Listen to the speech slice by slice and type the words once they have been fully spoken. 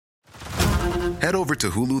Head over to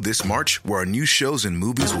Hulu this March, where our new shows and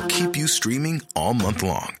movies will keep you streaming all month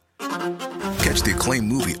long. Catch the acclaimed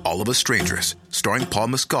movie All of Us Strangers, starring Paul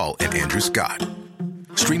Mescal and Andrew Scott.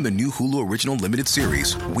 Stream the new Hulu original limited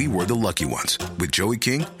series We Were the Lucky Ones with Joey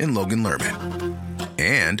King and Logan Lerman.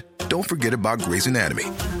 And don't forget about Grey's Anatomy.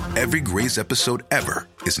 Every Grey's episode ever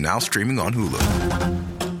is now streaming on Hulu.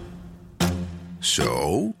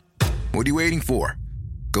 So, what are you waiting for?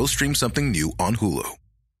 Go stream something new on Hulu.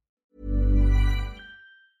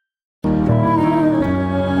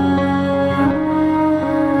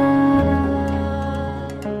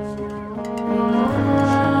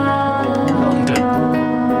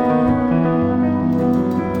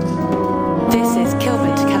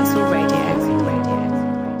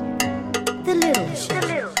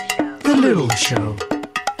 Show.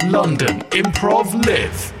 London Improv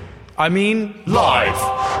Live. I mean live.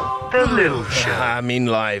 The Lil Show. I mean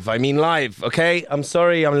live. Okay, I'm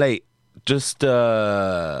sorry I'm late. Just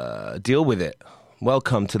deal with it.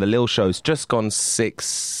 Welcome to the Lil Show. It's just gone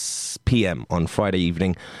 6 p.m. on Friday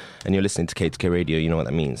evening, and you're listening to K2K Radio. You know what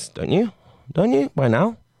that means, don't you? Don't you? By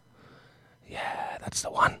now? Yeah, that's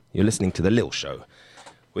the one. You're listening to the Lil Show.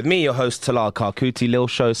 With me, your host, Talal Karkuti. Lil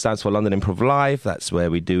Show stands for London Improv Live. That's where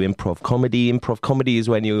we do improv comedy. Improv comedy is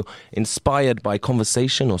when you're inspired by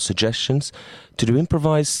conversation or suggestions to do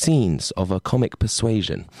improvised scenes of a comic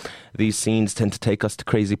persuasion. These scenes tend to take us to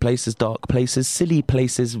crazy places, dark places, silly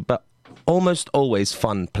places, but almost always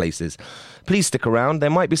fun places. Please stick around. There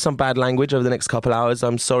might be some bad language over the next couple hours.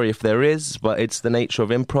 I'm sorry if there is, but it's the nature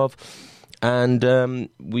of improv. And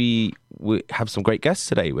we have some great guests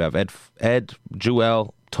today. We have Ed,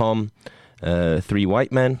 Juwel, Tom, 3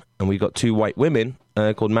 white men, and we got 2 white women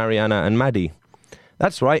called Mariana and Maddie.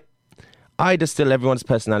 That's right. I distill everyone's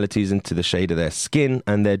personalities into the shade of their skin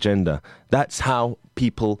and their gender. That's how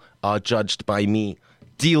people are judged by me.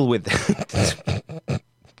 Deal with it.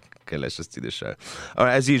 Okay, let's just do the show. All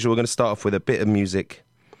right, as usual, we're going to start off with a bit of music.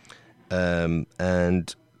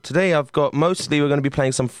 And today we're going to be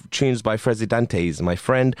playing some tunes by Fernandes, my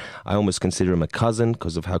friend. I almost consider him a cousin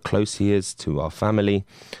because of how close he is to our family.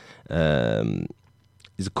 He's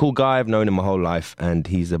a cool guy. I've known him my whole life, and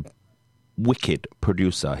he's a wicked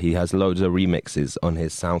producer. He has loads of remixes on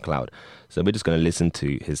his SoundCloud. So we're just going to listen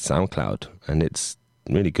to his SoundCloud, and it's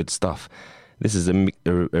really good stuff. This is a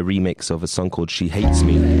remix of a song called She Hates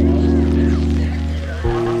Me.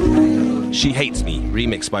 She Hates Me,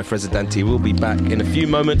 remixed by Fernandes. We'll be back in a few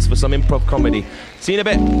moments for some improv comedy. See you in a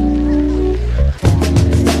bit.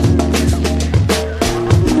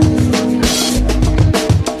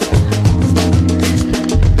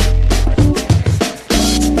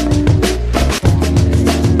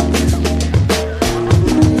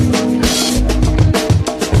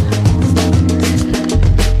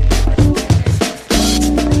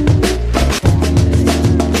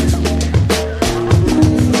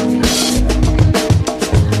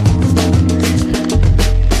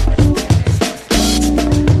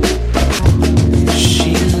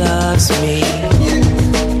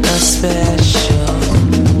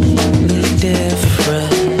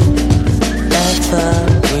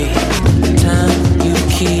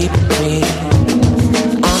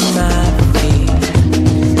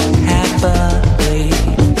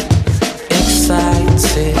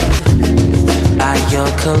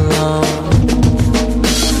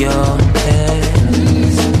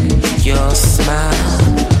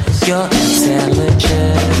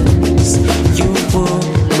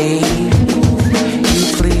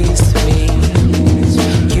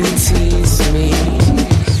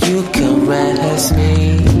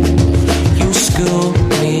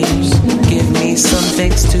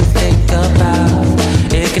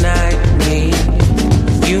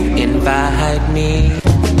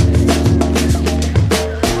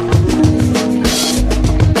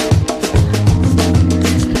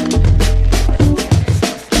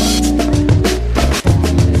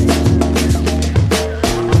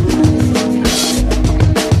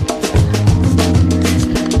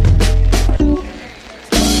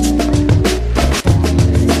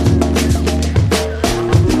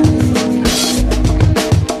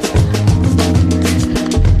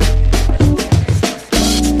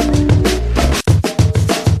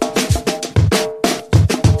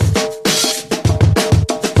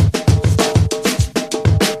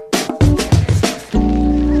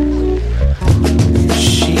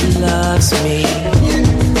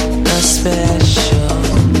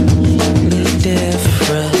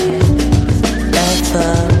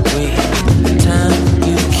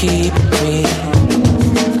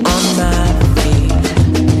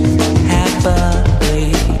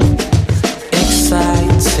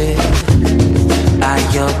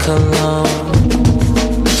 cologne,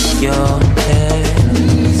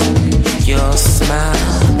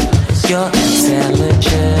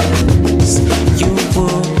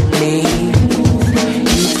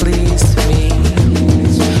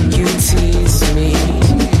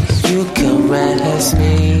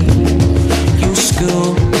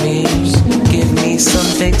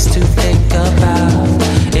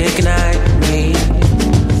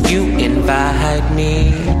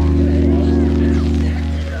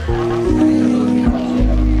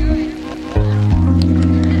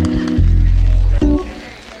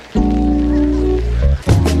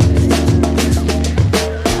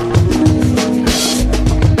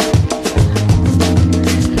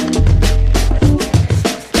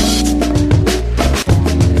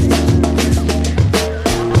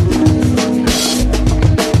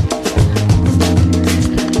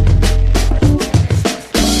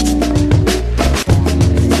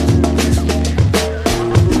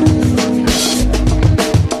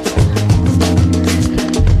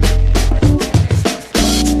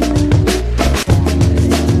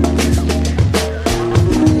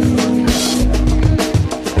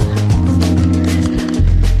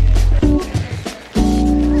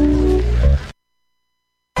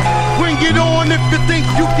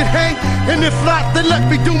 and if not, then let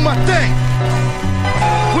me do my thing.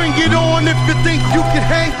 Bring it on if you think you can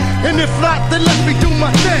hang, and if not, then let me do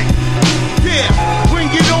my thing. Yeah, bring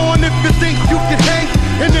it on if you think you can hang,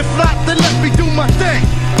 and if not, then let me do my thing.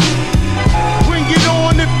 Bring it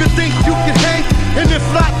on if you think you can hang, and if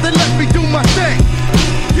not, then let me do my thing.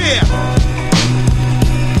 Yeah.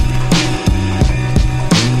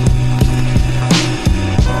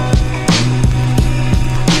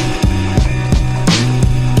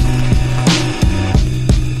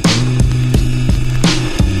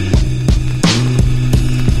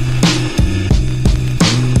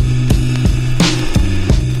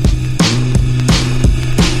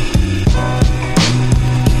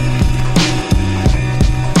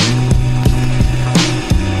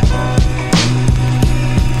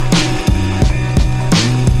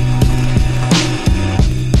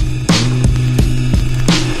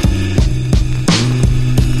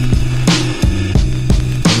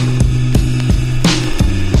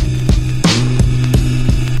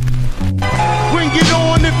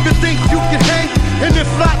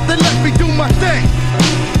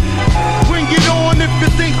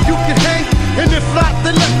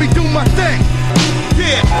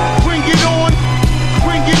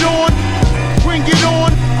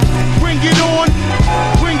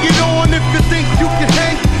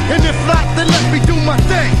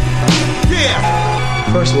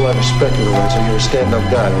 First of all, I respect you, Lorenzo. You're a stand-up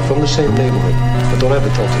guy. We're from the same neighborhood. But don't ever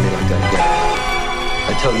talk to me like that again.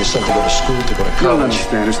 I tell you something, to go to school, to go to college. You don't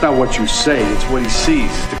understand. It's not what you say. It's what he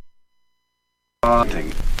sees.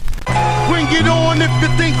 Thing. Bring it on if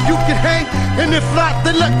you think you can hang, and if not,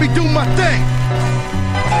 then let me do my thing.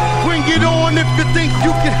 Bring it on if you think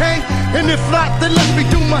you can hang, and if not, then let me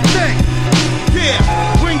do my thing. Yeah,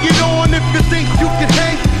 bring it on if you think you can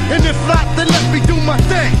hang, and if not, then let me do my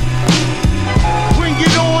thing. Bring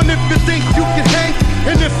it on if you think you can hang,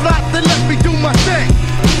 and if not, then let me do my thing.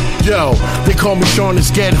 Yo, they call me Sean the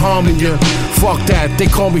Scared harming ya. Fuck that, they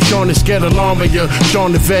call me Sean the Scared alarming ya.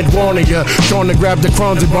 Sean the Vet warning ya. Sean to grab the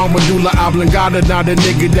crumbs and bomb medulla oblongata. Now the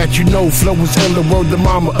nigga that you know flow is him, the word the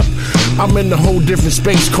mama. I'm in a whole different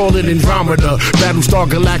space, call it Andromeda. Battlestar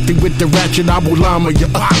Galactic with the ratchet Abu Lama.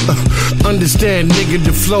 Understand, nigga,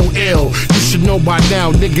 the flow ill. You should know by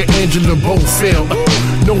now, nigga, Angela Bofield.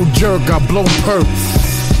 No jerk, I blow perp.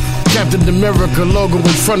 Captain America logo in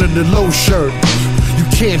front of the low shirt. You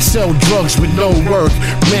can't sell drugs with no work.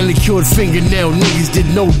 Manicured fingernail, niggas did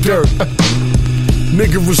no dirt.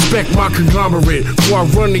 Nigga, respect my conglomerate. Before I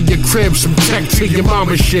run to your crib, some tech to your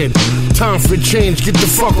mama shit. Time for change, get the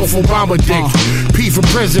fuck off Obama dick. P for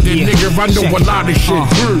president, yeah, nigga, I know a lot of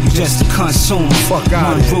shit. Just a consumer, fuck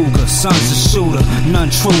out one Ruger, son's a shooter, none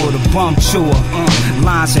truer, the bum chewer.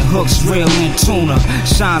 Lines and hooks, real and tuna.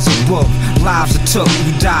 Shines a book, lives are took,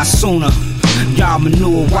 you die sooner. Y'all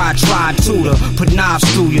manure, why try and tutor? Put knives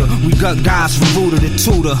through ya. We got guys from Buddha to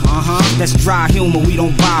tutor. That's dry humor, we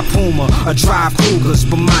don't buy Puma or drive Cougars,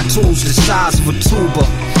 but my tools the size of a tuba.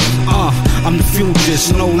 I'm the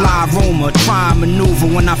futurist, no live rumor. Try and maneuver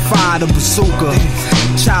when I fire the bazooka.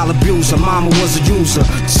 Child abuser, mama was a user.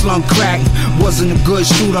 Slung crack, wasn't a good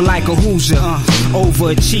shooter like a Hoosier.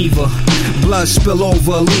 Overachiever, blood spill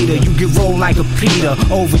over a liter. You get rolled like a Peter,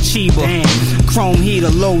 overachiever. Chrome heater,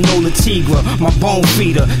 low Nola Tigra. My bone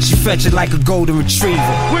feeder, she fetch it like a golden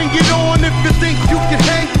retriever. Bring it on if you think you can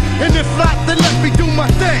hang, and if not, then let me do my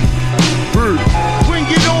thing. Bring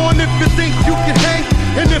it on if you think you can hang,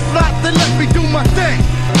 and if not, then let me do my thing.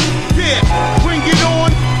 Yeah, bring it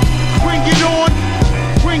on, bring it on,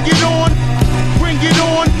 bring it on, bring it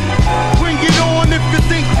on, bring it on if you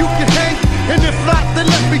think you can hang, and if not, then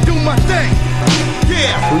let me do my thing.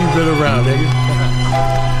 Yeah. Who you been around, nigga?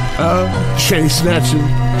 Chain snatching,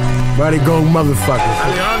 body go motherfucker.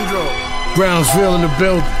 Alejandro. Brownsville in the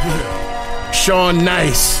building. Sean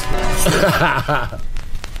Nice.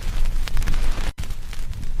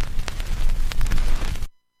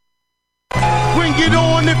 Bring it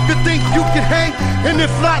on if you think you can hang, and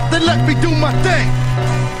if not, then let me do my thing.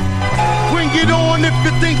 Bring it on if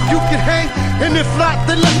you think you can hang, and if not,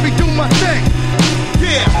 then let me do my thing.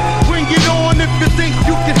 Yeah, bring it on if you think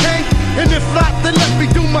you can hang, and if not, then let me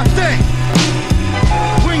do my thing.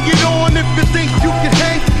 Bring it on if you think you can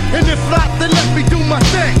hang, and if not, then let me do my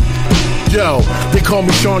thing. Yo, they call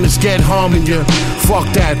me Sean the Scared harming ya. Fuck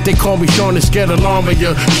that, they call me Sean the Scared alarming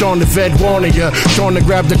ya. Sean the Vet warning ya. Sean to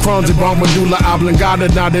grab the crumbs and bomb medulla oblongata.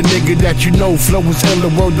 Now the nigga that you know flow is him, the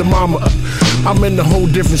word the mama. I'm in a whole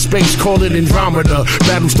different space, call it Andromeda.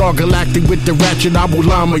 Battlestar Galactic with the ratchet Abu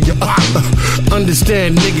Lama.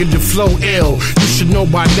 Understand, nigga, the flow ill. You should know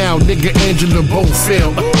by now, nigga, Angela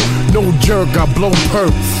Bofield. No jerk, I blow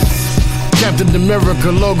perp. Captain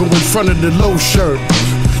America logo in front of the low shirt.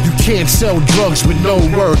 You can't sell drugs with no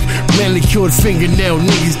work. Manicured fingernail,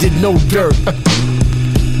 niggas did no dirt.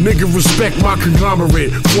 Nigga, respect my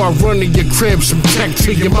conglomerate. Before I run to your crib, some tech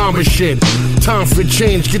to your mama shit. Time for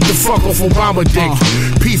change, get the fuck off Obama dick.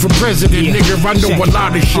 P for president, nigga, I know a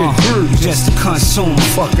lot of shit. You just a consumer.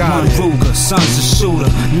 Fuck out of here. Ruger, son's a shooter.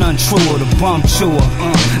 None truer, the bum chewer.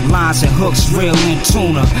 Lines and hooks, real and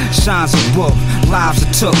tuna. Shines a book, lives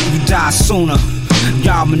are took, you die sooner.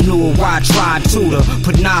 Y'all manure, why try and tutor?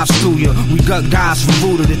 Put knives through ya. We got guys from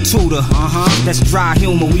Buddha to tutor. That's dry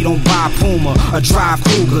humor, we don't buy Puma or drive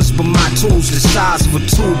Cougars, but my tools the size of a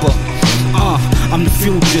tuba. I'm the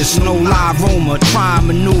futurist, no live rumor. Try and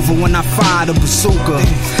maneuver when I fire the bazooka.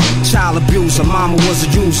 Child abuser, mama was a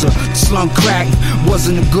user. Slung crack,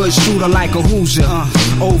 wasn't a good shooter like a Hoosier.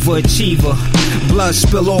 Overachiever, blood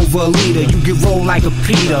spill over a liter. You get rolled like a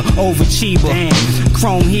Peter, overachiever.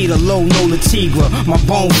 Chrome heater, low Nola Tigra. My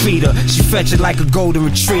bone feeder, she fetch it like a golden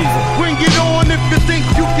retriever. Bring it on if you think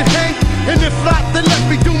you can hang, and if not, then let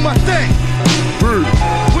me do my thing. Bring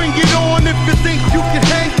it on if you think you can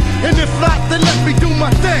hang, and if not, then let me do my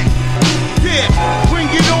thing. Yeah, bring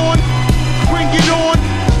it on, bring it on,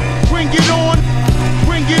 bring it on,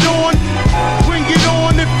 bring it on, bring it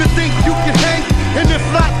on if you think you can hang, and if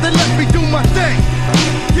not, then let me do my thing.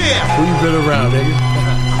 Yeah. Who you been around, nigga?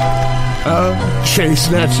 Chain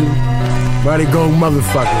snatching, body go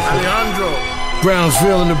motherfuckers. Alejandro.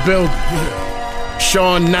 Brownsville in the building.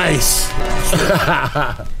 Sean Nice.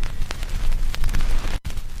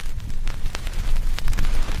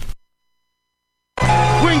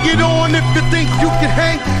 Bring it on if you think you can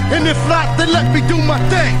hang, and if not, then let me do my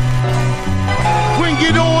thing. Bring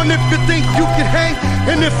it on if you think you can hang,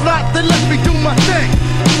 and if not, then let me do my thing.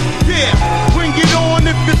 Yeah, bring it on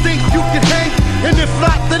if you think you can hang, and if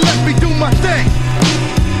not, then let me do my thing.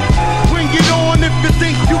 Bring it on if you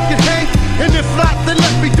think you can hang, and if not, then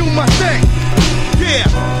let me do my thing. Yeah.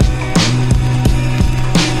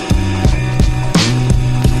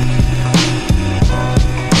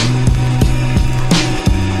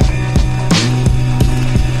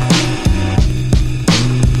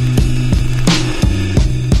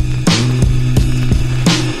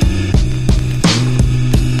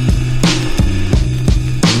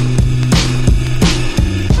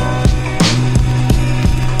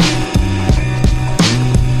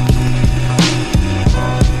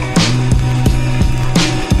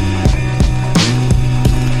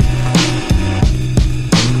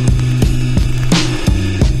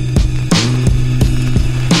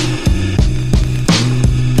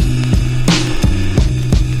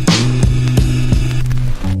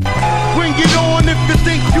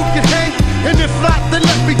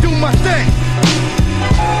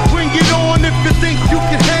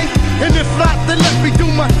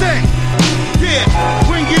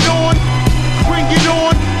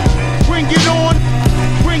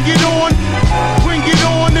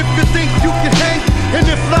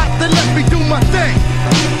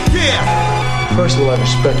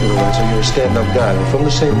 Stand-up guy. We're from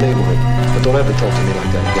the same neighborhood, but don't ever talk to me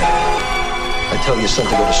like that again. I tell your son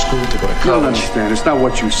to go to school, to go to college. You don't understand. It's not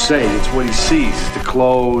what you say. It's what he sees. It's the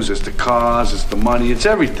clothes, it's the cars, it's the money, it's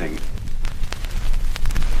everything.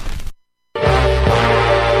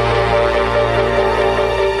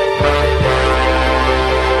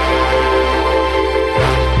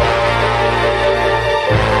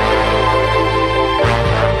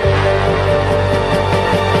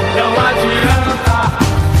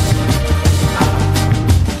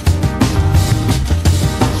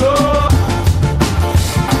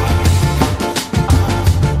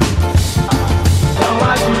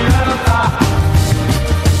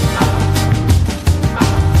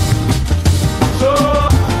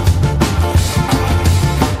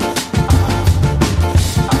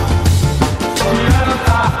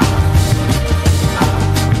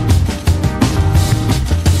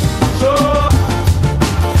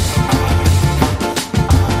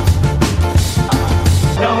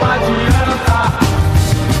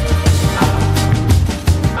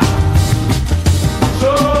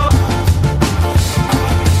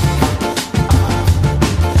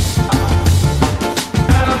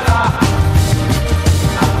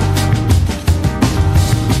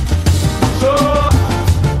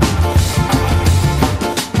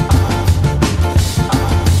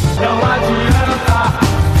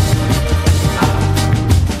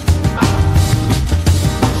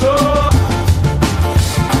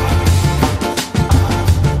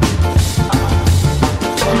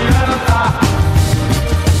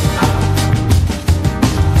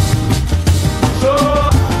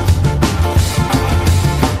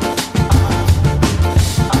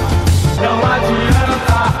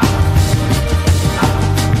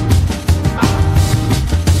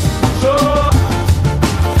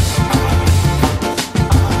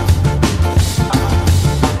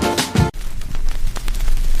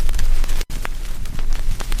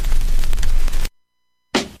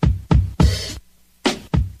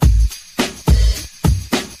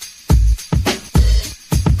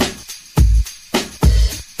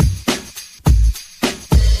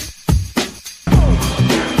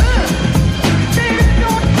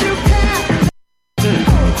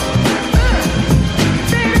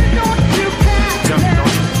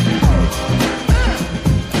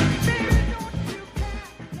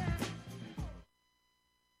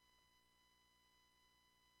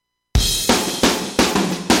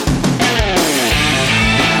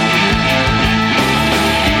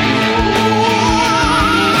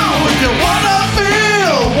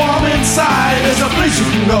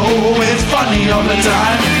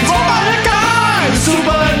 summertime. Oh my God,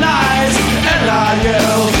 super nice.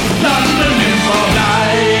 LIL, London Improv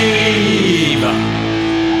Live.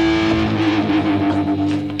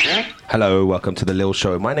 Hello, welcome to the Lil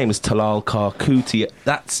Show. My name is Talal Karkuti.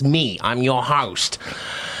 That's me. I'm your host.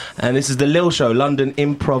 And this is the Lil Show, London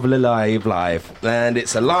Improv Live. And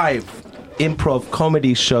it's a live improv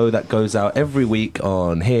comedy show that goes out every week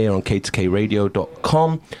on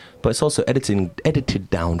k2kradio.com. But it's also edited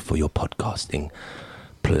down for your podcasting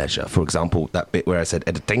pleasure. For example, that bit where I said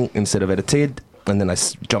editing instead of edited, and then I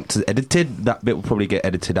jumped to edited, that bit will probably get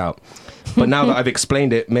edited out. But now that I've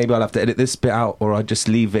explained it, maybe I'll have to edit this bit out, or I'll just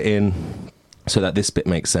leave it in so that this bit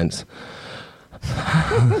makes sense.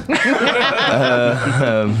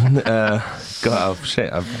 God,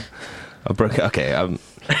 shit, I broke it. Okay, I'm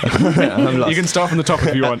lost. You can start from the top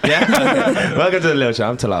if you want. Yeah. Okay. Welcome to the Little Show.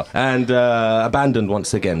 I'm Talal, and abandoned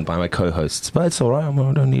once again by my co-hosts, but it's all right. I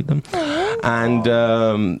don't need them.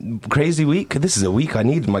 And crazy week. This is a week I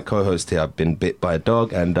needed my co-host here. I've been bit by a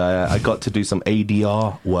dog, and I got to do some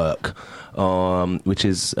ADR work, which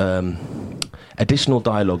is additional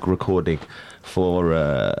dialogue recording for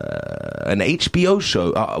an HBO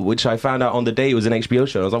show, which I found out on the day it was an HBO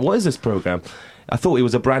show. I was like, what is this program? I thought it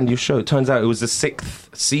was a brand new show. It turns out it was the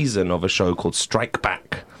 6th season of a show called Strike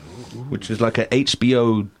Back, which is like an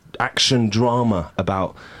HBO action drama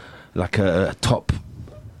about like a top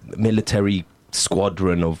military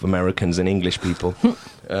squadron of Americans and English people.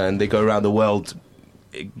 And they go around the world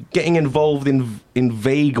getting involved in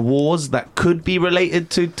vague wars that could be related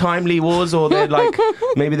to timely wars, or they're like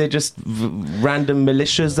maybe they're just random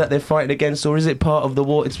militias that they're fighting against, or is it part of the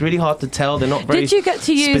war? It's really hard to tell. They're not very. Did you get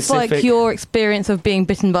to use specific. like your experience of being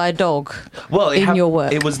bitten by a dog in your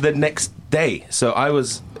work? It was the next day, so I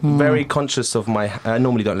was very conscious of my. I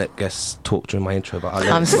normally don't let guests talk during my intro, but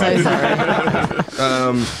I'm so sorry.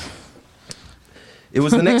 It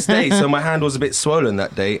was the next day, so my hand was a bit swollen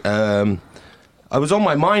that day. I was on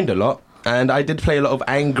my mind a lot, and I did play a lot of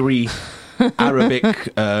angry Arabic,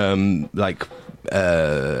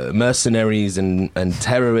 mercenaries and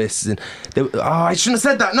terrorists. And I shouldn't have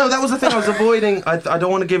said that. No, that was the thing I was avoiding. I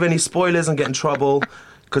don't want to give any spoilers and get in trouble,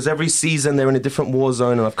 because every season they're in a different war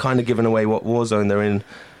zone, and I've kind of given away what war zone they're in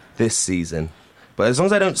this season. But as long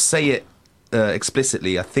as I don't say it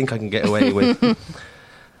explicitly, I think I can get away with...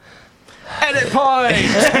 Edit point!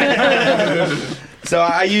 So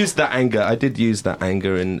I used that anger. I did use that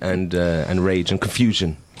anger and rage and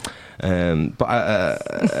confusion. But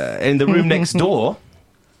in the room next door,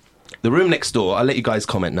 I'll let you guys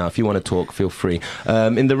comment now. If you want to talk, feel free.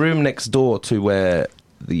 In the room next door to where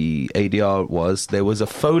the ADR was, there was a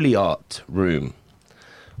Foley art room.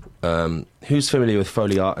 Who's familiar with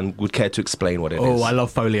Foley art and would care to explain what it is? Oh, I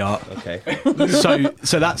love Foley art. Okay.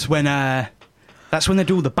 So that's when... That's when they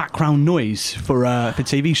do all the background noise for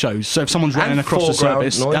TV shows. So if someone's running across a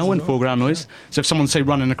service, foreground noise. So if someone's, say,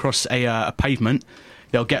 running across a pavement,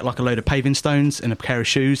 they'll get like a load of paving stones and a pair of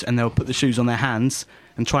shoes, and they'll put the shoes on their hands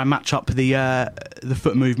and try and match up the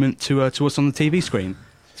foot movement to what's on the TV screen.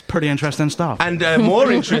 It's pretty interesting stuff. And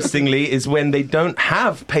more interestingly is when they don't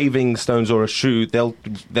have paving stones or a shoe,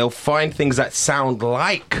 they'll find things that sound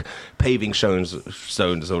like paving stones or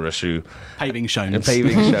a shoe. Paving stones.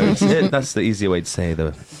 Paving stones. Yeah, that's the easier way to say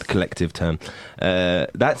the collective term.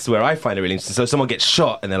 That's where I find it really interesting. So someone gets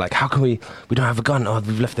shot and they're like, how can we don't have a gun. Oh,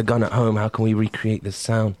 we've left the gun at home. How can we recreate this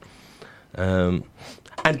sound? And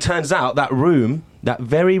turns out that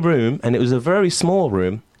very room, and it was a very small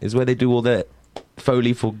room, is where they do all the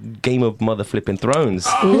Foley for Game of Mother Flipping Thrones.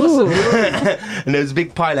 And there's a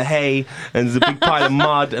big pile of hay, and there's a big pile of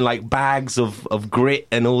mud, and like bags of grit,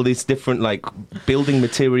 and all these different like building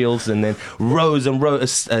materials, and then rows and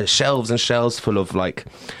rows, shelves and shelves full of like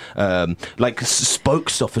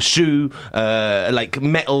spokes off a shoe, like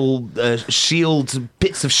metal shields,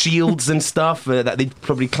 bits of shields and stuff that they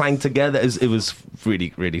probably clang together. It was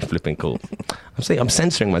really, really flipping cool. I'm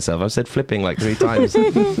censoring myself. I've said flipping like 3 times.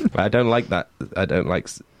 I don't like that. I don't like...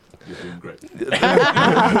 You're doing great.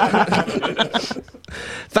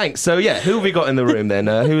 Thanks. So, yeah, who have we got in the room then?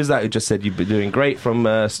 Who is that who just said you've been doing great?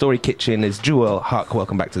 From Story Kitchen is Juwel. Haque,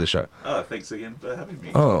 welcome back to the show. Oh, thanks again for having me.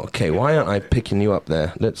 Oh, okay. Why aren't I picking you up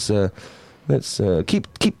there? Let's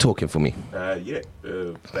keep talking for me.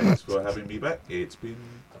 Thanks for having me back. It's been...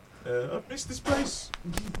 I've missed this place.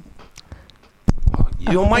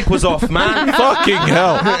 Your mic was off, man. Fucking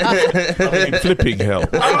hell. I mean, flipping hell.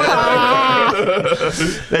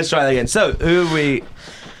 Let's try that again. So who have we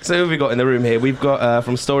got in the room here? We've got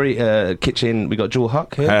from Story Kitchen, we got Juwel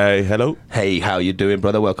Haque here. Hey, hello. Hey, how you doing,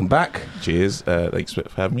 brother? Welcome back. Cheers. Thanks for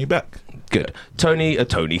having me back. Good.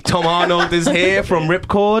 Tom Arnold is here from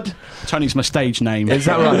Ripcord. Tony's my stage name. Is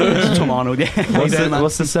that right? It's Tom Arnold, yeah.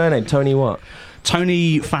 What's the surname? Tony what?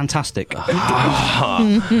 Tony Fantastic.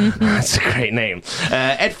 That's a great name.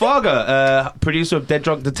 Ed Fargher, producer of Dead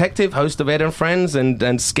Drunk Detective, host of Ed and Friends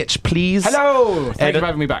and Sketch Please. Hello! Thank you for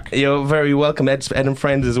having me back. You're very welcome. Ed and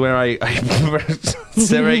Friends is where I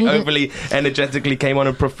very overly energetically came on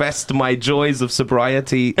and professed my joys of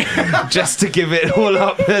sobriety just to give it all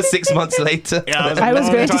up 6 months later. Yeah, I was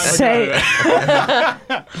going to say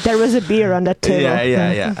there was a beer on that table.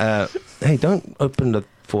 Yeah. Hey, don't open the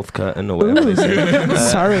fourth curtain or whatever.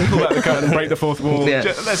 Sorry. Pull out the curtain and break the fourth wall.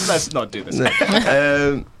 Yeah. Let's not do this.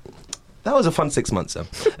 That was a fun 6 months, though.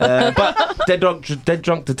 But Dead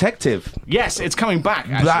Drunk Detective. Yes, it's coming back,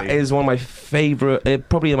 actually. That is one of my favourite,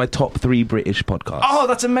 probably in my top 3 British podcasts. Oh,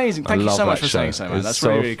 that's amazing. Thank you so much for saying so, man. That's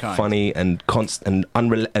so really, really kind. Funny and constant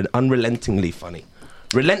and unrelentingly funny.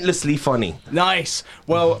 Relentlessly funny. Nice.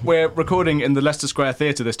 Well, we're recording in the Leicester Square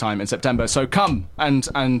Theatre this time in September, so come and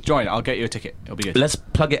join. I'll get you a ticket. It'll be good. Let's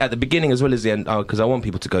plug it at the beginning as well as the end, because I want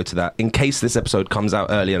people to go to that in case this episode comes out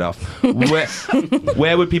early enough.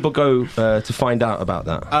 Where would people go to find out about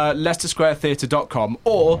that? LeicesterSquareTheatre.com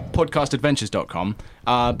or podcastadventures.com.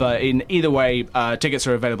 But in either way, tickets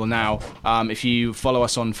are available now. If you follow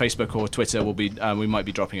us on Facebook or Twitter, we might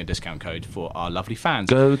be dropping a discount code for our lovely fans.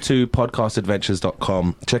 Go to podcastadventures.com,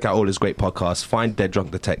 check out all his great podcasts, find Dead Drunk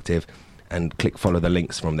Detective, and follow the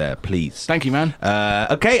links from there, please. Thank you, man.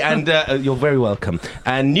 Okay, and you're very welcome.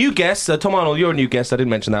 And new guests, Tom Arnold, you're a new guest. I didn't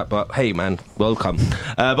mention that, but hey, man, welcome.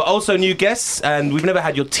 But also new guests, and we've never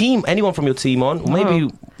had anyone from your team on.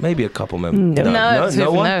 Maybe a couple members.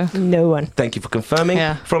 No one. Thank you for confirming.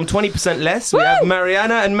 Yeah. From 20% Less, we have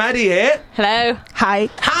Mariana and Maddie here. Hello. Hi.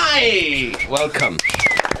 Welcome.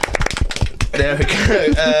 There we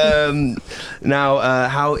go. Now,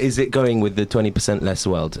 how is it going with the 20% Less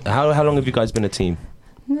world? How long have you guys been a team?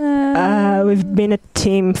 We've been a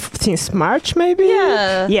team since March, maybe?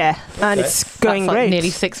 Yeah, and it's going That's great. Nearly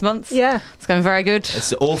 6 months. Yeah. It's going very good.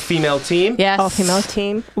 It's an all-female team? Yes. All-female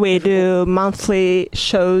team. We do monthly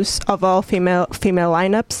shows of all female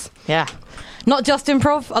lineups. Yeah. Not just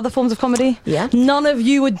improv, other forms of comedy. Yeah. None of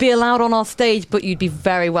you would be allowed on our stage, but you'd be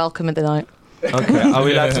very welcome at the night. Okay. Are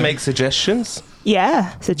we allowed to make suggestions?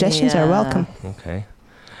 Yeah, suggestions are welcome. Okay.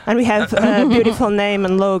 And we have a beautiful name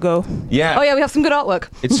and logo. Yeah. Oh yeah, we have some good artwork.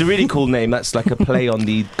 It's a really cool name. That's like a play on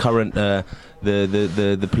the current the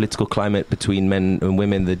political climate between men and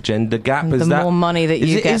women, the gender gap. The more money that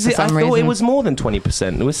you get for some reason. I thought it was more than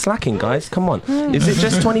 20%. It was slacking, guys. Come on. Is it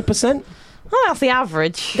just 20%? Oh, that's the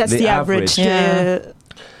average. That's the average. Yeah.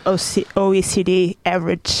 OECD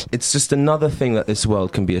average. It's just another thing that this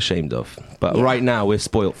world can be ashamed of. But right now, we're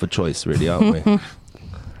spoilt for choice, really, aren't we?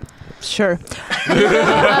 Sure.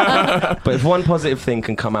 But if one positive thing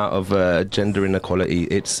can come out of gender inequality,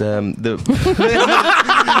 it's the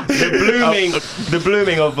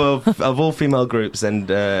blooming of all female groups and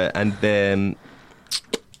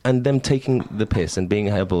them taking the piss and being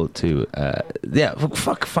able to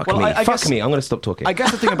fuck me. I'm going to stop talking. I guess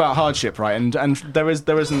the thing about hardship, right, and there is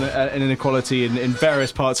an inequality in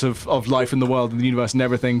various parts of life in the world and the universe and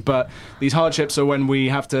everything, but these hardships are when we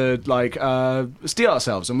have to steel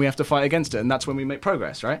ourselves and we have to fight against it, and that's when we make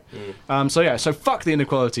progress, right? So fuck the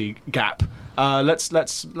inequality gap. Let's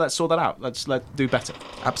sort that out. Let's do better.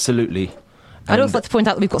 Absolutely. I'd also like to point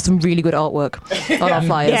out that we've got some really good artwork on our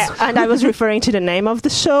flyers. Yeah, and I was referring to the name of the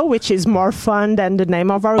show, which is more fun than the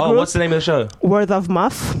name of our group. Oh, what's the name of the show? Word of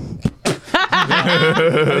Muff.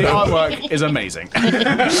 The artwork is amazing.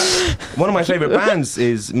 One of my favourite bands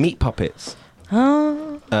is Meat Puppets.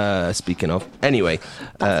 Speaking of. Anyway.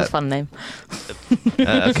 That's a fun name.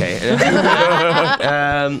 Okay.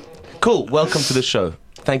 Cool. Welcome to the show.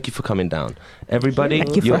 Thank you for coming down. Everybody.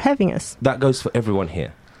 Thank you for having us. That goes for everyone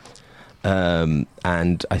here.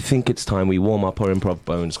 And I think it's time we warm up our improv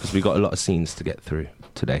bones because we've got a lot of scenes to get through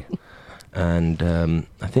today. And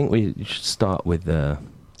I think we should start with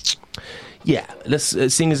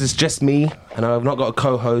let's seeing as it's just me and I've not got a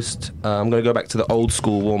co-host, I'm going to go back to the old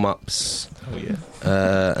school warm-ups. Oh yeah.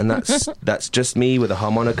 And that's just me with a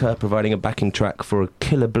harmonica providing a backing track for a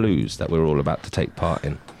killer blues that we're all about to take part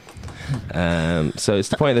in. So it's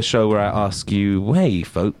the point of the show where I ask you, hey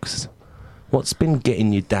folks, what's been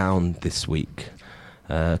getting you down this week?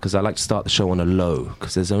 Because I like to start the show on a low,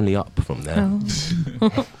 because there's only up from there.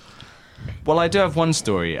 Oh. Well, I do have one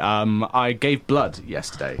story. I gave blood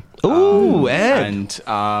yesterday. Ooh, Ed. And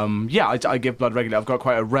I give blood regularly. I've got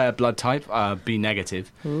quite a rare blood type, B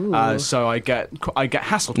negative. So I get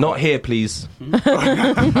hassled. Not here, please.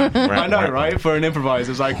 I know, right? For an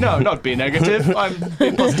improviser, it's like, no, not B negative. I'm a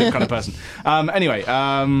B positive kind of person.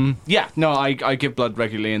 I give blood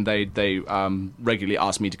regularly, and they regularly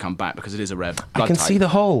ask me to come back because it is a rare blood type. I can see the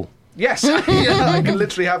hole. Yes, I can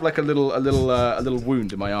literally have like a little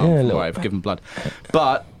wound in my arm where I've given blood.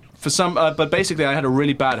 But basically, I had a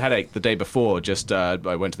really bad headache the day before.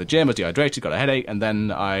 I went to the gym, I was dehydrated, got a headache, and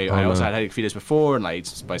then I also had a headache a few days before, and I ate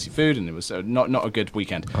spicy food, and it was not a good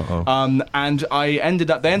weekend. And I ended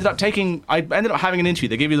up having an interview.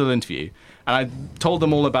 They gave you a little interview. And I told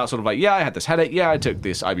them all about I had this headache, I took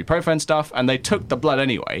this ibuprofen stuff, and they took the blood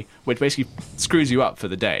anyway, which basically screws you up for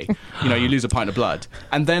the day. You lose a pint of blood.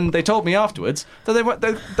 And then they told me afterwards that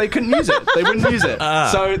they couldn't use it. They wouldn't use it.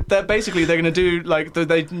 So they're going to do,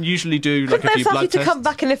 they usually do, a few blood tests. They asked you to come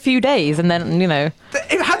back in a few days, and then,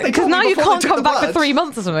 Because now you can't come back for 3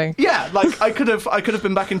 months or something. Yeah, I could have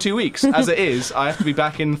been back in 2 weeks. As it is, I have to be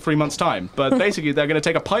back in 3 months' time. But basically, they're going to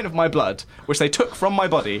take a pint of my blood, which they took from my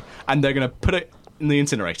body, and they're going to put it in the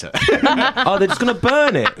incinerator. Oh, they're just going to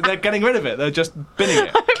burn it? They're getting rid of it. They're just binning it.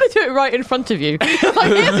 I hope they do it right in front of you.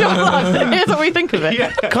 Here's your blood. Here's what we think of it.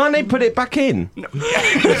 Yeah. Can't they put it back in? No.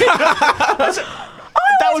 I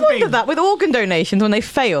always wondered that with organ donations when they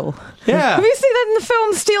fail. Yeah. Have you seen that in the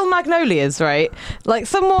film Steel Magnolias, right?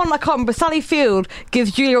 Someone, I can't remember, Sally Field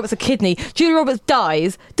gives Julia Roberts a kidney. Julia Roberts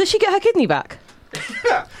dies. Does she get her kidney back?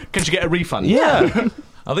 Can she get a refund? Yeah.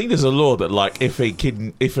 I think there's a law that,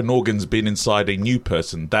 if an organ's been inside a new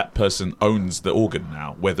person, that person owns the organ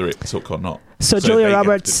now, whether it took or not. So Julia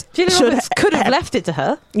Roberts could have left it to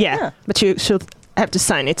her. Yeah, but she should have to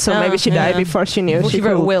sign it. So maybe she died before she knew. Well, she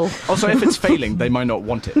wrote a will. Also, if it's failing, they might not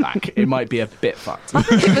want it back. It might be a bit fucked. I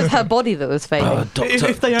think it was her body that was failing.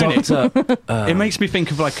 If they own it, it makes me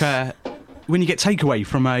think of when you get takeaway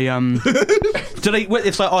from a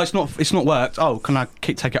it's like, it's not worked. Oh, can I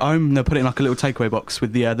take it home? And they'll put it in a little takeaway box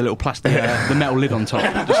with the little plastic the metal lid on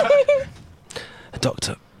top.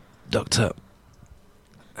 Doctor,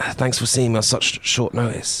 thanks for seeing me on such short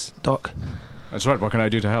notice, Doc. That's right. What can I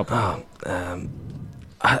do to help?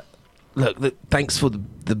 Thanks for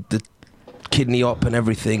the kidney op and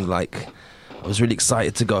everything. I was really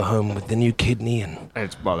excited to go home with the new kidney and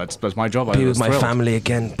that's my job. Be with my family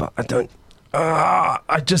again, but I don't.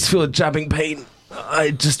 I just feel a jabbing pain.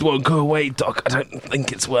 I just won't go away, Doc. I don't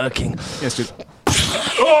think it's working. Yes, dude.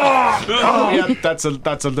 Yeah, that's a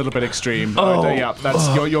little bit extreme.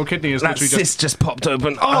 Your kidney is literally cyst just popped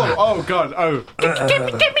open. Oh God! Oh, get me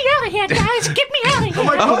out of here, guys! Get me out of here! Oh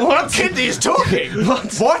my God! What kidney is talking?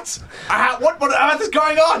 What? What on earth is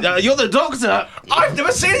going on? You're the doctor. I've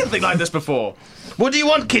never seen anything like this before. What do you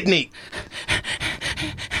want, kidney?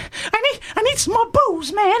 I need some more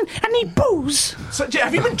booze, man. I need booze. So,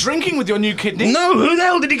 have you been drinking with your new kidney? No. Who the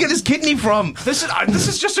hell did he get his kidney from? This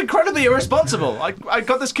is just incredibly irresponsible. I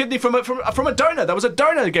got this kidney from a donor. There was a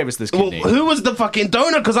donor who gave us this kidney. Well, who was the fucking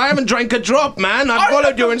donor? Because I haven't drank a drop, man. I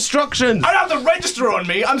followed your instructions. I have the register on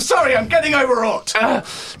me. I'm sorry. I'm getting overwrought.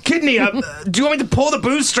 Kidney, do you want me to pour the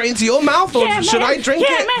booze straight into your mouth, or should I drink it?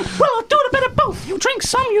 Yeah, man. Well, I'll do a bit of both. You drink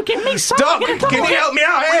some, you give me some. Doc, can you help me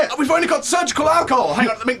out here? We've only got surgical alcohol. Hang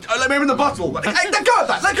on, let me open the bottle. Hey, let go of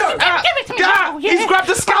that. Let go. Give it to me. He's grabbed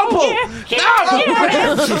a scalpel. Put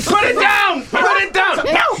it down. Put it down.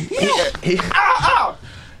 No. Ow.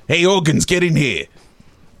 Hey, organs, get in here.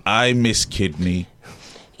 I miss Kidney.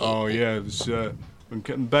 Oh yeah, it was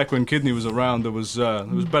back when Kidney was around. There was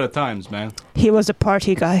better times, man. He was a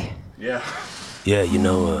party guy. Yeah. Yeah,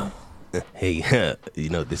 hey,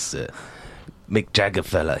 this Mick Jagger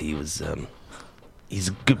fella. He was he's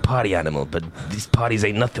a good party animal, but these parties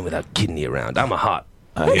ain't nothing without Kidney around. I'm a heart.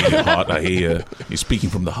 I hear you, heart. I hear you. You're speaking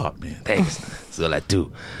from the heart, man. Thanks. That's all I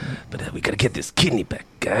do. But we gotta get this kidney back,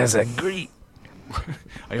 guys. I agree.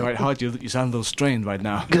 Are you alright, Heart? You sound a little strained right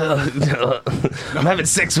now. I'm having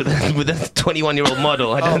sex with a 21-year-old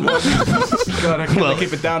model. I don't know. God, I can't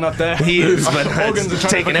keep it down up there. He is, but organs it's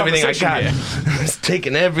taking everything I can. It's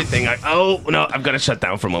taking everything. Oh, no, I've got to shut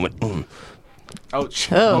down for a moment.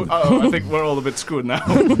 Ouch. I think we're all a bit screwed now.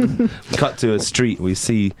 Cut to a street. We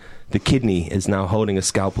see the kidney is now holding a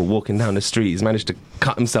scalpel, walking down the street. He's managed to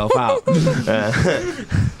cut himself out.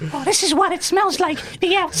 Oh, this is what it smells like,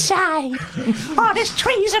 the outside. Oh, there's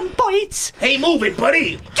trees and bites. Hey, move it,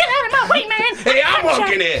 buddy. Get out of my way, man. Hey, I'm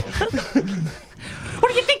walking here.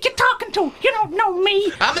 What do you think you're talking to? You don't know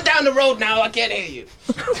me. I'm the down the road now. I can't hear you.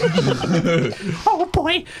 Oh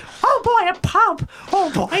boy, a pub.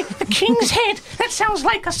 Oh boy, the King's Head. That sounds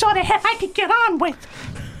like a sort of head I could get on with.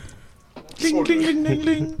 Ding, ding, ding, ding,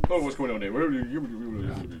 ding. Oh, what's going on here?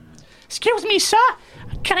 Excuse me, sir.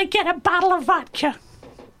 Can I get a bottle of vodka?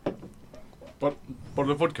 What?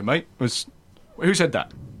 Bottle of vodka, mate? Who said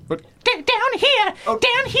that? What? Down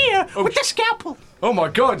here, with the scalpel. Oh my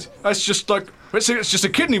God! That's just like it's just a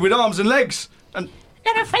kidney with arms and legs and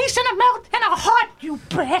a face and a mouth and a heart. You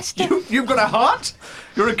bastard! You've got a heart?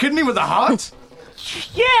 You're a kidney with a heart?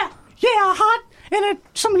 Yeah, a heart and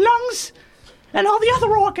some lungs and all the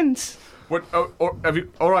other organs. What? Have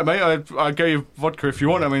you? All right, mate. I'll give you vodka if you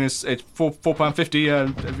want. I mean, it's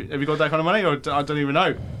 £4.50. Have you got that kind of money, or I don't even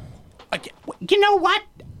know? You know what?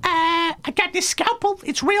 I got this scalpel.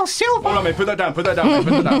 It's real silver. Hold on, mate. Put that down.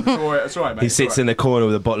 It's all right, mate. He sits in the corner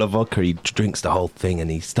with a bottle of vodka. He drinks the whole thing,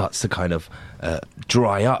 and he starts to kind of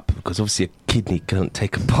dry up because obviously a kidney can't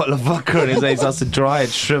take a bottle of vodka, and he starts to dry and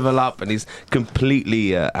shrivel up, and he's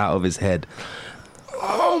completely out of his head.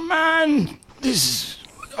 Oh man,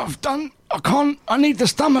 I need the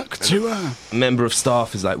stomach to. A member of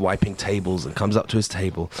staff is like wiping tables and comes up to his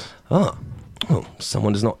table. Oh,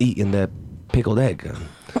 someone is not eating their pickled egg.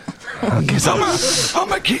 I guess I'm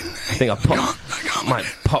a kid. I think I might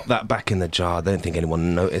pop that back in the jar. I don't think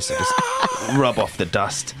anyone noticed. I just rub off the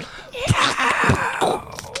dust.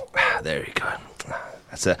 There you go.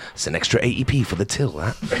 That's an extra 80p for the till,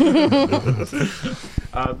 that.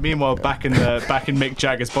 Meanwhile, back in Mick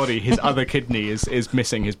Jagger's body, his other kidney is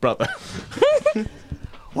missing his brother.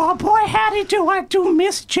 Well, boy, howdy do I do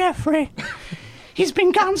miss Jeffrey. He's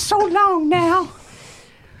been gone so long now.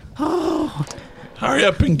 Oh. Hurry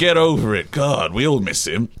up and get over it. God, we all miss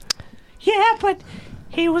him. Yeah, but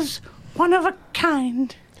he was one of a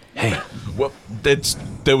kind. Hey. Well,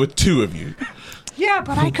 there were two of you. Yeah,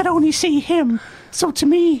 but I could only see him. So to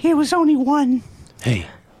me, he was only one. Hey,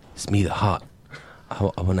 it's me, the Heart.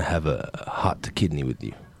 I want to have a heart to kidney with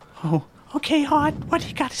you. Oh, okay, Heart. What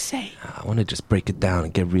you got to say? I want to just break it down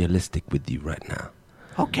and get realistic with you right now.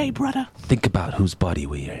 Okay, brother. Think about whose body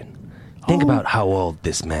we're in. Think about how old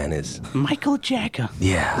this man is. Michael Jagger.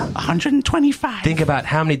 Yeah. 125. Think about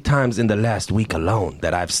how many times in the last week alone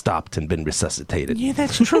that I've stopped and been resuscitated. Yeah,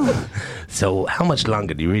 that's true. So how much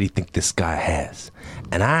longer do you really think this guy has?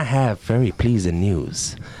 And I have very pleasing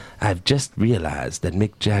news. I've just realized that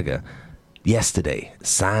Mick Jagger, yesterday,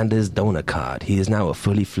 signed his donor card. He is now a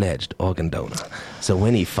fully fledged organ donor. So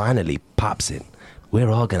when he finally pops it,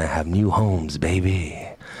 we're all going to have new homes, baby.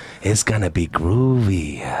 It's going to be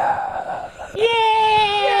groovy.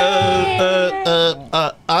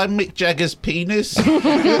 I'm Mick Jagger's penis.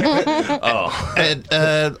 And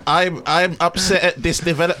I'm upset at this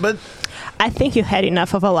development. I think you had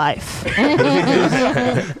enough of a life.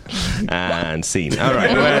 And scene. All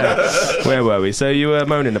right, where were we? So you were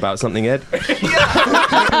moaning about something, Ed?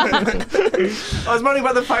 I was moaning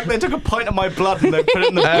about the fact they took a pint of my blood and they put it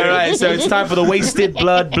in the All right, so it's time for the Wasted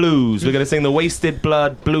Blood Blues. We're going to sing the Wasted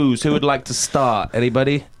Blood Blues. Who would like to start?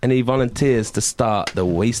 Anybody? Any volunteers to start the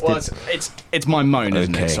Wasted? Well, it's my moan,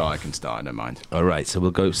 isn't it? So I can start, I don't mind. All right, so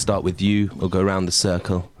we'll start with you. We'll go around the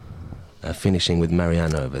circle, finishing with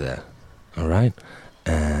Mariana over there. All right,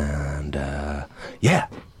 and yeah,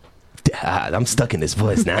 I'm stuck in this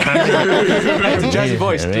voice now. It's a jazzy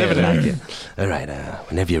voice. Live it. All right,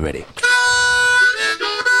 whenever you're ready.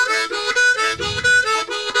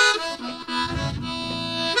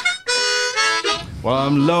 Well,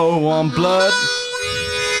 I'm low on blood,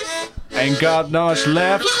 ain't got much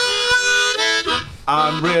left.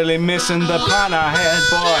 I'm really missing the pint I had,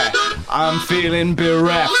 boy. I'm feeling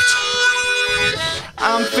bereft.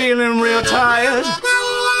 I'm feeling real tired,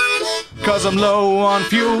 'cause I'm low on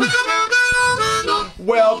fuel.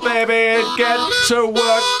 Well, baby, get to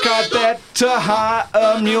work. I better hire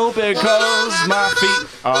a mule because my feet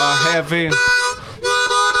are heavy.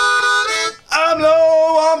 I'm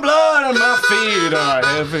low on blood and my feet are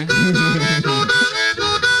heavy.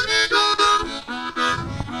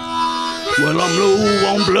 Well, I'm low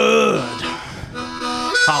on blood.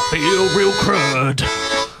 I feel real crud.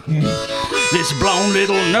 This blonde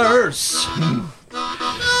little nurse,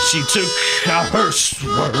 she took a hearse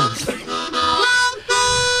worth.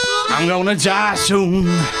 I'm gonna die soon.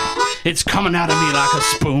 It's coming out of me like a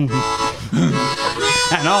spoon.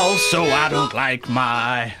 And also I don't like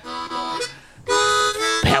my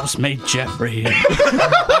housemate Jeffrey.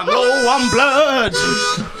 I'm low on blood.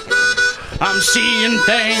 I'm seeing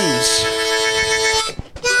things.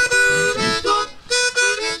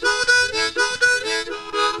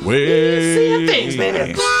 Seeing things,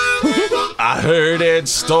 baby. I heard Ed's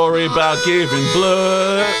story about giving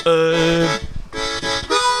blood, and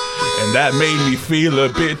that made me feel a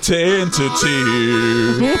bit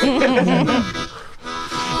tentative.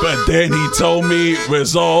 But then he told me it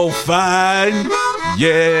was all fine,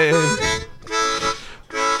 yeah.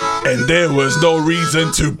 And there was no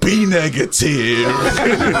reason to be negative.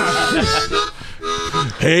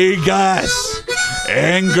 Hey guys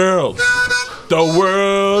and girls, the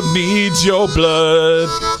world needs your blood.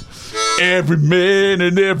 Every man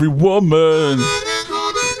and every woman,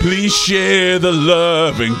 please share the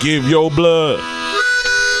love and give your blood.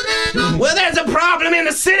 Well, there's a problem in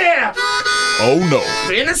the city. Oh no.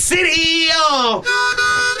 In the city of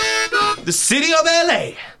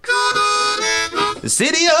LA. The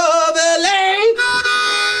city of LA.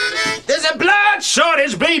 There's a blood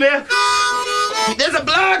shortage, baby. There's a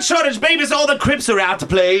blood shortage, baby, so all the Crips are out to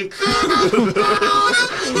play.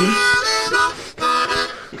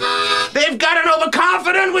 They've gotten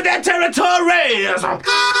overconfident with their territories.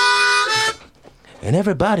 And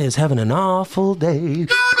everybody's having an awful day.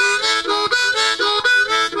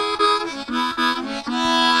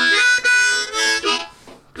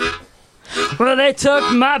 Well, they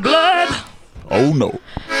took my blood. Oh no.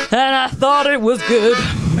 And I thought it was good.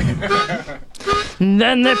 And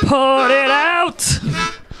then they poured it out.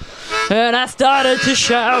 And I started to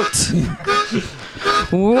shout.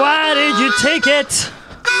 Why did you take it?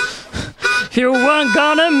 You weren't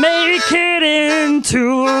gonna make it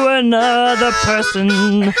into another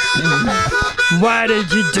person. Why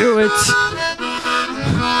did you do it?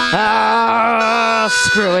 Ah,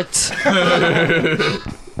 screw it.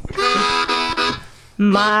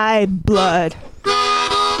 My blood.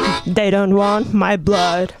 They don't want my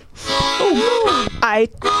blood. I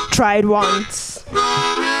tried once.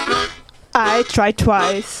 I tried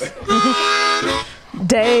twice.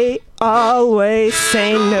 They always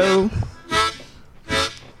say no.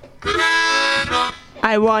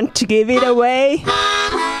 I want to give it away.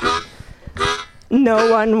 No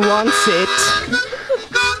one wants it.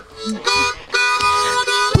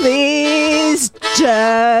 Please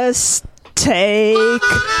just take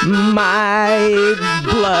my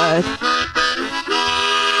blood.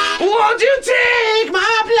 Won't you take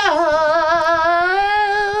my blood?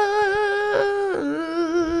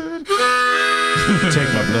 Take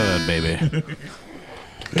my blood, baby.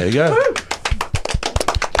 There you go.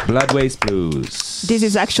 Blood Waste Blues. This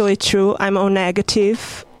is actually true. I'm O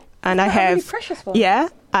negative, and I have really precious one. Yeah,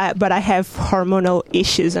 but I have hormonal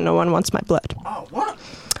issues, and no one wants my blood. Oh, what?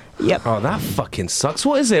 Yep. Oh, that fucking sucks.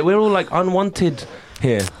 What is it? We're all like unwanted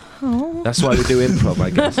here. Oh. That's why we do improv, I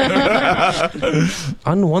guess.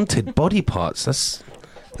 Unwanted body parts.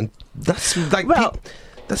 That's like. Well,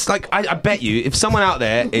 that's like. I bet you, if someone out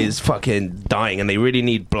there is fucking dying and they really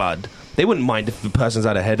need blood, they wouldn't mind if the person's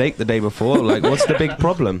had a headache the day before. Like, what's the big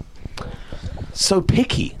problem? So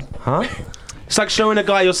picky, huh? It's like showing a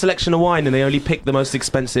guy your selection of wine and they only pick the most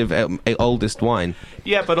expensive, oldest wine.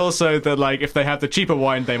 Yeah, but also that, like, if they have the cheaper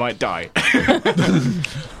wine, they might die.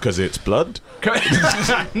 Because it's blood?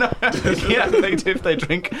 No, yeah, if they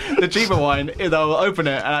drink the cheaper wine, they'll open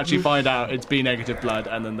it and actually find out it's B negative blood,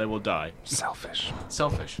 and then they will die. Selfish.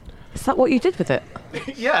 Is that what you did with it?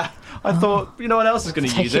 Yeah, I thought, you know what else is going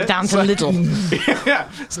to use it? Take it down to Lidl. Yeah,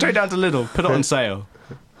 straight down to Lidl. Put it on sale.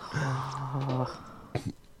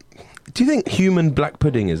 Do you think human black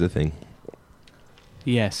pudding is a thing?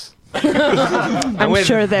 Yes. I'm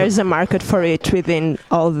sure there's a market for it within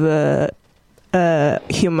all the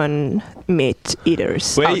human meat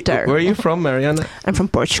eaters out there. Where are you from, Mariana? I'm from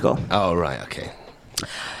Portugal. Oh, right, okay. So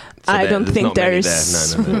I don't think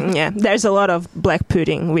there's... No. Yeah, there's a lot of black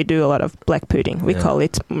pudding. We do a lot of black pudding. We call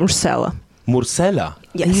it morcella. Morcella?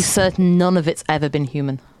 Yes. Are you certain none of it's ever been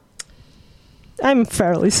human? I'm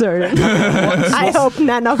fairly certain. I hope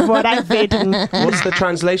none of what I've eaten. What's the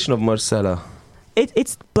translation of morcella?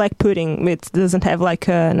 It's black pudding. It doesn't have like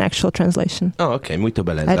an actual translation. Oh, okay. Muito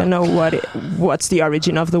beleza. I don't know what's the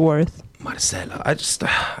origin of the word. Marcella. I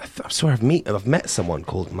swear I've met someone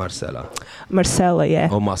called Marcella. Marcella, yeah.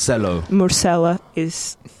 Or Marcelo. Morcella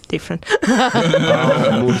is different.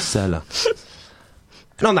 Oh, Morcella.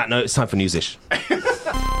 And on that note, it's time for News-ish.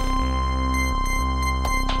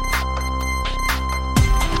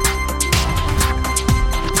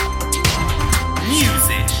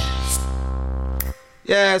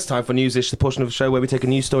 Yeah, it's time for News-ish, the portion of the show where we take a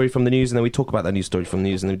news story from the news and then we talk about that news story from the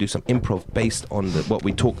news and then we do some improv based on what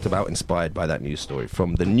we talked about, inspired by that news story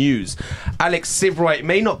from the news. Alex Sivroy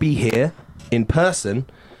may not be here in person,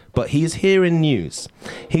 but he's here in news.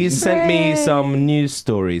 He's sent me some news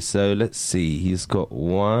stories, so let's see. He's got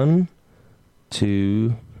 1,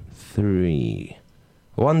 2, 3.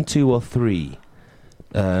 1, 2, or 3?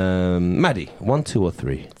 Maddie, 1, 2, or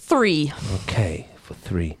 3? 3. Okay, for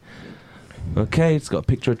 3. Okay, it's got a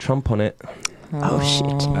picture of Trump on it. Oh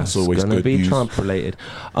shit! That's always going to good be news. Trump related.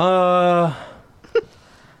 Oh,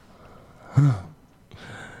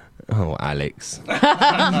 Alex.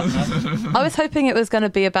 I was hoping it was going to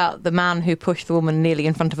be about the man who pushed the woman nearly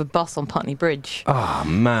in front of a bus on Putney Bridge. Oh,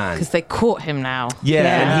 man. Because they caught him now. Yeah,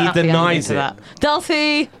 and he denies it. That.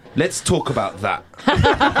 Darcy! Let's talk about that.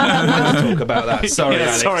 Let's talk about that. Sorry,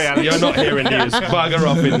 Alex. You're not hearing news. Bugger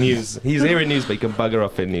off in news. He's hearing news, but he can bugger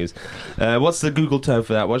off in news. What's the Google term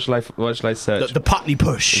for that? What shall I search? The Putney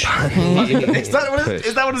push. Is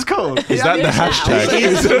that what it's called? Is that the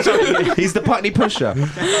hashtag? He's the Putney pusher.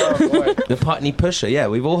 The Putney pusher. Yeah,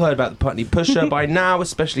 we've all heard about the Putney pusher by now,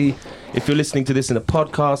 especially if you're listening to this in a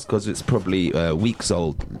podcast, because it's probably weeks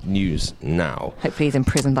old news now. Hopefully he's in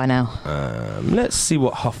prison by now. Let's see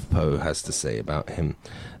what HuffPo has to say about him.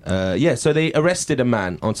 So they arrested a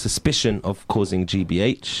man on suspicion of causing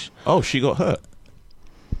GBH. Oh, she got hurt.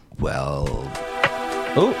 Well...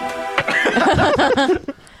 Oh.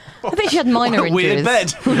 I think she had minor injuries. Weird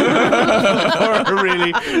bed. Or a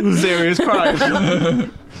really serious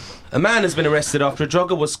crime. A man has been arrested after a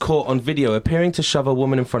jogger was caught on video appearing to shove a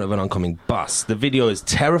woman in front of an oncoming bus. The video is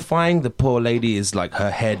terrifying. The poor lady is like, her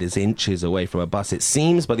head is inches away from a bus, it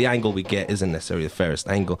seems, but the angle we get isn't necessarily the fairest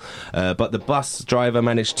angle. But the bus driver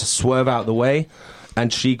managed to swerve out the way,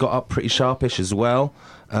 and she got up pretty sharpish as well.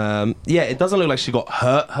 It doesn't look like she got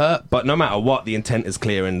hurt, but no matter what, the intent is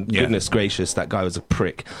clear, and goodness gracious, that guy was a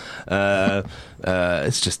prick.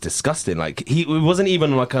 It's just disgusting. Like, he wasn't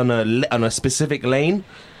even like on a specific lane.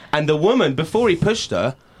 And the woman, before he pushed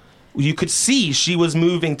her, you could see she was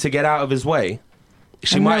moving to get out of his way.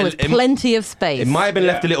 There was plenty of space. It might have been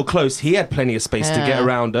left a little close. He had plenty of space to get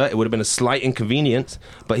around her. It would have been a slight inconvenience,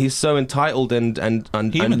 but he's so entitled and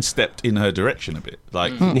he even stepped in her direction a bit.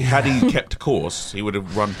 Like, had he kept course, he would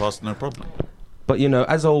have run past no problem. But, you know,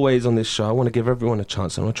 as always on this show, I want to give everyone a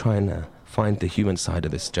chance. I want to try and find the human side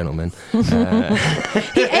of this gentleman.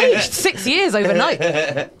 He aged 6 years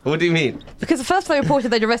overnight. What do you mean? Because the first they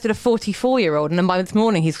reported they'd arrested a 44-year-old, and then by this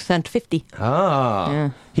morning he's turned 50.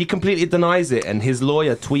 He completely denies it, and his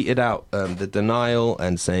lawyer tweeted out the denial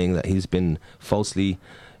and saying that he's been falsely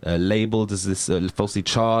labelled as this, falsely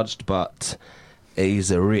charged, but he's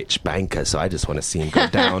a rich banker, so I just want to see him go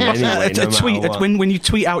down anyway. When you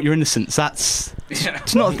tweet out your innocence,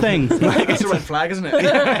 it's not a thing. It's a red flag, isn't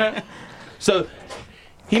it? So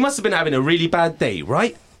he must have been having a really bad day,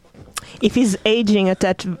 right? If he's aging at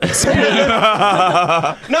that speed.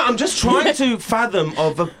 No, I'm just trying to fathom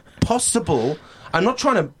of a possible... I'm not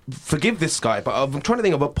trying to forgive this guy, but I'm trying to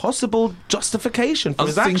think of a possible justification for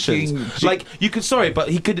his actions. Like, you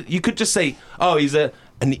could just say, oh, his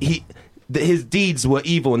deeds were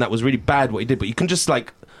evil and that was really bad what he did, but you can just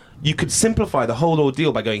you could simplify the whole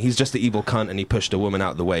ordeal by going, he's just an evil cunt and he pushed a woman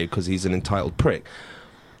out of the way because he's an entitled prick.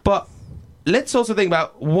 But let's also think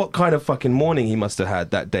about what kind of fucking morning he must have had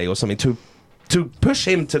that day or something to push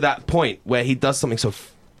him to that point where he does something so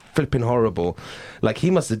flipping horrible. Like, he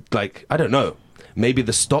must have, I don't know, maybe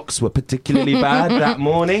the stocks were particularly bad that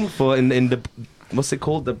morning in the, what's it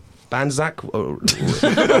called, the Banzak?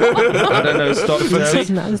 I don't know, stock footsie.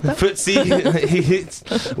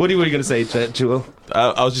 What were you going to say, Juwel?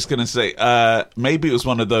 I was just going to say, maybe it was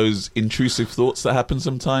one of those intrusive thoughts that happen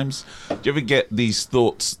sometimes. Do you ever get these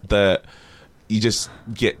thoughts that you just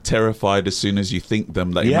get terrified as soon as you think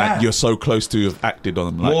them? Like, you're so close to have acted on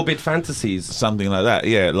them. Like, morbid fantasies. Something like that,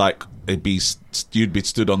 yeah. Like, you'd be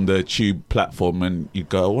stood on the tube platform and you'd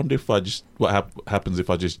go, I wonder if what happens if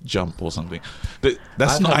I just jump or something.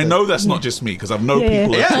 I know that's not just me, because I've known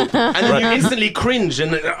people and then you instantly cringe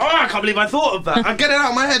and I can't believe I thought of that. I get it out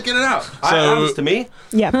of my head, get it out. It happens to me.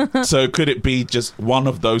 Yeah. So could it be just one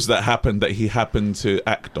of those that happened that he happened to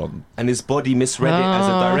act on, and his body misread it as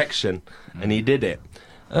a direction, and he did it?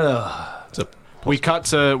 We cut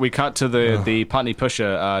to the Putney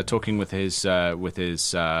pusher talking with his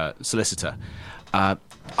solicitor.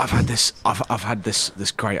 I've had this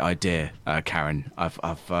great idea, Karen. I've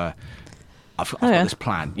got this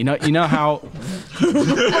plan. You know how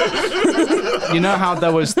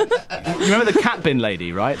there was. You remember the cat bin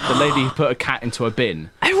lady, right? The lady who put a cat into a bin.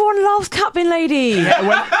 Everyone loves cat bin lady.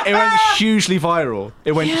 Yeah, it went hugely viral.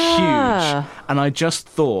 It went huge, and I just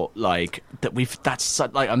thought people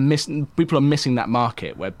are missing that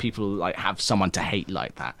market where people have someone to hate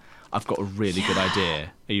like that. I've got a really good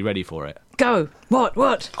idea. Are you ready for it? Go.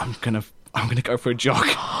 What? I'm gonna go for a jog.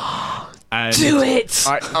 And do it!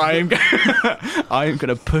 I'm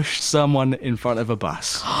gonna push someone in front of a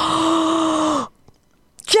bus.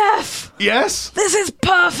 Jeff! Yes? This is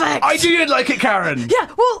perfect! I did like it, Karen! Yeah,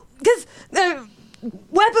 well, because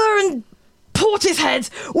Weber and Portishead,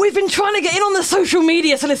 we've been trying to get in on the social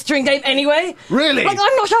media solicitoring game anyway. Really? Like,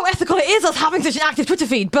 I'm not sure how ethical it is us having such an active Twitter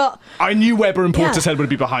feed, but... I knew Weber and Portishead would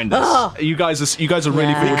be behind us. You guys are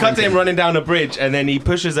really We cut to him running down a bridge, and then he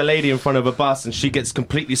pushes a lady in front of a bus, and she gets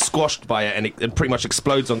completely squashed by it, and it pretty much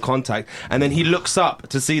explodes on contact. And then he looks up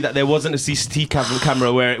to see that there wasn't a CCTV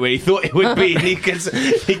camera where he thought it would be, and he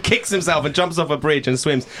kicks himself and jumps off a bridge and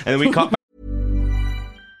swims. And then we cut.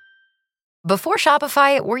 Before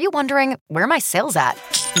Shopify, were you wondering, where are my sales at?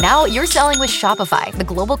 Now you're selling with Shopify, the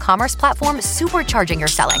global commerce platform supercharging your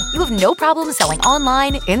selling. You have no problem selling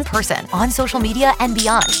online, in person, on social media, and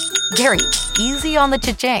beyond. Gary, easy on the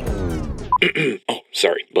cha-ching. Oh,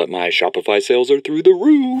 sorry, but my Shopify sales are through the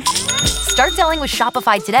roof. Start selling with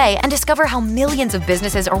Shopify today and discover how millions of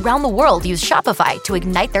businesses around the world use Shopify to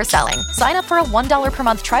ignite their selling. Sign up for a $1 per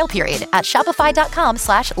month trial period at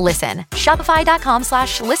shopify.com/listen.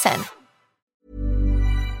 Shopify.com/listen.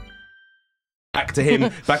 Back to him,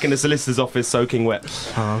 back in the solicitor's office, soaking wet.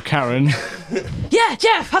 Oh, Karen. Yeah,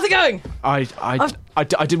 Jeff, how's it going? I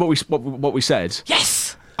did what we said.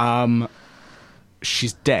 Yes!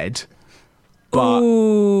 She's dead, but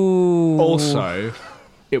also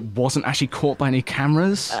it wasn't actually caught by any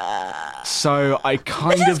cameras. So I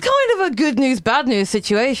This is kind of a good news, bad news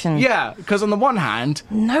situation. Yeah, because on the one hand,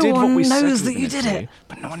 no did one what we knows said that you did it.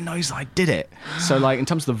 But no one knows I did it. So, like, in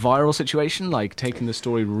terms of the viral situation, like, taking the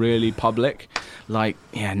story really public, like,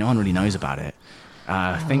 yeah, no one really knows about it.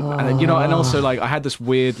 And also, like, I had this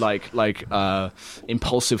weird,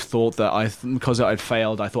 impulsive thought that because I'd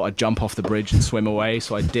failed, I thought I'd jump off the bridge and swim away,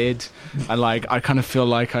 so I did. And, like, I kind of feel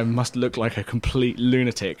like I must look like a complete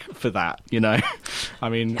lunatic for that, you know? I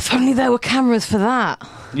mean... If only there were cameras for that.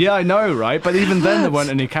 Yeah, I know, right? But even then, there weren't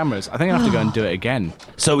any cameras. I think I have to go and do it again.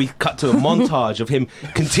 So we cut to a montage of him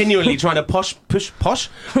continually trying to push posh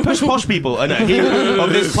people. Of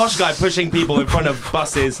this posh guy pushing people in front of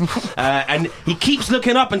buses. And he keeps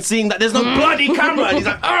looking up and seeing that there's no bloody camera. And he's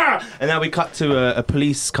like, ah! And now we cut to a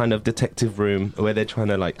police kind of detective room where they're trying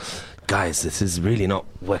to, like, guys, this is really not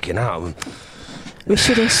working out. We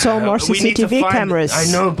should install more CCTV cameras. I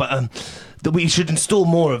know, but... we should install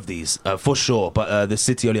more of these, for sure, but the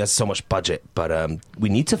city only has so much budget. But we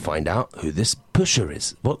need to find out who this pusher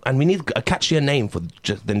is. Well, and we need a catchier name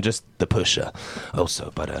than just the pusher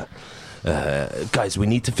also. But, guys, we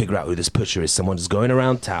need to figure out who this pusher is. Someone who's going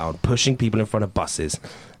around town, pushing people in front of buses,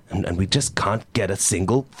 and we just can't get a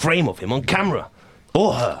single frame of him on camera.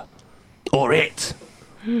 Or her. Or it.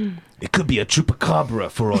 It could be a chupacabra,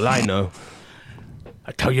 for all I know.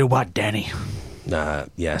 I tell you what, Danny.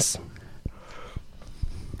 Yes.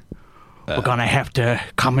 We're gonna have to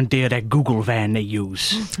commandeer that Google van they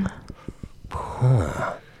use.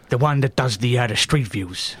 The one that does the street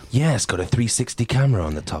views. Yeah, it's got a 360 camera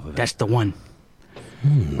on the top of it. That's the one.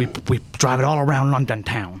 We drive it all around London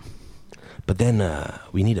town. But then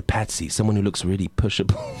we need a patsy, someone who looks really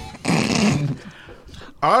pushable.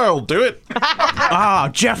 I'll do it.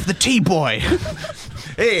 Jeff the T-boy.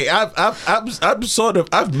 Hey,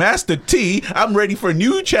 I've mastered T. I'm ready for a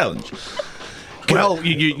new challenge. Well,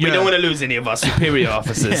 we don't want to lose any of our superior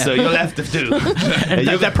officers, so you'll have to do.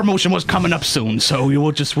 That promotion was coming up soon, so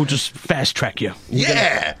we'll just fast track you.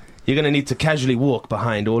 Yeah. You're going to need to casually walk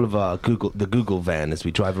behind all of our Google van as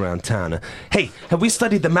we drive around town. Hey, have we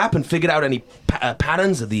studied the map and figured out any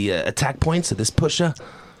patterns of the attack points of this pusher?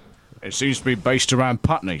 It seems to be based around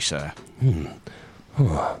Putney, sir.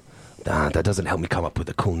 That doesn't help me come up with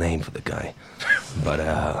a cool name for the guy. But,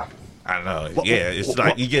 I don't know. It's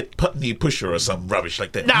like you get Putney Pusher or some rubbish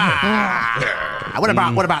like that. What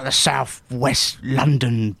about the South-West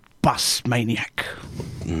London bus maniac?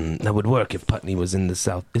 That would work if Putney was in the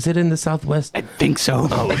south. Is it in the southwest? I think so.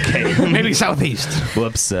 Oh, okay. Maybe southeast.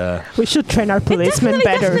 Whoops. We should train our policemen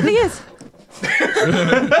better. It definitely is.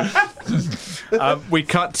 We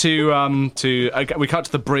cut to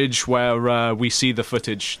the bridge where we see the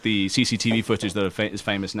footage, the CCTV footage that is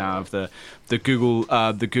famous now of the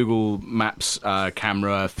Google Maps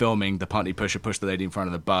camera filming the Putney pusher push the lady in front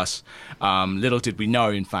of the bus. Little did we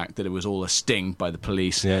know, in fact, that it was all a sting by the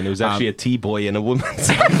police. Yeah, and it was actually a T-boy in a woman's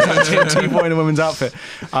outfit.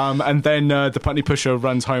 And then the Putney pusher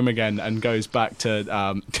runs home again and goes back to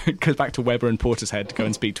Weber and Portishead to go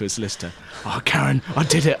and speak to his solicitor. Oh, Karen, I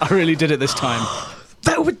did it. I really did it this time.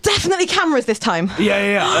 There were definitely cameras this time.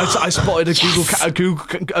 Yeah. I spotted a one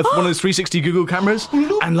of those 360 Google cameras,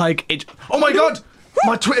 and like it. Oh my God!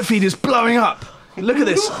 My Twitter feed is blowing up. Look at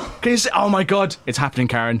this. Can you see? Oh my God! It's happening,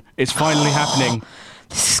 Karen. It's finally happening.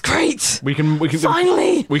 This is great. We can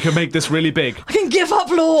Finally! We can make this really big. I can give up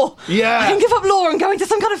law. Yeah. I can give up law and go into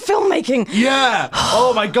some kind of filmmaking. Yeah.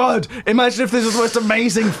 Oh my God. Imagine if this was the most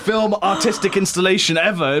amazing film artistic installation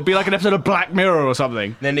ever. It'd be like an episode of Black Mirror or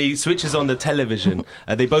something. Then he switches on the television.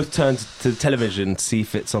 They both turn to the television to see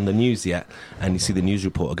if it's on the news yet. And you see the news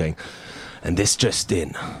reporter going, and this just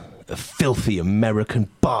in, a filthy American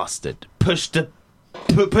bastard pushed a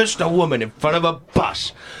woman in front of a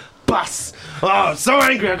bus. Oh, I'm so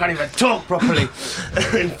angry I can't even talk properly.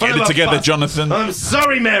 Get it together, Jonathan. I'm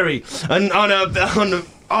sorry, Mary. And on a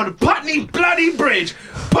Putney bloody bridge,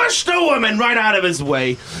 pushed a woman right out of his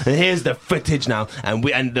way. And here's the footage now.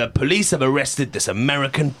 And the police have arrested this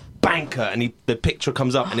American banker. And the picture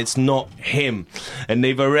comes up, and it's not him. And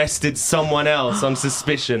they've arrested someone else on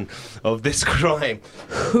suspicion of this crime.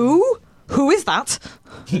 Who? Who is that?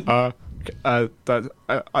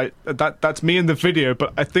 That's me in the video,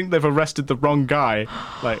 but I think they've arrested the wrong guy.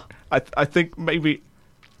 Like, I think we've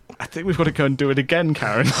got to go and do it again,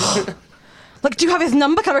 Karen. Like, do you have his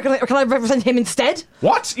number? Can I represent him instead?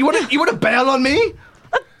 What? You want to bail on me?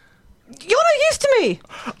 You're not used to me.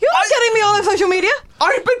 You're not getting me on social media.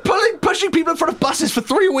 I've been pushing people in front of buses for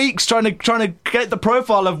 3 weeks, trying to get the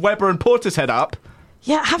profile of Weber and Portishead up.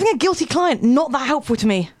 Yeah, having a guilty client, not that helpful to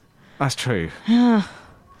me. That's true. Yeah.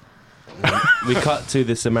 We cut to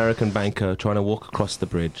this American banker trying to walk across the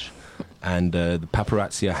bridge, and the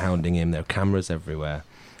paparazzi are hounding him. There are cameras everywhere,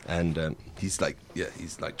 and he's like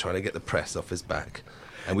trying to get the press off his back.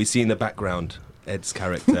 And we see in the background Ed's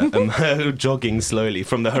character jogging slowly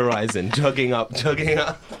from the horizon, jogging up.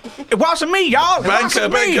 It wasn't me, y'all. Banker,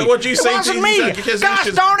 what do you say to me?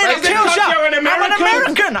 Gosh darn it, I killed you. You're an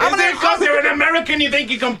American. I'm an American. Because you're an American, you think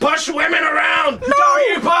you can push women around? No,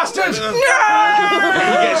 you bastard! No! You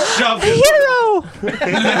get shoved. Hero.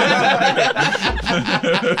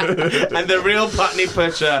 And the real Putney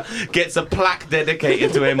pusher gets a plaque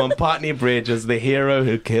dedicated to him on Putney Bridge as the hero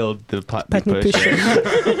who killed the Putney pusher.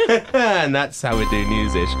 And that's how we do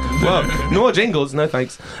Newsish. Well, no more jingles, no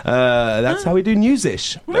thanks. That's how we do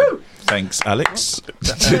Newsish. Woo! Thanks, Alex.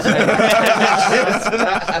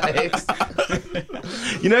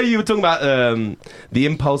 You know, you were talking about the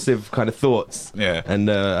impulsive kind of thoughts. Yeah.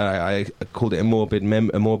 And I called it a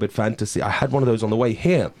morbid fantasy. I had one of those on the way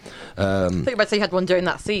here. I think you might say you had one during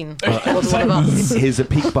that scene. It was one of us. Here's a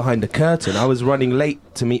peek behind the curtain. I was running late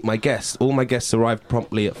to meet my guests. All my guests arrived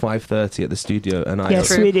promptly at 5:30 at the studio, and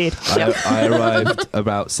Yes, we did. I arrived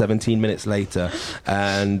about 17 minutes later,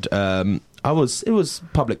 and it was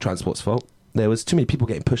public transport's fault. There was too many people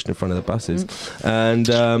getting pushed in front of the buses, and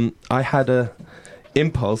I had a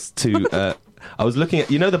impulse to. I was looking at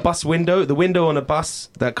the bus window, the window on a bus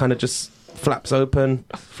that kind of just flaps open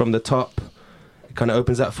from the top. It kind of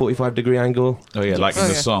opens at a 45-degree angle. Oh yeah, like in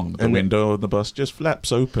the song, the window of the bus just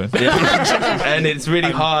flaps open. Yeah. And it's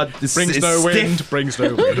really hard. Brings no wind.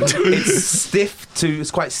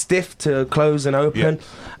 It's quite stiff to close and open. Yeah.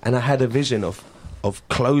 And I had a vision of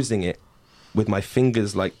closing it with my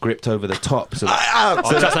fingers like gripped over the top, so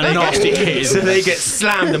that's a nasty kid. So they get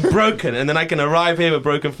slammed and broken, and then I can arrive here with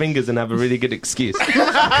broken fingers and have a really good excuse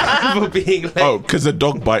for being late. Oh, because a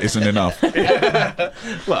dog bite isn't enough. Well,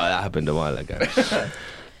 that happened a while ago.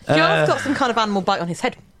 Joel's got some kind of animal bite on his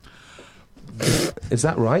head. Is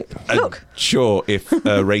that right? Look. Sure, if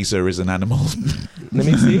a razor is an animal. Let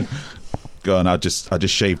me see. Go on, I just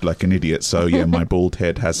shaved like an idiot, so yeah, my bald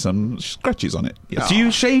head has some scratches on it. Yeah. Do you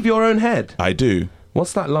shave your own head? I do.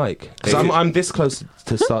 What's that like? Because I'm this close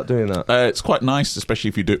to start doing that. It's quite nice, especially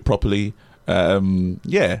if you do it properly.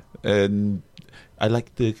 Yeah, and I like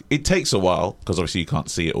it takes a while, because obviously you can't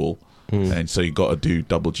see it all, and so you got to do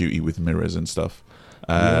double duty with mirrors and stuff.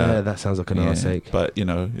 Yeah, that sounds like an arse ache. But,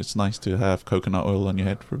 it's nice to have coconut oil on your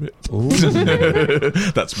head for a bit.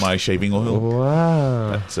 That's my shaving oil.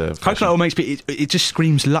 Wow. Coconut oil makes me... It just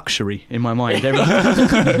screams luxury in my mind.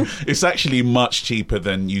 It's actually much cheaper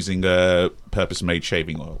than using a purpose-made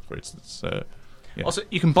shaving oil, for instance. Yeah. Also,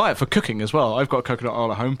 you can buy it for cooking as well. I've got coconut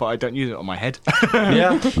oil at home, but I don't use it on my head.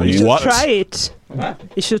 Yeah. You should try it.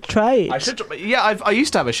 You should try it. I should. Yeah, I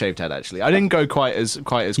used to have a shaved head actually. I didn't go quite as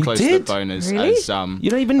close to the bone as really? as you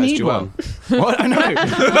don't even need Juwel. one. What? I know.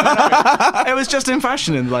 It was just in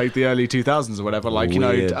fashion in like the early 2000s or whatever. Like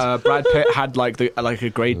Brad Pitt had like a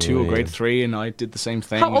grade 2 or grade 3, and I did the same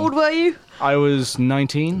thing. How old were you? I was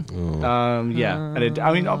 19. Yeah, and it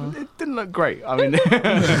didn't look great. I mean,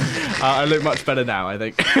 I look much better now, I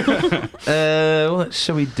think. What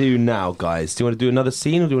shall we do now, guys? Do you want to do another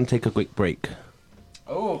scene, or do you want to take a quick break?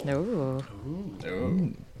 Oh. No.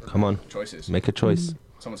 Come on. Choices. Make a choice.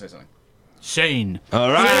 Someone say something. Shane.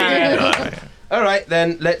 All right. All right,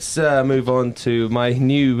 then let's move on to my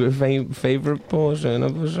new favorite portion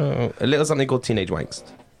of the show. A little something called Teenage Wanks.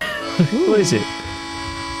 What is it?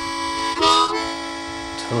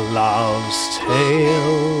 Love's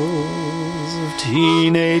tales of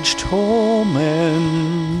teenage torment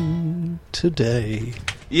today.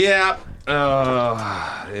 Yeah.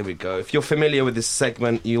 Here we go. If you're familiar with this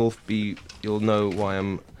segment, you'll know why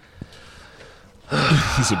I'm.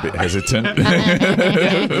 He's a bit hesitant.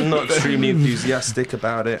 I'm not extremely enthusiastic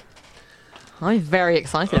about it. I'm very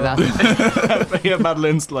excited about it. Yeah,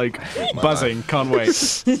 Madeline's like buzzing, can't wait.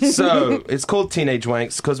 So, it's called Teenage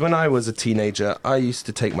Wanks because when I was a teenager, I used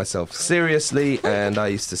to take myself seriously and I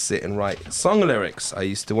used to sit and write song lyrics. I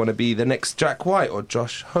used to want to be the next Jack White or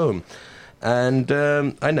Josh Homme. And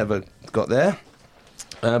I never got there.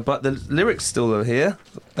 But the lyrics still are here,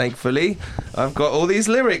 thankfully. I've got all these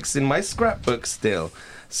lyrics in my scrapbook still.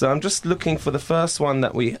 So I'm just looking for the first one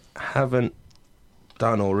that we haven't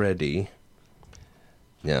done already.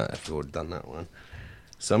 Yeah, I've already done that one.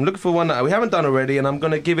 So I'm looking for one that we haven't done already, and I'm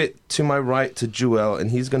going to give it to my right to Juwel,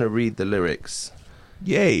 and he's going to read the lyrics.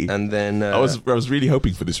 Yay. And then... I was really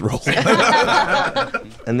hoping for this role.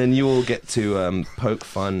 And then you all get to poke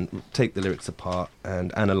fun, take the lyrics apart,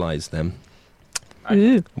 and analyse them.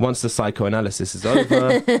 Ooh. Once the psychoanalysis is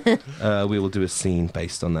over, we will do a scene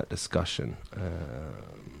based on that discussion.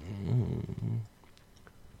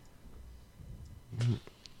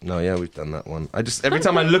 No, yeah, we've done that one. Every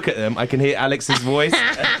time I look at them, I can hear Alex's voice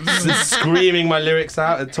screaming my lyrics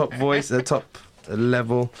out at top voice, at top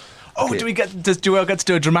level. Oh, Okay. does Juwel get to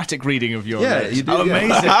do a dramatic reading of your lyrics? You do. Oh,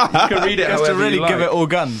 amazing. You can read it Gets to however really you like. give it all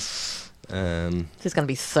guns. This is going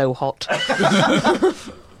to be so hot.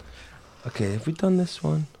 Okay, have we done this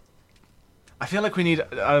one? I feel like we need.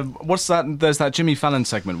 What's that? There's that Jimmy Fallon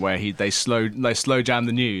segment where they slow jam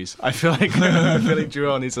the news. I feel like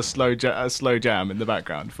Juwel needs a slow jam in the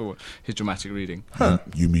background for his dramatic reading. Huh.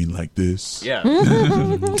 You mean like this? Yeah.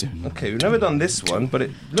 Okay, we've never done this one, but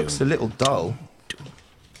it looks a little dull.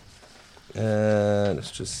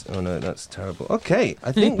 Let's just... Oh no, that's terrible. Okay,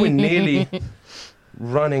 I think we're nearly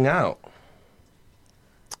running out.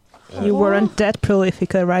 You weren't that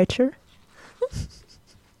prolific a writer?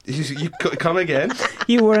 You come again?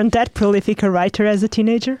 You weren't that prolific a writer as a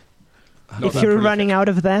teenager? Not If you're running out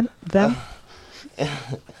of them?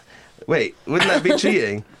 Wait, wouldn't that be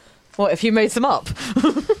cheating? What, if you made some up?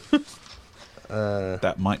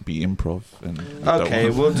 That might be improv. Okay,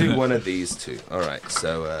 we'll do one of these two. All right,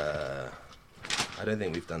 so I don't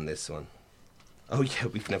think we've done this one. Oh yeah,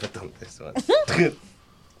 we've never done this one.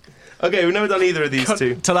 Okay, we've never done either of these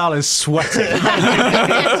two. Talal is sweating.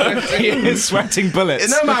 He is sweating bullets.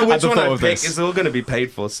 No matter which one I of pick, this. it's all going to be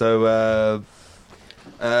paid for. So,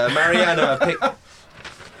 Mariana, pick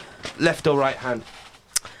left or right hand?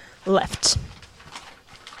 Left.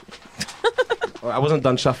 I wasn't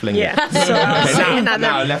done shuffling Yeah. yet. So Okay,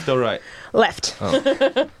 now, left or right? Left. Oh.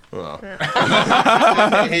 Well. There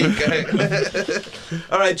you go.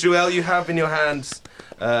 All right, Juwel, you have in your hands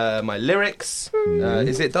my lyrics.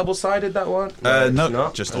 Is it double-sided, that one? No, it's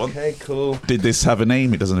not. just one. Okay, cool. Did this have a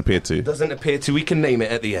name? It doesn't appear to. Doesn't appear to. We can name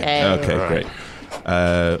it at the end. Okay, All right.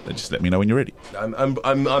 great. Just let me know when you're ready.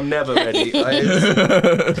 I'm never ready.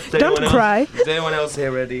 Don't cry. Is anyone else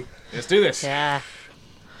here ready? Let's do this. Yeah.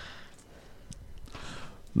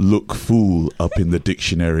 Look fool up in the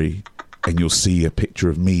dictionary and you'll see a picture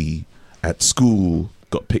of me at school.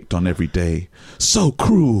 Got picked on every day. So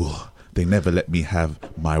cruel. They never let me have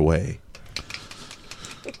my way.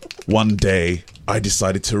 One day I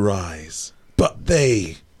decided to rise, but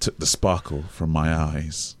they took the sparkle from my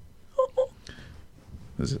eyes.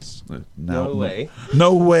 No way.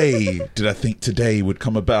 No way did I think today would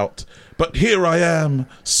come about. But here I am,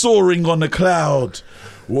 soaring on a cloud.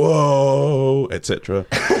 Whoa, etc.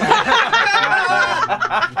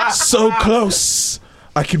 So close,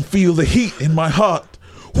 I can feel the heat in my heart.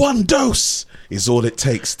 One dose is all it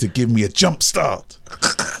takes to give me a jump start.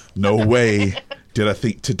 No way did I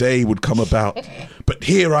think today would come about. But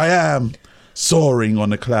here I am, soaring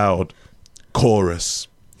on a cloud. Chorus.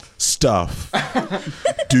 Stuff.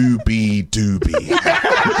 Doobie doobie.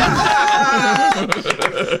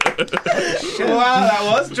 Wow, that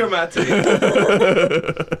was dramatic.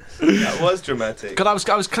 That was dramatic. Because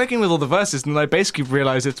I was clicking with all the verses and I basically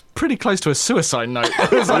realised it's pretty close to a suicide note.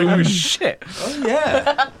 I was like, oh shit. Oh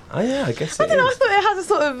yeah. Oh yeah, I guess I it don't know, I is. thought it has a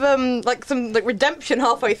sort of like some redemption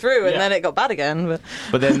halfway through and then it got bad again.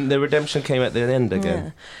 But then the redemption came at the end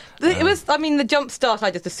again. It was, I mean, the jump start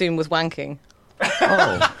I just assumed was wanking.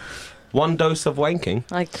 Oh. One dose of wanking?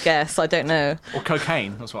 I guess. I don't know. Or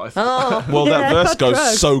cocaine. That's what I thought. Well, that verse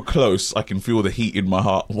goes so close, I can feel the heat in my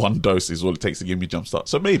heart. One dose is all it takes to give me a jump start.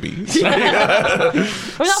 So maybe. I mean,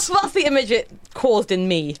 that's the image it caused in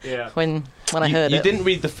me when I heard it. You didn't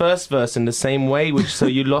read the first verse in the same way, so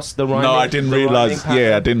you lost the rhyming. No, I didn't realise.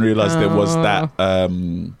 Yeah, I didn't realise there was that.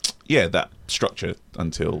 That structure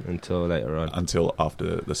until later on. Until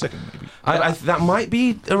after the second, maybe. That might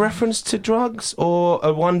be a reference to drugs or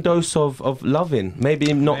a one dose of loving.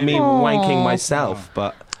 Maybe not me wanking myself,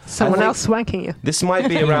 but someone else wanking you. This might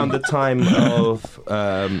be around the time of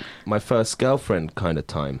my first girlfriend kind of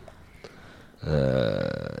time.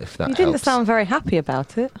 If that You didn't helps. sound very happy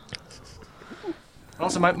about it.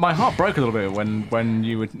 Also, my heart broke a little bit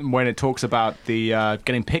when it talks about the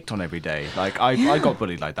getting picked on every day. Like I got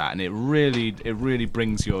bullied like that, and it really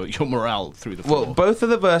brings your morale through the floor. Well, both of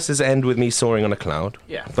the verses end with me soaring on a cloud.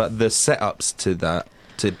 Yeah. But the setups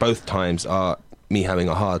to both times are me having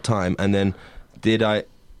a hard time, and then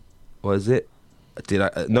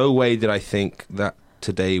no way did I think that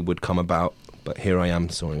today would come about, but here I am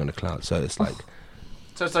soaring on a cloud. So it's like.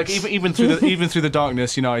 So it's like even through the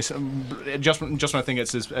darkness, you know, just when I think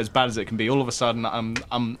it's as bad as it can be, all of a sudden I'm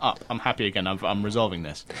up, I'm happy again, I'm resolving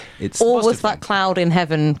this. Or was that cloud in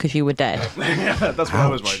heaven because you were dead? Yeah, that's what I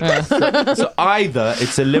was worried about. So either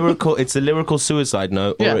it's a lyrical suicide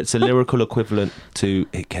note, or it's a lyrical equivalent to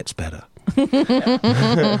 "It Gets Better."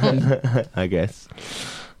 I guess.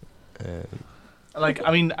 I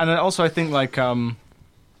think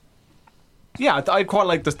I quite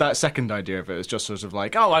like that second idea of it. It's just sort of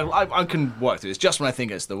like, I can work through this. Just when I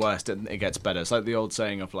think it's the worst, and it gets better. It's like the old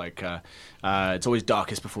saying of it's always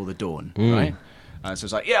darkest before the dawn, right? So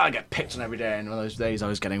it's like, I get picked on every day, and one of those days I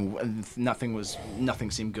was getting nothing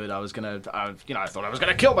seemed good. I thought I was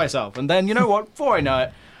gonna kill myself, and then you know what? Before I know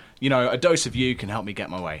it, a dose of you can help me get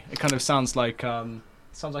my way. It kind of sounds like a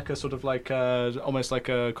sort of like almost like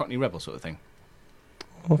a Cockney Rebel sort of thing.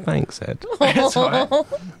 Well, thanks, Ed. It's all right.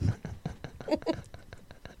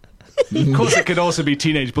 Of course, it could also be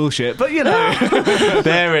teenage bullshit, but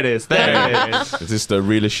there it is. Is this the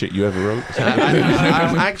realest shit you ever wrote?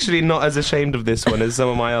 I'm actually not as ashamed of this one as some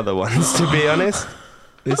of my other ones, to be honest.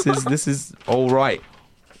 This is all right.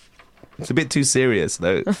 It's a bit too serious,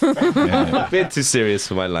 though. A bit too serious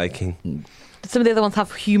for my liking. Some of the other ones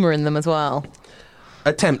have humour in them as well.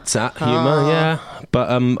 Attempts at humour, yeah, but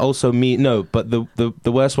also but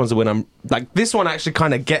the worst ones are when I'm like, this one actually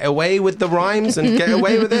kind of get away with the rhymes and get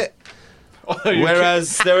away with it,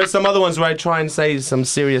 whereas there are some other ones where I try and say some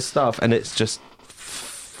serious stuff and it's just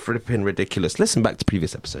flipping ridiculous. Listen back to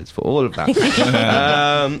previous episodes for all of that.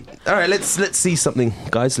 All right, let's see something,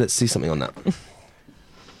 guys. Let's see something on that.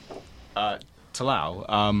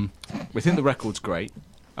 Talal, we think the record's great.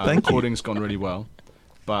 The recording's gone really well.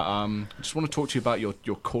 But I just want to talk to you about your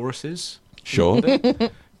choruses. Sure.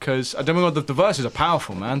 Because I don't know, the verses are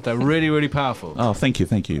powerful, man. They're really, really powerful. Oh, thank you.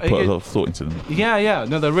 Put a lot of thought into them. Yeah.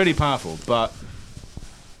 No, they're really powerful. But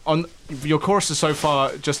on your choruses so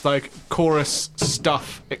far, just like chorus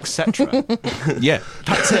stuff, etc. Yeah,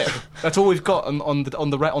 that's it. That's all we've got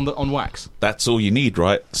on Wax. That's all you need,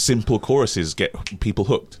 right? Simple choruses get people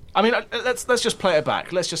hooked. I mean, let's just play it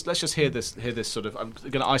back. Let's just hear this sort of. I'm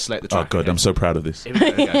going to isolate the track. Oh, good. I'm so proud of this. Here we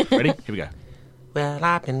go. Ready? Here we go. Well,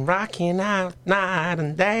 I've been rocking out night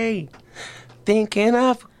and day, thinking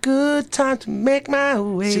of a good time to make my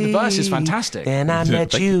way. See, the verse is fantastic. Then I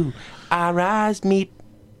met you, our eyes meet.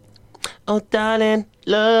 Oh, darling,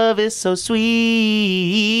 love is so sweet.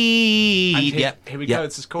 And here we go.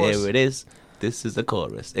 It's this chorus. Here it is. This is the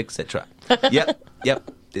chorus, etc.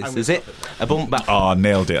 Yep. This is it. A boom back. Oh,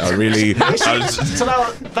 nailed it! I really. That's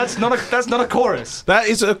not a chorus. That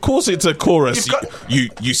is, of course, it's a chorus.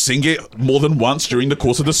 You sing it more than once during the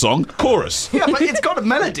course of the song. Chorus. Yeah, but it's got a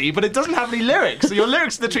melody, but it doesn't have any lyrics. So your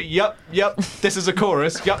lyrics are literally, yep. This is a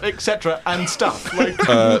chorus. Yep, etc. and stuff. Like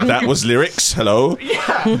that was lyrics. Hello.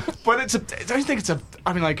 Yeah, but I don't think it's a.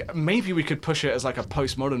 I mean, like maybe we could push it as like a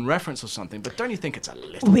postmodern reference or something. But don't you think it's a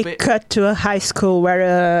little bit? We cut to a high school where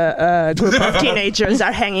a group of teenagers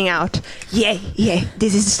are hanging out. Yeah,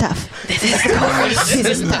 this is stuff. This is the chorus. This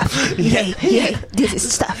is stuff. Yeah, this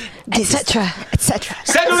is stuff. Etc.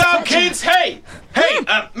 Settle down, kids. Hey,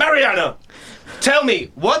 Mariana, tell me,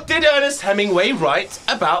 what did Ernest Hemingway write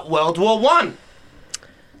about World War I?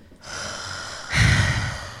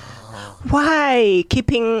 Why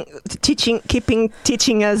keeping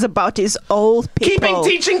teaching us about his old people?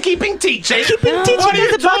 Keeping teaching. What are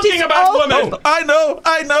you talking about, woman? Oh,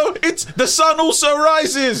 I know. It's the sun also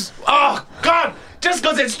rises. Oh God! Just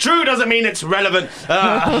because it's true doesn't mean it's relevant.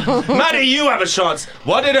 Maddie, you have a chance.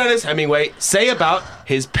 What did Ernest Hemingway say about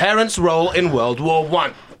his parents' role in World War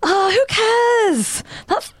I? Oh, who cares?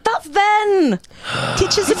 That's then.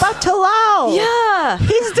 Teaches about Talal. Yeah.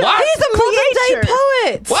 He's the modern-day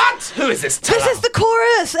poet. What? Who is this? This is the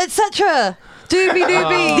chorus, etc. Doobie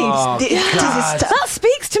doobie. Oh, that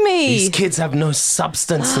speaks to me. These kids have no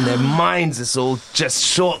substance in their minds. It's all just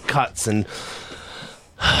shortcuts and...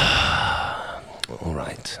 All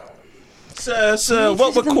right. Sir,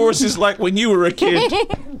 what were choruses like when you were a kid?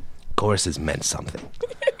 Choruses meant something.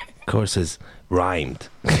 Choruses rhymed.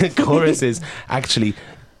 Choruses actually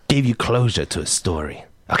gave you closure to a story.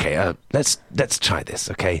 Okay, let's try this,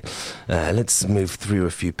 okay? Let's move through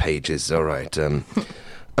a few pages. All right.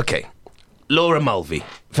 Okay. Laura Mulvey,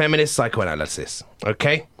 feminist psychoanalysis.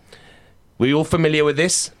 Okay? We all familiar with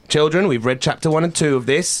this? Children, we've read chapter 1 and 2 of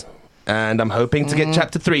this, and I'm hoping to get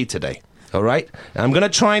chapter 3 today. All right? And I'm going to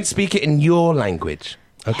try and speak it in your language.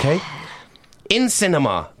 Okay? In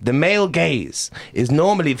cinema, the male gaze is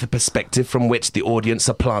normally the perspective from which the audience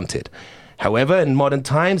are planted. However, in modern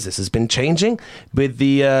times, this has been changing with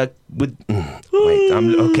the...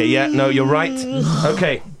 okay, yeah, no, you're right.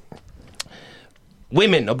 Okay.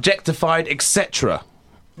 Women objectified, etc.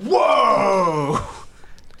 Whoa!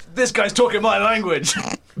 This guy's talking my language.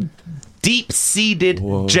 Deep-seated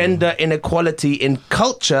gender inequality in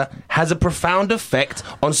culture has a profound effect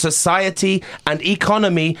on society and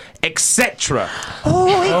economy, etc. Oh,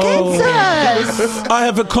 it gets us! I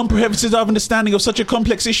have a comprehensive understanding of such a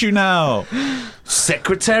complex issue now.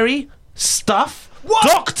 Secretary, stuff,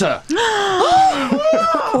 doctor.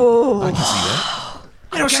 Oh. I can see that.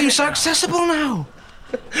 I don't seem so accessible now.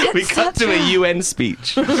 We cut to a UN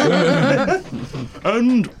speech. And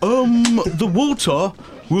the water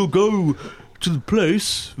will go to the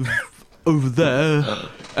place over there,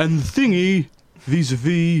 and the thingy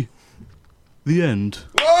vis-a-vis the end.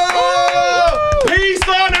 Whoa! Peace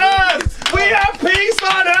on earth! We have peace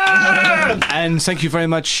on earth! And thank you very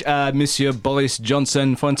much, Monsieur Boris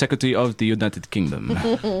Johnson, Foreign Secretary of the United Kingdom.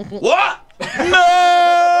 What?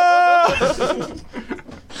 No!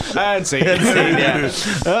 And see. Yeah.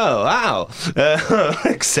 Oh, wow.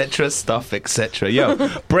 Etc. stuff, etc. Yo,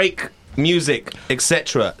 break music,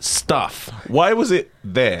 etc. stuff. Why was it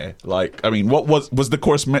there? Like, I mean, what was the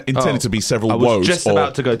chorus intended to be several woes? I was just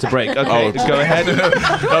about to go to break. Okay, go ahead.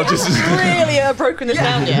 Really broken it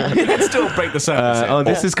down yet. Let's still break the sentence.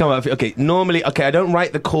 This has come up. Okay, normally, I don't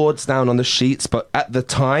write the chords down on the sheets, but at the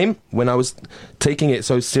time, when I was taking it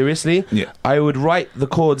so seriously, I would write the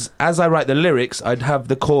chords. As I write the lyrics, I'd have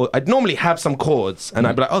the chord. I'd normally have some chords, and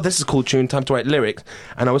I'd be like, oh, this is a cool tune, time to write lyrics.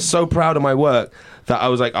 And I was so proud of my work that I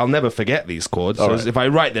was like, I'll never forget these chords. So if I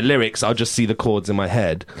write the lyrics, I'll just see the chords in my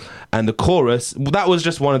head. And the chorus, that was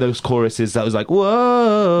just one of those choruses that was like,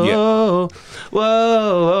 whoa,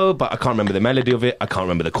 whoa, but I can't remember the melody of it. I can't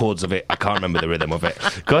remember the chords of it. I can't remember the rhythm of it.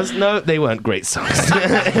 Because, no, they weren't great songs.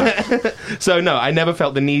 So, no, I never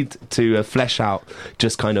felt the need to flesh out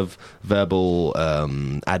just kind of verbal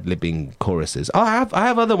ad-libbing choruses. I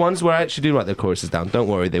have other ones where I actually do write the choruses down. Don't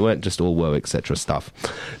worry, they weren't just all whoa, etc. stuff.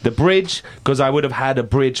 The bridge, because I would have had a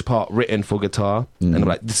bridge part written for guitar, and I'm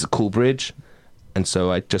like, this is a cool bridge. And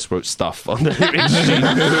so I just wrote stuff on the lyrics sheet.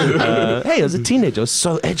 Hey, I was a teenager, I was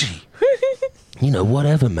so edgy. You know,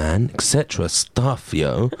 whatever, man, etc. stuff,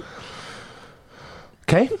 yo.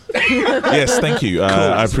 Okay? Yes, thank you. Cool,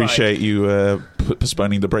 I appreciate you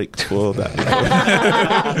postponing the break for that.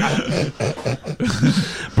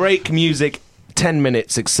 Break music, 10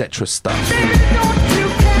 minutes, etc. stuff.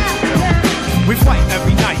 We fight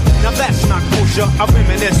every night, now that's not kosher. I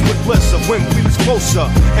reminisce with bliss of when we was closer,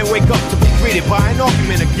 and wake up to be greeted by an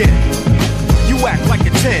argument again. You act like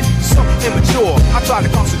a 10, something immature. I try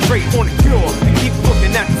to concentrate on the cure and keep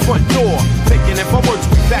looking at the front door, thinking if I were to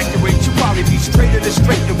evacuate, you'd probably be straighter than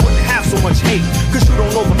straight and wouldn't have so much hate. Cause you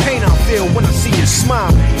don't know the pain I feel when I see you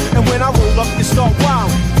smiling, and when I roll up you start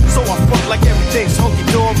wilding. So I front like everything's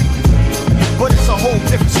hunky-dory, but it's a whole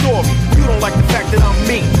different story. You don't like the fact that I'm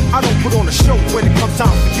me. I don't put on a show when it comes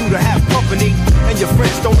time for you to have company. And your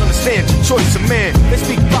friends don't understand your choice of man. They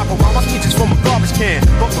speak proper while my speech is from a garbage can.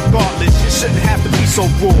 But regardless, you shouldn't have to be so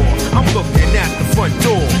raw. I'm looking at the front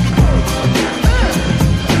door.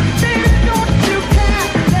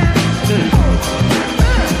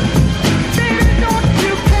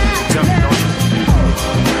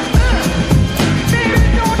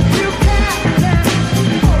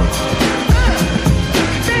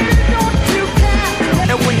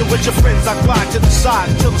 With your friends, I glide to the side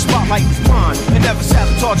until the spotlight is mine, and never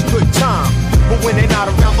sabotage a good time. But when they're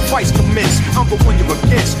not around, the fights commence. I'm the one you're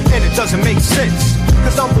against, and it doesn't make sense.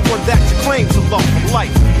 Cause I'm the one that you claim to love from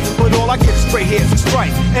life. But all I get is gray hairs and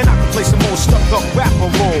strife. And I can play some more stuck-up rapper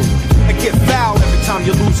role and get foul every time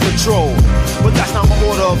you lose control. But that's not my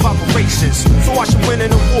order of operations. So I should win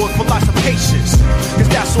an award for lots of patience. Cause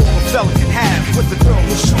that's all a fella can have with the girl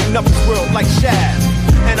who's shooting up his world like Shaft.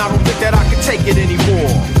 And I don't think that I can take it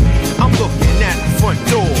anymore. I'm looking at the front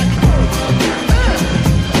door.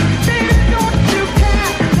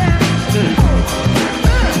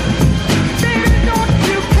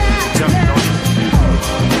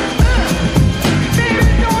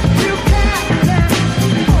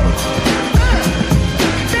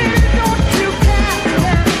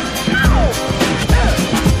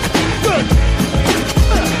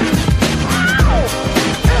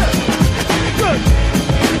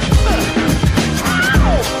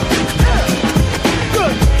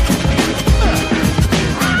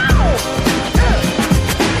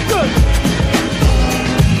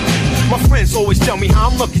 Always tell me how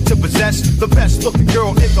I'm lucky to possess the best looking girl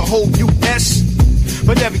in the whole U.S.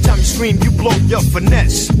 But every time you scream, you blow your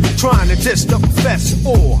finesse, trying to diss the professor.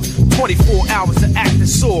 Or 24 hours of acting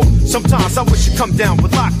sore. Sometimes I wish you'd come down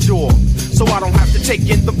with lockjaw, so I don't have to take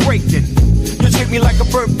in the breaking. You treat me like a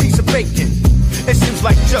burnt piece of bacon. It seems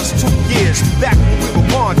like just 2 years back when we were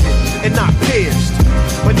bonded and not pierced.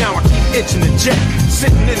 But now I keep itching to jet,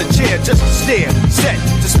 sitting in a chair just to stare, set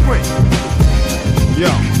to sprint. Yo,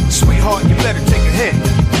 sweetheart, you better take a hint.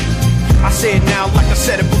 I say it now like I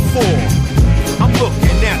said it before. I'm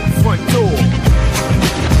looking at the front door.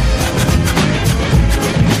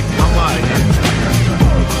 I'm out of here.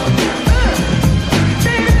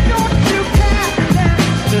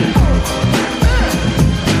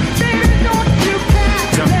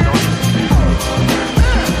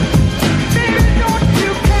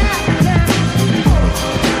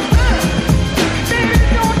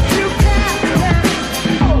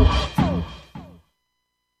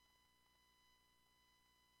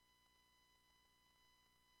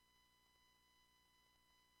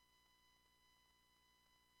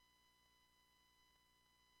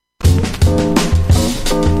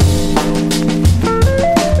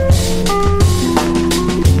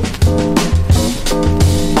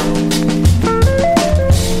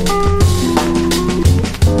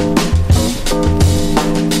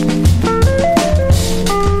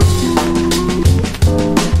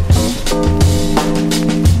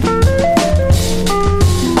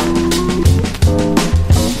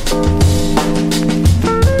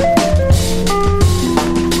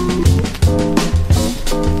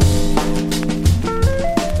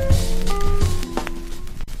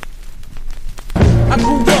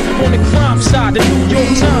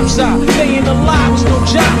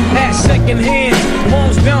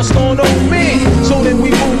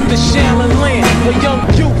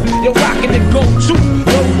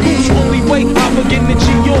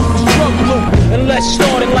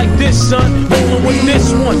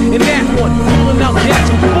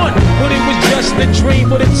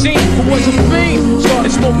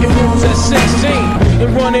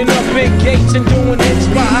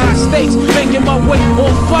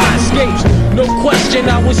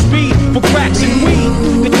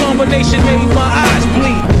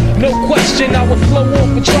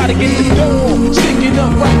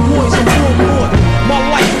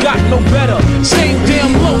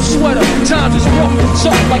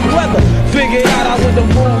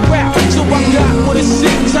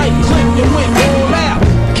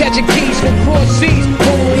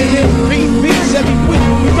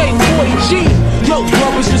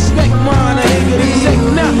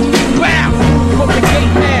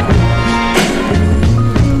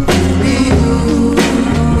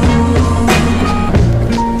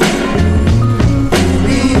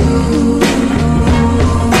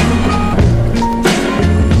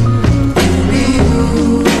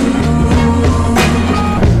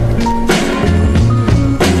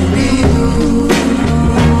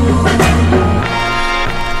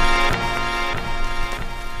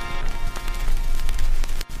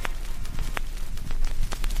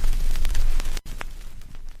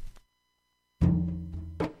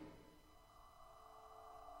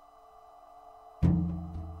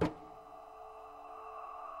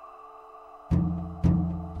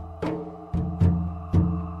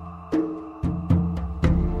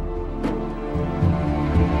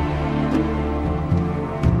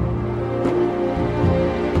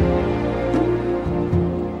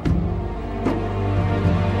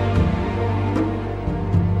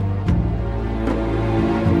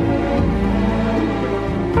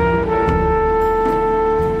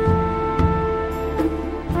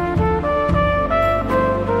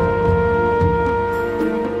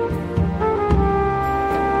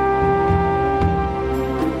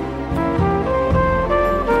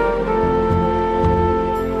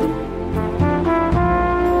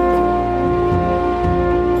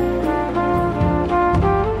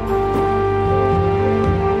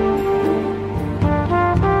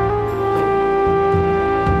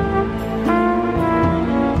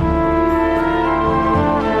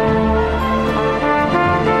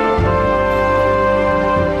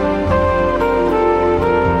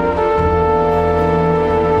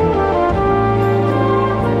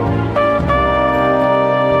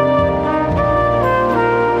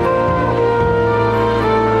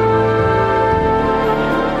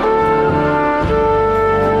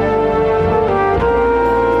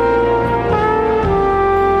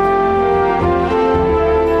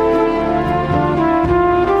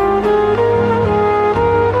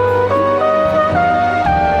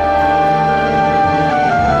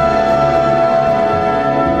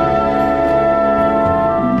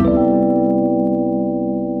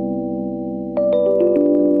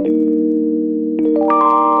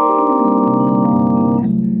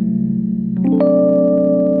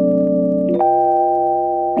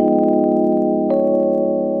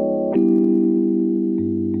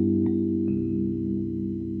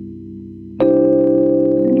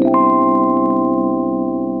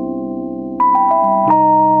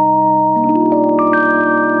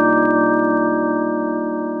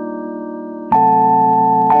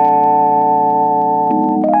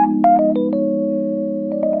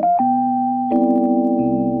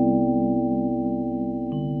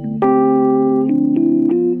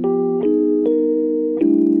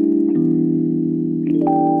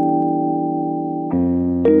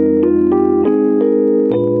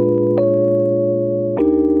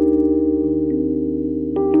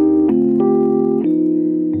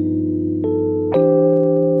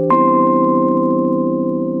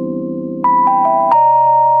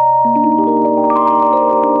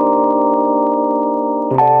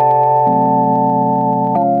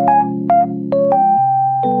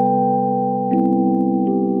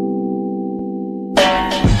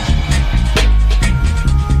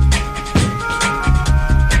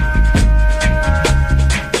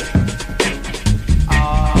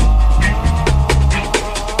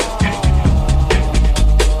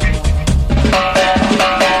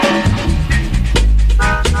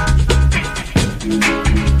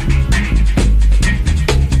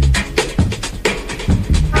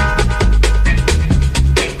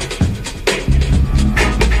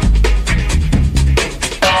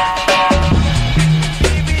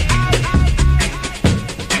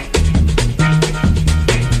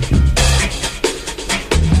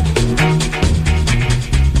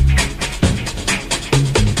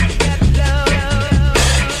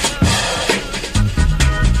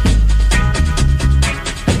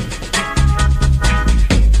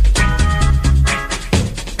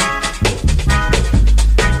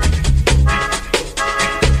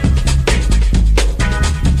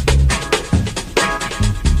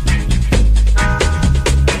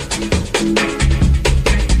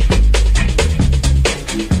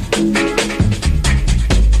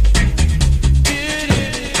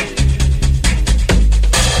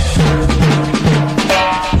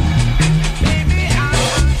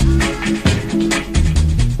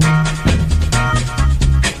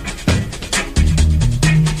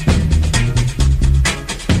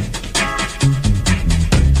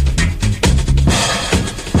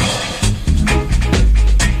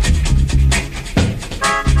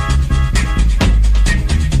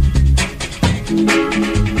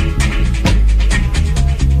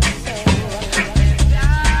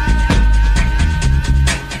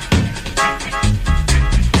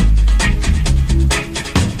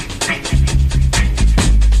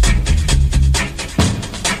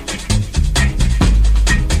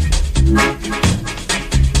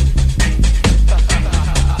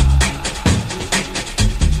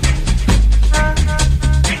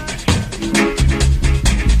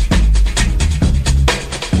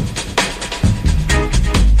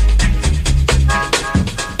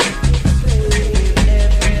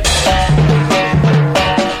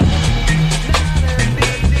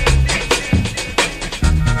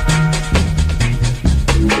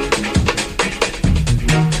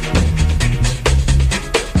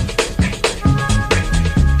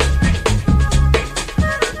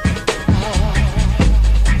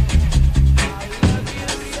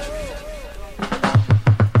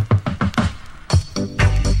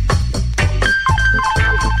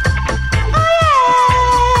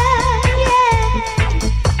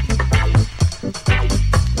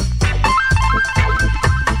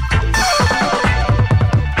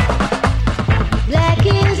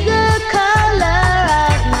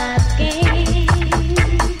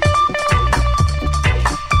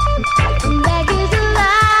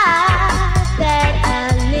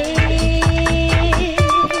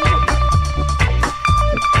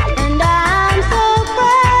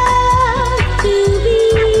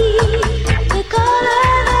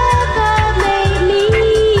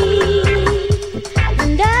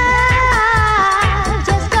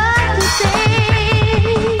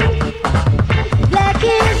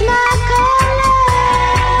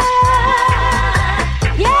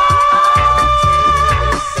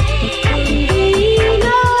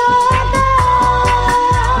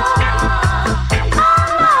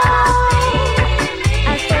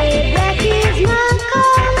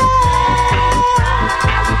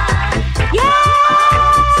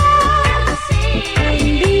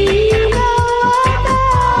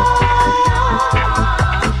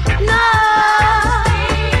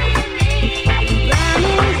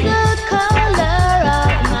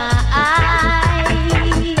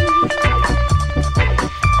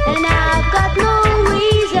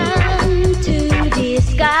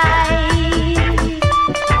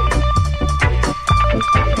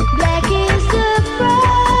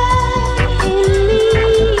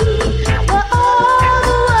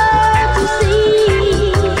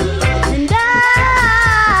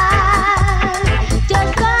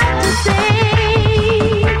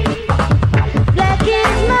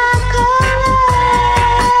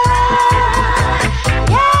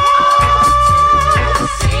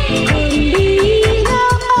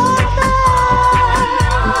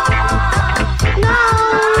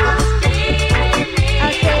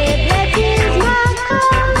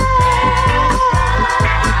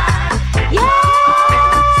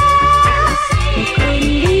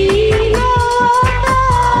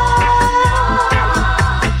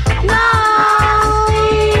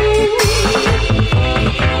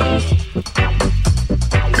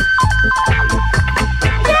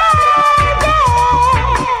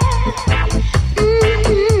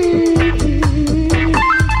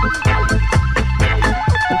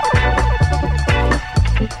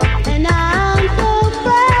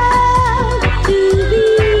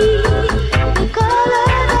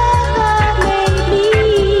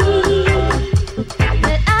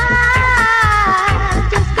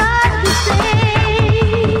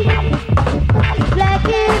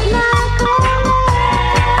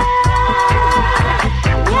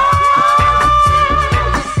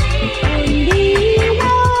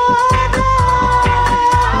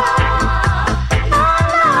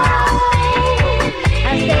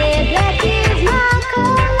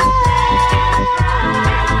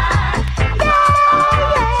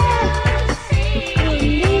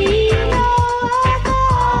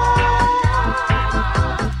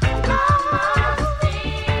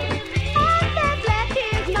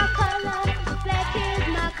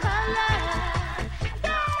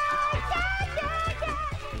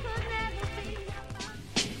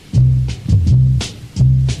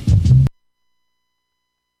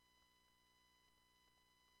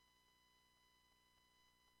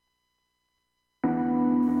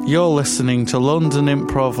 You're listening to London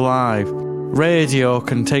Improv Live. Radio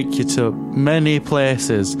can take you to many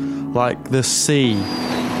places, like the sea,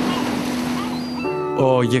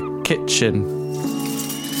 or your kitchen,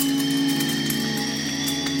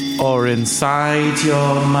 or inside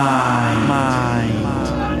your mind.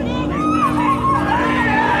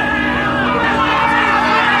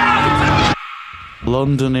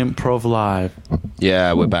 London Improv Live.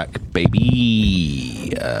 Yeah, we're back, baby.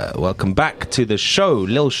 Welcome back to the show,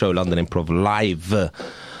 Lil Show, London Improv Live.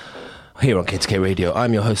 Here on KTK Radio,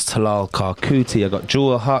 I'm your host, Talal Karkuti. I got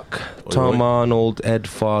Juwel, Haque, Tom Arnold, Ed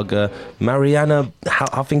Fargher, Mariana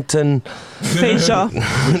Huffington,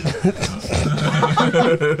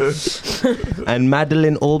 and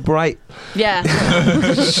Madeline Albright. Yeah.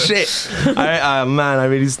 Shit. Man, I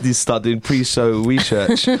really need to start doing pre-show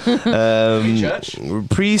research.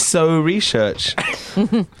 Pre-show research.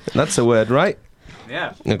 That's a word, right?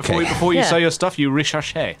 Yeah. Okay. Before you say your stuff, you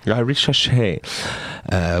recherche. I recherche.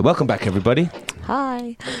 Welcome back, everybody.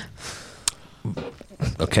 Hi.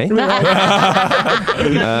 Okay. No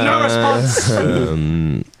response.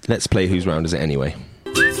 Let's play Whose Round Is It Anyway?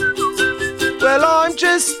 Well, I'm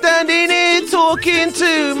just standing here talking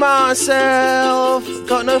to myself.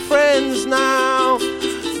 Got no friends now.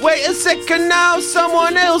 Wait a second now,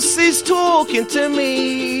 someone else is talking to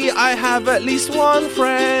me. I have at least one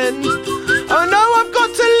friend. Oh no, I've got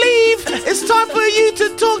to leave. It's time for you to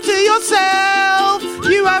talk to yourself.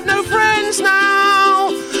 You have no friends now.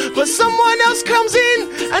 But someone else comes in,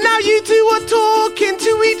 and now you two are talking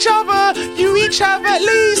to each other. You each have at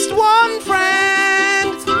least one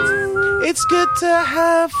friend. It's good to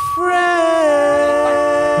have friends.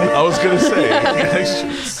 I was going to say.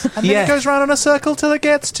 And then it goes round in a circle till it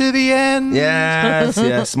gets to the end.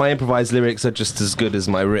 Yes. My improvised lyrics are just as good as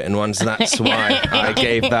my written ones. That's why I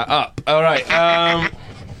gave that up. All right.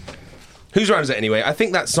 Whose round is it anyway? I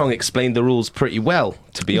think that song explained the rules pretty well,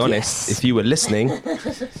 to be honest. If you were listening.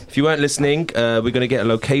 If you weren't listening, we're going to get a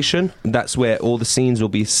location. That's where all the scenes will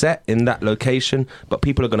be set, in that location. But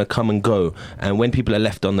people are going to come and go. And when people are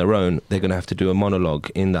left on their own, they're going to have to do a monologue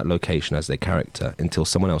in that location as their character until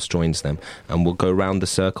someone else joins them. And we'll go round the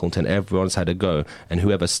circle until everyone's had a go. And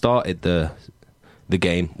whoever started the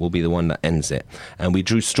game will be the one that ends it. And we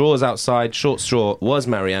drew straws outside. Short straw was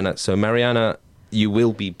Mariana. So Mariana, you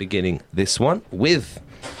will be beginning this one with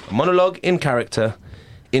a monologue in character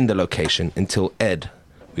in the location until Ed.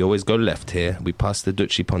 We always go left here. We pass the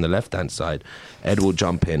Dutchie on the left-hand side. Ed will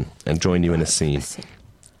jump in and join you in a scene.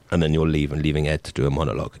 And then you'll leave, and leaving Ed to do a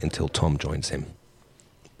monologue until Tom joins him.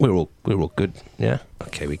 We're all good, yeah?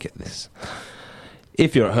 Okay, we get this.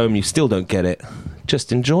 If you're at home, you still don't get it,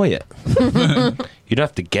 just enjoy it. You don't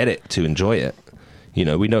have to get it to enjoy it. You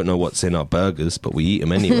know, we don't know what's in our burgers, but we eat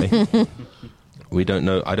them anyway. We don't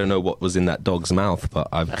know. I don't know what was in that dog's mouth,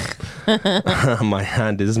 but my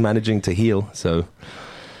hand is managing to heal. So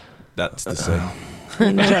that's the same.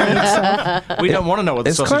 We don't want to know what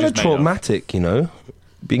the sausage is made of. It's kind of traumatic, you know,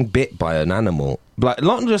 being bit by an animal. Like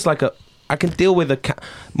not just like a. I can deal with a cat.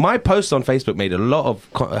 My post on Facebook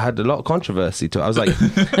had a lot of controversy to it. I was like,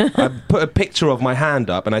 I put a picture of my hand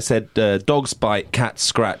up and I said, dogs bite, cats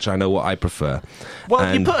scratch, I know what I prefer.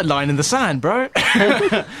 Well, you put a line in the sand, bro.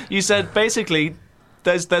 You said, basically,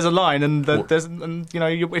 there's a line and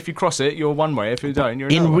if you cross it, you're one way. If you don't, you're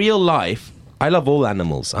another. In real life, I love all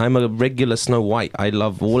animals. I'm a regular Snow White. I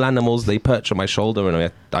love all animals. They perch on my shoulder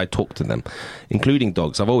and I talk to them, including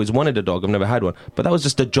dogs. I've always wanted a dog. I've never had one. But that was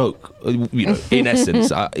just a joke, you know, in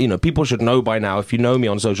essence. People should know by now, if you know me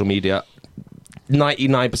on social media,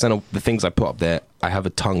 99% of the things I put up there, I have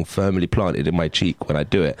a tongue firmly planted in my cheek when I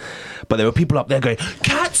do it. But there were people up there going,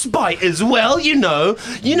 cats bite as well, you know.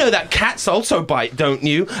 You know that cats also bite, don't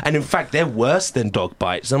you? And in fact, they're worse than dog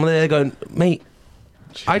bites. Some of them are going, mate,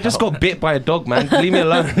 I just got bit by a dog, man. Leave me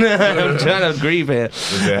alone. I'm trying to grieve here.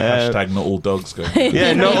 Hashtag not all dogs go.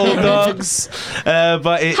 Yeah, not all dogs.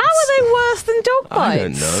 But it's, how are they worse than dog bites? I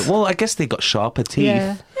don't know. Well, I guess they got sharper teeth.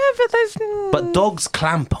 Yeah, but there's. But dogs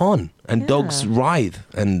clamp on, and dogs writhe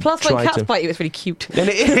and plus, try when cats to bite you, it's really cute. And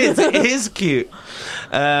it is cute.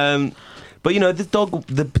 But you know,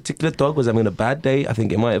 the particular dog was having a bad day. I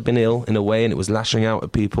think it might have been ill in a way, and it was lashing out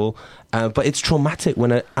at people. But it's traumatic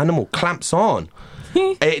when an animal clamps on.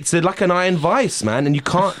 It's like an iron vice, man, and you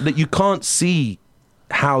can't see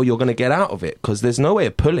how you're going to get out of it because there's no way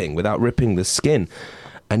of pulling without ripping the skin.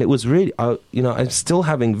 And it was really, I'm still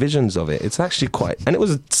having visions of it. It's actually quite, and it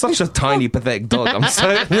was such a tiny, pathetic dog. I'm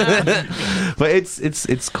so, but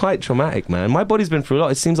it's quite traumatic, man. My body's been through a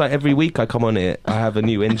lot. It seems like every week I come on it, I have a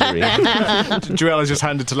new injury. Juwel has just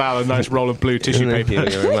handed to Lal a nice roll of blue tissue paper.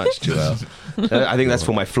 Thank you very much, Juwel. I think that's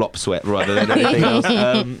for my flop sweat rather than anything else.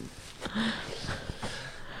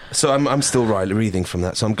 So I'm still breathing from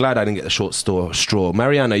that. So I'm glad I didn't get the short straw.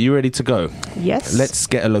 Mariana, are you ready to go? Yes. Let's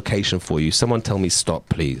get a location for you. Someone tell me stop,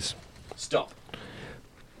 please. Stop.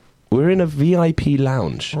 We're in a VIP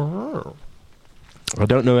lounge. Oh. I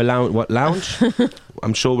don't know what lounge.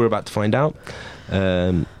 I'm sure we're about to find out.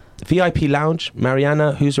 VIP lounge.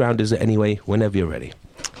 Mariana, whose round is it anyway? Whenever you're ready.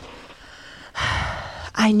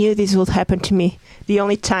 I knew this would happen to me. The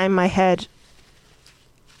only time I had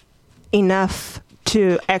enough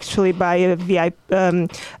to actually buy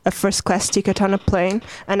a first class ticket on a plane,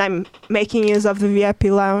 and I'm making use of the VIP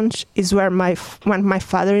lounge, is when my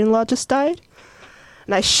father-in-law just died.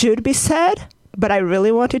 And I should be sad, but I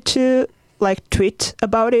really wanted to tweet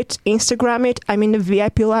about it, Instagram it. I'm in the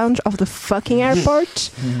VIP lounge of the fucking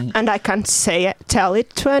airport, and I can't tell it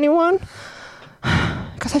to anyone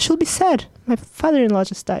because I should be sad. My father-in-law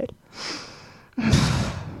just died.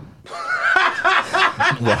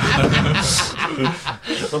 What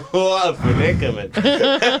a predicament.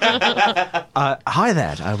 Hi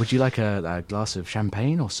there. Would you like a glass of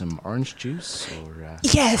champagne or some orange juice? Or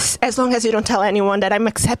Yes, as long as you don't tell anyone that I'm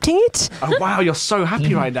accepting it. Oh wow, you're so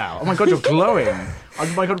happy right now. Oh my god, you're glowing.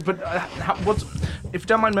 Oh my god, but if you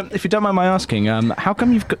don't mind my asking, how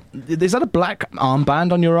come you've got? Is that a black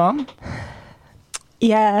armband on your arm?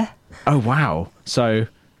 Yeah. Oh wow. So,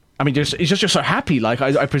 I mean, it's just you're so happy.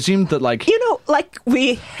 I presumed that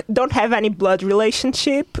we don't have any blood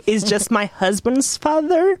relationship. It's just my husband's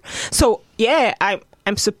father. So yeah,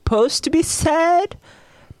 I'm supposed to be sad,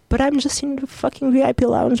 but I'm just in the fucking VIP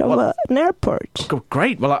lounge of an airport.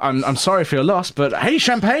 Great. Well, I'm sorry for your loss, but hey,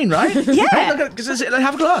 champagne, right? Yeah. Hey,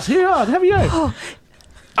 have a glass. Here you are. Have you go.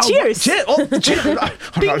 Cheers. Cheers.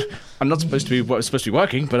 I'm not supposed to be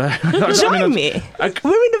working, but join me. We're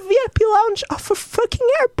in the VIP lounge of a fucking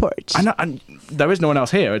airport. I know, and there is no one else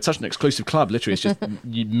here. It's such an exclusive club. Literally, it's just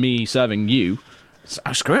me serving you. So,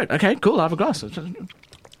 screw it. Okay, cool. I'll have a glass.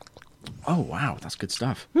 Oh wow, that's good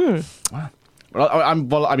stuff. Wow. Well,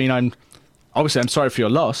 I'm obviously sorry for your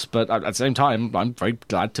loss, but at the same time, I'm very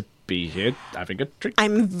glad to be here having a drink.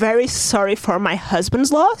 I'm very sorry for my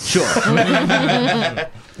husband's loss. Sure.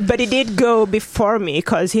 But he did go before me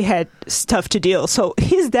because he had stuff to deal. So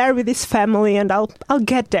he's there with his family, and I'll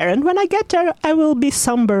get there. And when I get there, I will be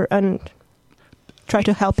somber and try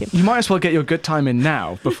to help him. You might as well get your good time in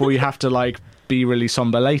now before you have to be really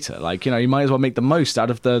somber later. You might as well make the most out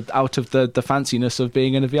of the fanciness of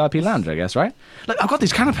being in a VIP lounge, I guess, right? Look, I've got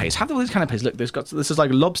these canapes. Have all these canapes. Look, this is like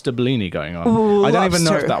lobster bellini going on. Ooh, I don't even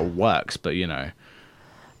know lobster. if that works, but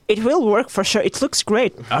It will work for sure. It looks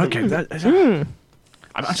great. Okay.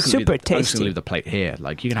 I'm just super tasty. I'm just tasty. gonna leave the plate here.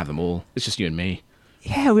 You can have them all. It's just you and me.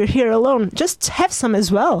 Yeah, we're here alone. Just have some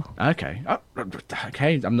as well. Okay.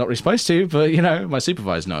 Okay. I'm not really supposed to, but my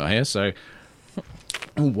supervisor's not here, so.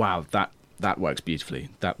 Oh wow, that works beautifully.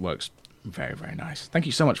 That works very, very nice. Thank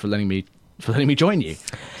you so much for letting me join you.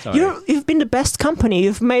 Sorry. You've been the best company.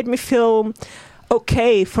 You've made me feel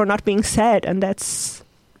okay for not being sad, and that's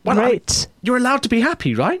great. You're allowed to be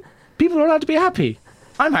happy, right? People are allowed to be happy.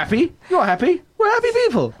 I'm happy. You're happy. We're happy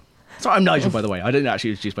people. So I'm Nigel, by the way. I didn't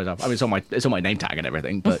actually introduce myself. I mean, it's on my name tag and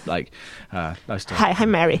everything. But nice to. Hi,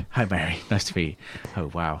 Mary. Hi, Mary. Nice to meet you.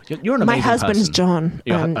 Oh wow, you're an amazing My husband's person. John.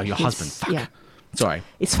 Your husband. Fuck. Yeah. Sorry.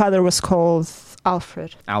 His father was called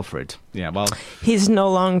Alfred. Alfred. Yeah. Well. He's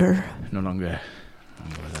no longer. No longer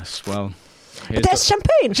with us. Well. But that's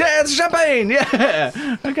champagne. Cheers, champagne.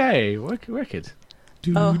 Yeah. Okay. Wicked.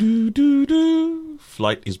 Do.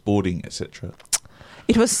 Flight is boarding, etc.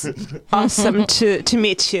 It was awesome to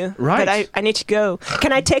meet you. Right. But I need to go.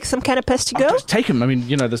 Can I take some canapés to go? Just take them. I mean,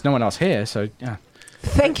 there's no one else here, so yeah.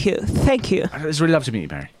 Thank you. It's really lovely to meet you,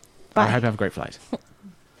 Mary. Bye. I hope you have a great flight.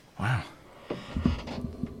 Wow.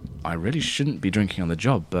 I really shouldn't be drinking on the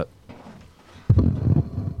job, but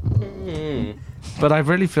I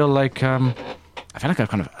really feel like I've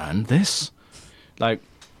kind of earned this. I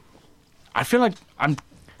feel like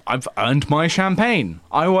I've earned my champagne.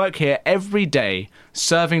 I work here every day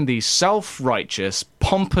serving these self-righteous,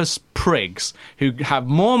 pompous prigs who have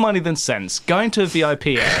more money than sense, going to a VIP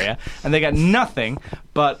area, and they get nothing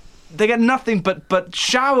but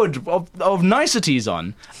showered of niceties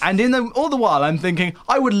on. And all the while, I'm thinking,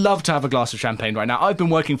 I would love to have a glass of champagne right now. I've been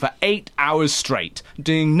working for 8 hours straight,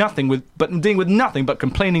 doing nothing with nothing but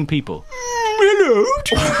complaining people. Hello,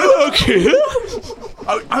 do you work here?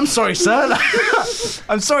 Oh, I'm sorry, sir.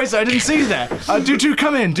 I'm sorry, sir. I didn't see you there. Do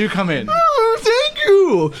come in. Oh, thank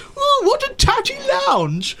you. Oh, what a tatty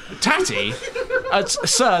lounge. Tatty?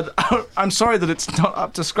 Sir, I'm sorry that it's not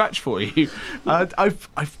up to scratch for you.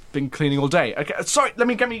 I've been cleaning all day. Okay, sorry, let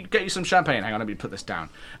me get you some champagne. Hang on, let me put this down.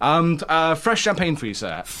 Fresh champagne for you,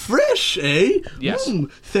 sir. Fresh, eh? Yes.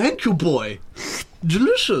 Thank you, boy.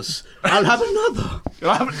 Delicious. I'll have another.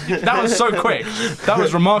 That was so quick. That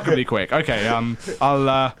was remarkably quick. Okay,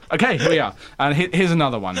 okay, here we are. And here's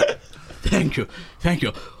another one. Thank you.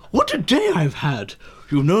 What a day I've had.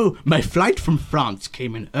 You know, my flight from France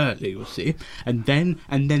came in early, you see, and then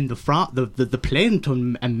the plane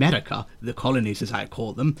to America, the colonies as I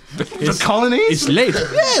call them, the colonies, is late.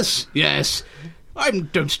 Yes. I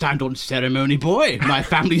don't stand on ceremony, boy. My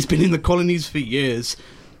family's been in the colonies for years,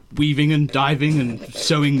 weaving and diving and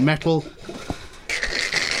sewing metal.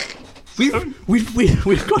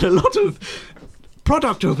 We've got a lot of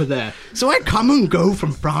product over there, so I come and go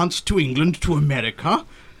from France to England to America.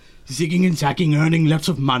 Zigging and zagging, earning lots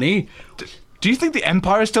of money. Do you think the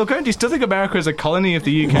Empire is still going? Do you still think America is a colony of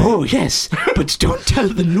the UK? Oh, yes, but don't tell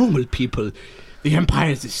the normal people. The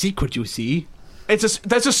Empire is a secret, you see.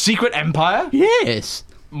 There's a secret empire? Yes.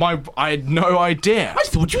 I had no idea. I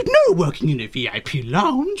thought you'd know, working in a VIP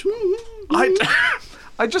lounge.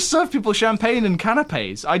 I just served people champagne and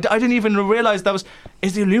canapes. I didn't even realise that was...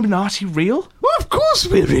 Is the Illuminati real? Well, of course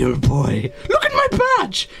we're real, boy. Look at my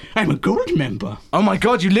badge. I'm a gold member. Oh my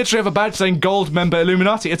god, you literally have a badge saying gold member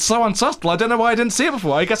Illuminati. It's so unsubtle. I don't know why I didn't see it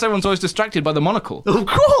before. I guess everyone's always distracted by the monocle. Of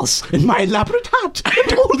course. And my elaborate hat.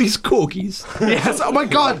 And all these corgis. Yes, oh my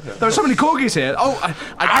god. There are so many corgis here. I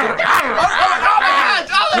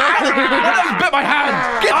bit my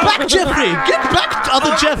hand. Get back, Jeffrey. Get back,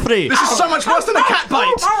 other Jeffrey. This is so much worse than a cat bite.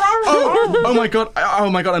 Oh my god,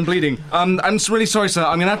 I'm bleeding. I'm really sorry, sir.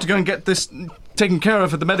 I'm gonna have to go and get this taken care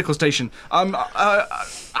of at the medical station.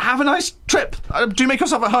 Have a nice trip. Do make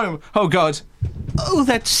yourself at home. Oh god. Oh,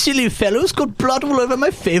 that silly fellow's got blood all over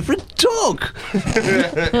my favourite dog.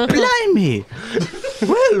 Blimey.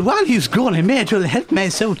 Well, while he's gone, I may as well help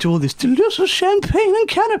myself to all this delicious champagne and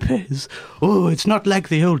canapes. Oh, it's not like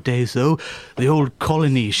the old days, though. The old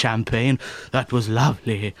colony champagne. That was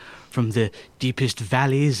lovely. From the deepest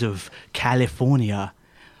valleys of California.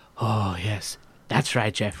 Oh, yes. That's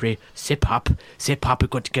right, Jeffrey. Sip up. We've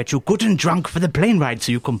got to get you good and drunk for the plane ride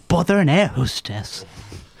so you can bother an air hostess.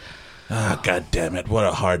 Ah, God damn it. What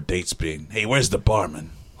a hard date's been. Hey, where's the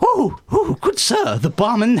barman? Oh, good sir. The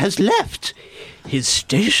barman has left his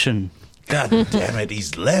station. God damn it,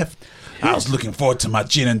 he's left. I was looking forward to my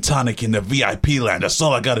gin and tonic in the VIP land. That's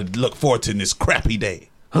all I got to look forward to in this crappy day.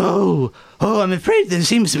 Oh, I'm afraid there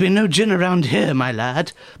seems to be no gin around here, my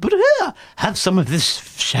lad. But here, have some of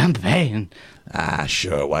this champagne. Ah,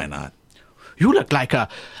 sure, why not? You look like a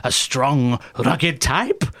strong, rugged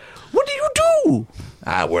type. What do you do?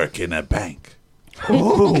 I work in a bank.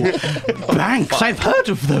 Oh, banks, I've heard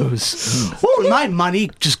of those. All my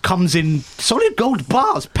money just comes in solid gold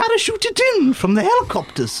bars, parachuted in from the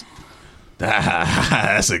helicopters.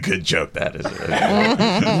 That's a good joke, that is.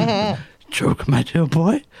 Joke, my dear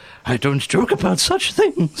boy? I don't joke about such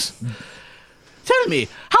things. Tell me,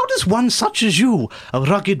 how does one such as you, a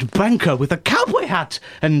rugged banker with a cowboy hat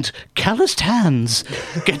and calloused hands,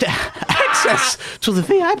 get access to the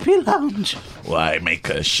VIP lounge? Well, I make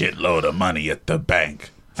a shitload of money at the bank.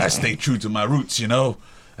 I stay true to my roots, you know?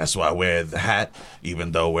 That's why I wear the hat,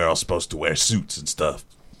 even though we're all supposed to wear suits and stuff.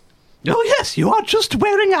 Oh, yes, you are just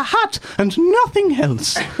wearing a hat and nothing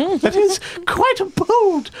else. That is quite a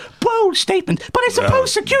bold statement. But I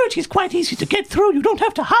suppose security is quite easy to get through. You don't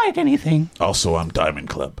have to hide anything. Also, I'm Diamond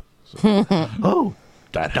Club. So oh,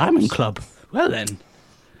 that Diamond Club. Well, then,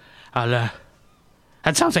 that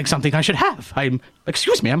sounds like something I should have.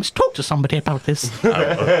 Excuse me, I must talk to somebody about this.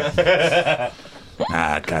 God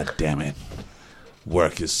damn it.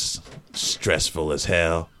 Work is stressful as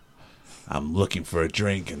hell. I'm looking for a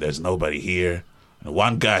drink, and there's nobody here. And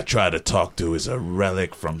one guy I try to talk to is a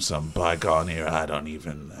relic from some bygone era. I don't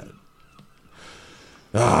even...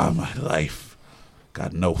 my life.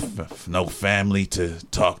 Got no family to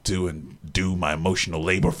talk to and do my emotional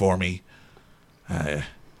labor for me. My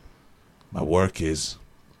work is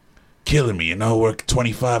killing me, you know? Work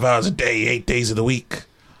 25 hours a day, 8 days of the week.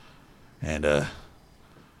 And,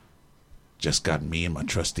 just got me and my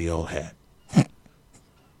trusty old hat.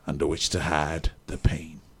 Under which to hide the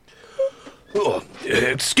pain. Oh,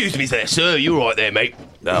 excuse me there, sir. You all right there, mate?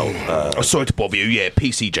 Sorry to bother you. Yeah,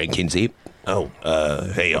 PC Jenkins here.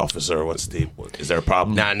 Hey, officer, is there a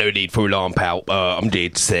problem? Nah, no need for alarm, pal. I'm here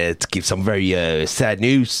to give some very sad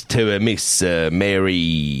news to Miss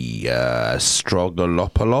Mary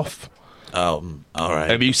Strogolopoulos. All right.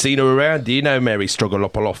 Have you seen her around? Do you know Mary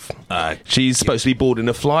Strogolopoloff? She's supposed to be boarding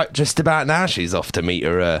a flight just about now. She's off to meet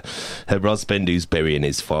her husband, who's burying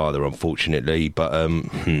his father, unfortunately. But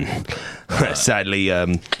sadly,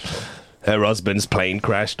 her husband's plane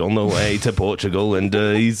crashed on the way to Portugal, and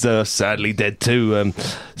he's sadly dead too. You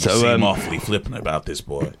seem awfully flippant about this,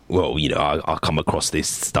 boy. Well, I come across this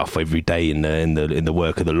stuff every day in the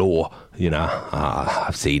work of the law.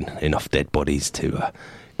 I've seen enough dead bodies to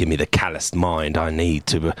give me the calloused mind I need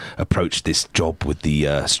to approach this job with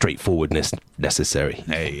the straightforwardness necessary.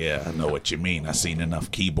 Hey, yeah, I know what you mean. I've seen enough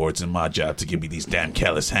keyboards in my job to give me these damn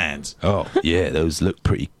callous hands. Oh, yeah, those look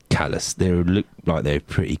pretty callous. They look like they're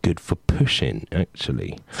pretty good for pushing,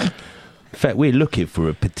 actually. In fact, we're looking for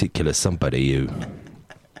a particular somebody who...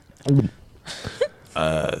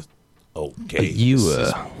 Okay, you this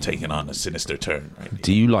is taking on a sinister turn right here.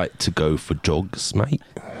 Do you like to go for jogs, mate?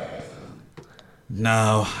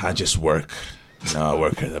 No, I just work. I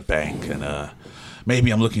work at a bank, and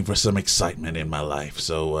maybe I'm looking for some excitement in my life.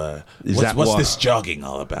 So, what's this jogging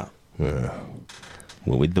all about? Well,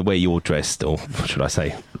 with the way you're dressed, or should I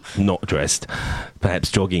say, not dressed,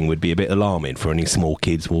 perhaps jogging would be a bit alarming for any small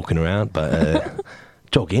kids walking around. But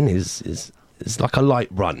jogging is like a light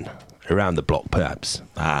run around the block, perhaps.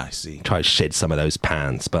 I see. Try to shed some of those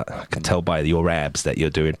pounds, but I can tell by your abs that you're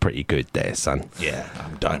doing pretty good there, son. Yeah,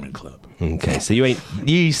 I'm Diamond Club. Okay, so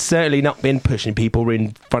you certainly not been pushing people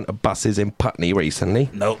in front of buses in Putney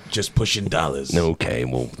recently? Nope, just pushing dollars. Okay,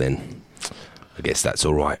 well then, I guess that's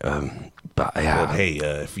all right. But well, hey,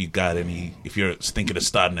 if you're thinking of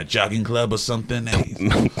starting a jogging club or something, hey,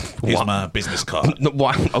 here's my business card.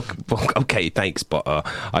 Okay, thanks, but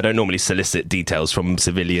I don't normally solicit details from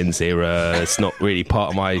civilians here. It's not really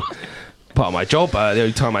part of my job. The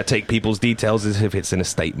only time I take people's details is if it's in a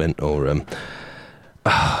statement or.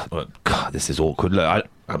 God, this is awkward. Look,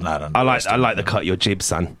 I'm not. I like the cut of your jib,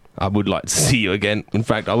 son. I would like to see you again. In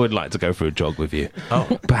fact, I would like to go for a jog with you.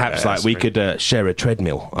 Oh, perhaps we could share a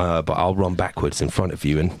treadmill, but I'll run backwards in front of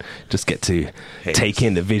you and just get to take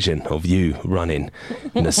in the vision of you running,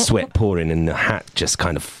 and the sweat pouring, and the hat just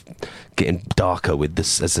kind of getting darker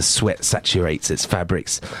as the sweat saturates its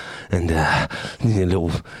fabrics, and your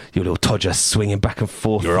little todger swinging back and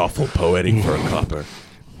forth. You're awful poetic for a copper.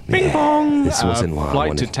 Bing bong! This wasn't what I Flight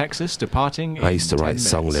wanted. to Texas, departing. I used to write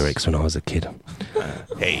song lyrics when I was a kid.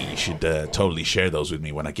 Hey, you should totally share those with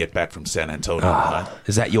me when I get back from San Antonio.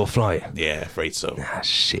 Is that your flight? Yeah, afraid so.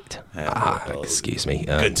 Shit. Excuse me.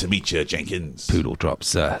 Good to meet you, Jenkins. Poodle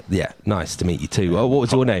drops. Yeah, nice to meet you too. Oh, what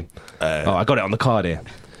was your name? I got it on the card here.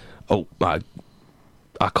 Oh,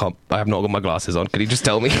 I can't. I have not got my glasses on. Can you just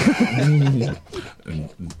tell me?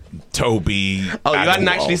 Toby. Oh, you hadn't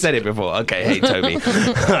actually said it before. Okay, hey, Toby. All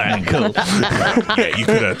right, cool. Yeah, you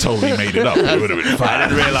could have totally made it up. It would have been fine.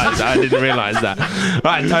 I didn't realise that.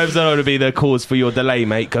 Right, Tobes, I don't want to be the cause for your delay,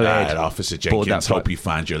 mate. Go ahead. Officer Jenkins, hope you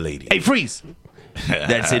find your lady. Hey, freeze!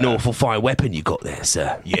 That's an awful fine weapon you got there,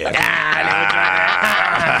 sir. Yeah.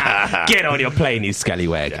 Get on your plane, you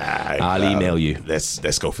scallywag. I'll email you.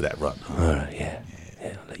 Let's go for that run. All right, yeah.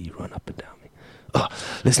 I'll let you run up and down me. Oh,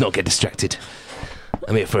 let's not get distracted.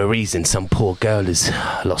 I'm here for a reason. Some poor girl has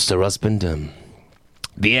lost her husband.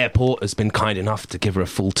 The airport has been kind enough to give her a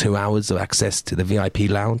full 2 hours of access to the VIP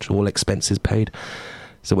lounge, all expenses paid.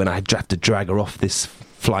 So when I have to drag her off this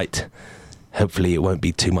flight, hopefully it won't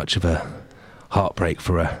be too much of a heartbreak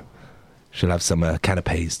for her. She'll have some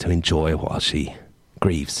canapes to enjoy while she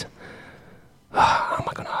grieves. Oh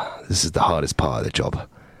my God, this is the hardest part of the job.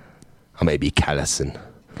 I may be callous and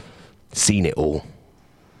seen it all,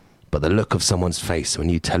 but the look of someone's face when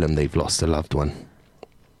you tell them they've lost a loved one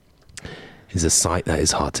is a sight that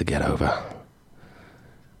is hard to get over.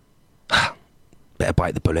 Better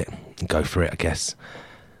bite the bullet and go for it, I guess.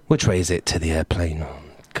 Which way is it to the airplane? Oh,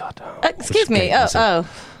 God. Excuse me. All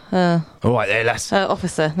right there, lass.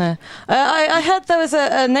 Officer, no. I heard there was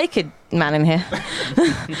a naked man in here.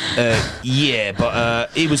 Yeah,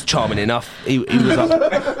 but he was charming enough. He was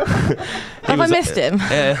up. Have I missed him?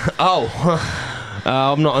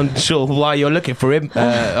 I'm not unsure why you're looking for him,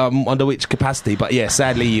 under which capacity, but yeah,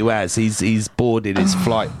 sadly you has. He's boarded his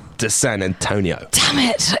flight to San Antonio. Damn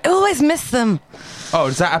it! I always miss them. Oh,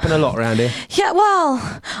 does that happen a lot around here? Yeah,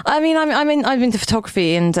 well, I mean, I'm into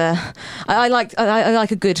photography, and I like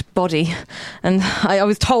a good body, and I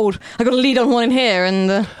was told I got a lead on one in here,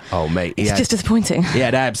 and oh mate, it's just disappointing. He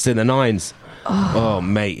had abs to the nines. Oh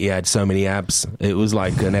mate, he had so many abs. It was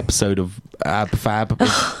like an episode of Ab Fab.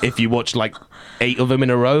 if you watched like 8 of them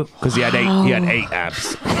in a row, because he had 8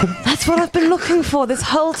 abs. That's what I've been looking for this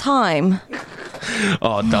whole time.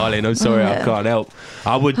 Oh, darling, I'm sorry, I can't help.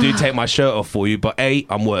 I would take my shirt off for you, but A,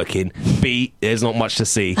 I'm working. B, there's not much to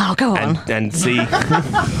see. Oh, go on. And C...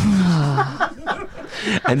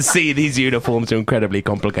 And C, these uniforms are incredibly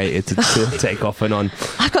complicated to take off and on.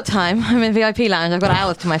 I've got time. I'm in VIP lounge. I've got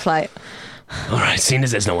hours to my flight. All right, seeing as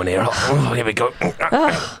there's no one here, here we go. Oh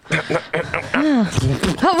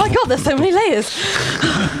my God, there's so many layers.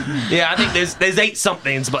 Yeah, I think there's 8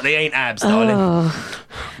 somethings, but they ain't abs, darling. Oh.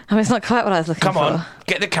 I mean, it's not quite what I was looking for. Come on,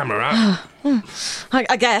 get the camera out.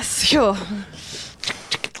 I guess, sure.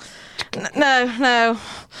 No. Oh.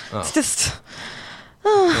 It's just...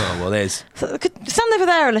 Oh, well, there's... Stand over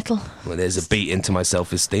there a little. Well, there's a beat into my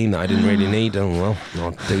self-esteem that I didn't really need. Oh, well,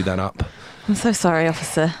 I'll do that up. I'm so sorry,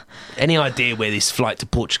 officer. Any idea where this flight to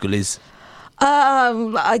Portugal is?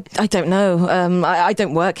 I don't know. I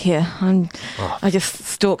don't work here. I just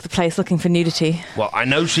stalk the place looking for nudity. Well, I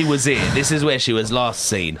know she was here. This is where she was last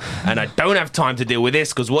seen. And I don't have time to deal with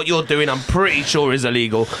this, because what you're doing, I'm pretty sure is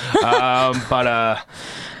illegal. But,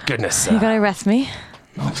 goodness. You gonna arrest me?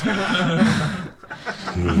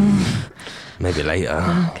 Maybe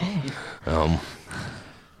later. Okay.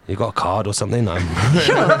 You got a card or something?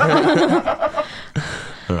 Sure.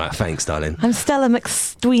 All right, thanks, darling. I'm Stella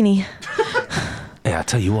McStweeny. Yeah, I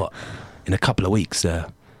tell you what. In a couple of weeks,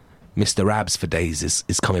 Mr. Abs for Days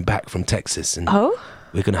is coming back from Texas, and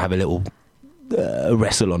we're gonna have a little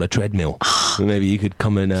wrestle on a treadmill. Maybe you could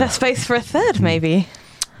come and. There's space for a third, maybe.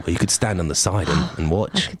 Well, you could stand on the side and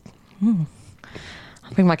watch. I'll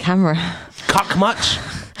bring my camera. Cuck much?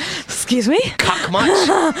 Excuse me? Cuck much?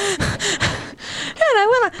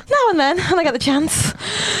 Now and then, when I get the chance.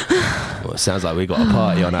 Well, it sounds like we got a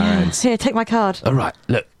party on our hands. Here, take my card. All right,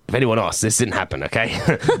 look, if anyone asks, this didn't happen, okay?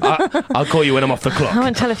 I'll call you when I'm off the clock. I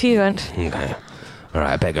won't tell if you won't. Okay. All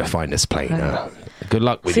right, I better go find this plane. Good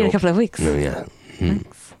luck with See you in a couple of weeks. Oh, yeah.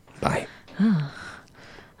 Thanks. Bye. Oh.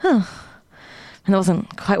 And that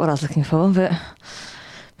wasn't quite what I was looking for, but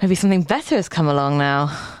maybe something better has come along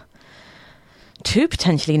now. 2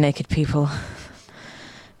 potentially naked people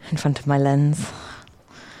in front of my lens.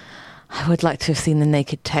 I would like to have seen the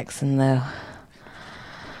naked Texan, though.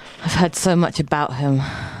 I've heard so much about him.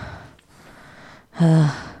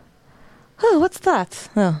 Oh, what's that?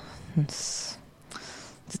 Oh, it's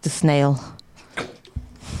just a snail. How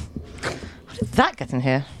did that get in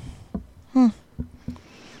here?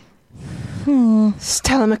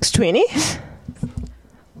 Stella McStweeny?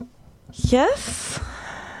 Yes?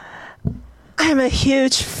 I'm a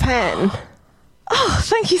huge fan. Oh,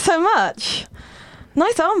 thank you so much.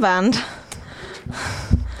 Nice armband.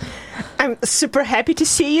 I'm super happy to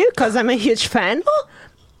see you because I'm a huge fan.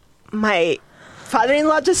 My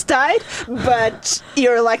father-in-law just died, but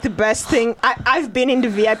you're like the best thing. I've been in the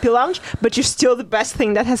VIP lounge, but you're still the best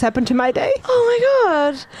thing that has happened to my day. Oh my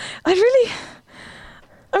God. I'm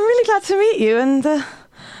really glad to meet you, and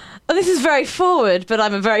this is very forward, but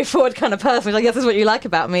I'm a very forward kind of person, which I guess is what you like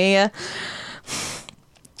about me.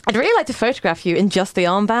 I'd really like to photograph you in just the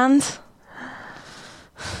armband.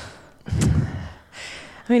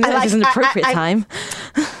 I mean, this is an appropriate time.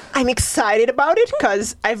 I'm excited about it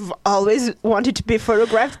because I've always wanted to be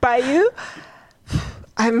photographed by you.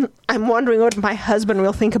 I'm wondering what my husband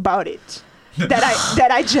will think about it.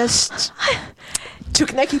 That I just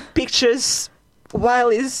took naked pictures while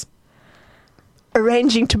he's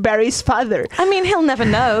arranging to bury his father. I mean, he'll never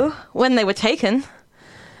know when they were taken.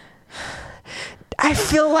 I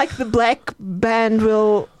feel like the black armband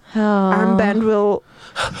will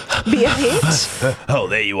be a hit. Oh,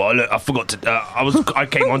 there you are. Look, I forgot to. I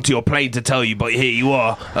came onto your plane to tell you, but here you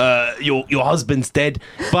are. Your husband's dead,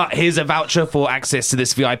 but here's a voucher for access to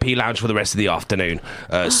this VIP lounge for the rest of the afternoon.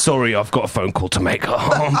 Sorry, I've got a phone call to make.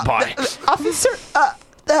 Bye. Officer,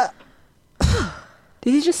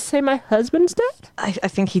 did you just say my husband's dead? I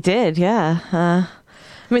think he did, yeah. I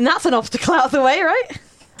mean, that's an obstacle out of the way, right?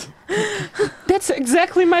 That's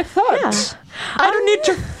exactly my thought. Yeah. I don't need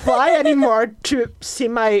to fly anymore to see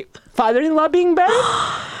my father-in-law being buried.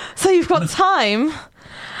 So you've got time.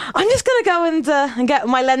 I'm just going to go and get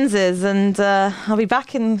my lenses, and I'll be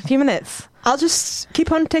back in a few minutes. I'll just keep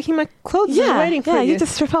on taking my clothes and waiting for you. Yeah, you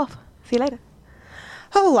just strip off. See you later.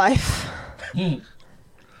 Oh, life.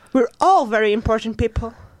 We're all very important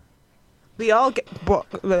people. We all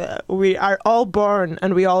we are all born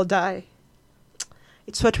and we all die.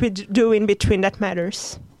 It's what we do in between that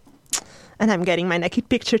matters. And I'm getting my naked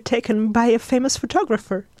picture taken by a famous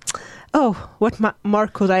photographer. Oh, what more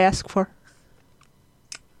could I ask for?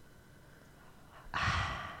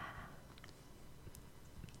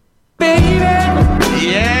 Baby!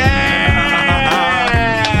 Yeah!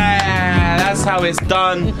 That's how how it's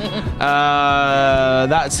done.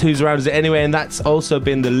 That's Who's Around Is It Anyway, and that's also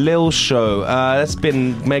been the Lil Show. That's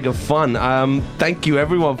been mega fun. Thank you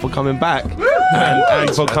everyone for coming back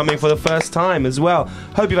and for coming for the first time as well.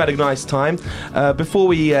 Hope you've had a nice time. Before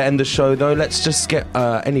we end the show though, let's just get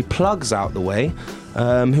any plugs out the way.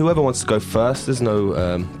 Whoever wants to go first, there's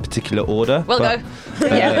no particular order. We'll go.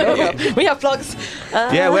 We have plugs.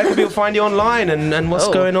 Where can people find you online and what's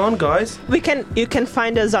going on, guys? You can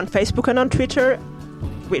find us on Facebook and on Twitter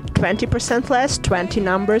with 20% less, 20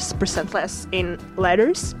 numbers, % less in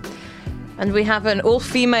letters. And we have an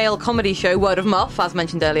all-female comedy show, Word of Muff, as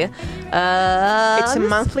mentioned earlier. It's a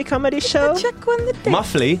monthly comedy show. Check when the date.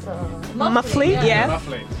 Muffly? Muffly, yeah.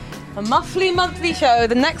 Muffly. A Muffly monthly show.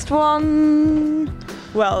 The next one...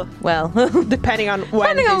 Well, depending on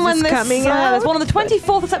when this is coming out. There's one on the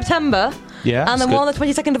 24th of September. Yeah. And then one on the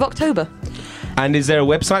 22nd of October. And is there a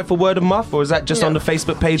website for Word of Muff, or is that just on the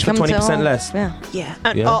Facebook page for 20% less? Yeah.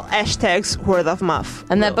 And all hashtags Word of Muff.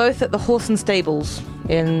 And they're both at the Horse and Stables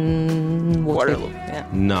in Waterloo. Yeah.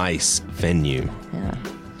 Nice venue. Yeah.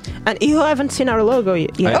 And you haven't seen our logo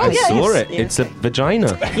yet. I saw it. Yeah. It's a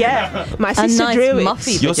vagina. Yeah. My sister drew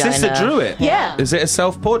it. Your sister drew it? Yeah. Is it a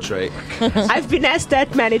self-portrait? I've been asked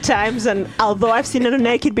that many times, and although I've seen her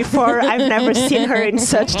naked before, I've never seen her in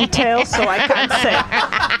such detail, so I can't say.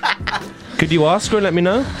 Could you ask her and let me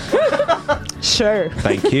know? Sure.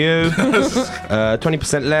 Thank you.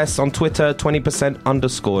 20% less on Twitter, 20%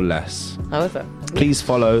 _less. How is it? Please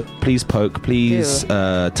follow, please poke, please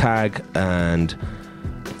tag, and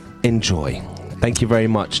enjoy. Thank you very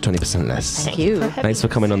much, 20% less. Thank you. Thanks for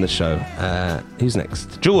coming on the show. Who's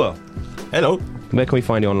next? Juwel. Hello. Where can we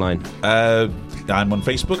find you online? I'm on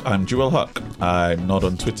Facebook. I'm Juwel Haque. I'm not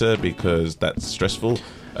on Twitter because that's stressful.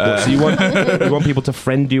 So you want people to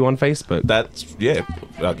friend you on Facebook? That's,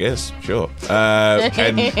 I guess, sure.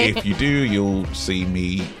 And if you do, you'll see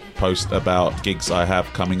me post about gigs I have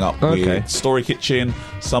coming up with Story Kitchen,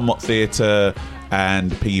 Somewhat Theatre,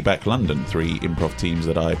 and Piggyback London, 3 improv teams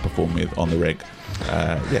that I perform with on the reg.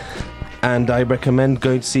 And I recommend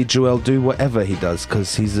going to see Juwel do whatever he does,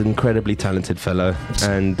 because he's an incredibly talented fellow.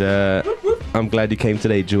 And I'm glad you came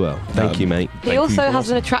today, Juwel. Thank you, mate. He also has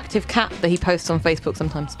an attractive cat that he posts on Facebook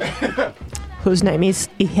sometimes. Whose name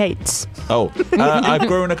he hates. I've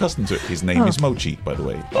grown accustomed to it. His name is Mochi, by the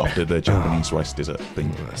way, after the Japanese rice dessert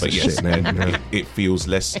thing. But yes, shit name. it feels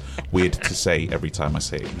less weird to say every time I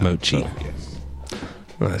say it. Mochi. So, yes.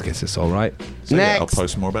 Well, I guess it's all right. So, Next. I'll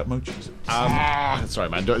post more about mochis. Sorry,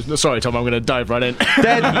 man. Sorry, Tom. I'm going to dive right in.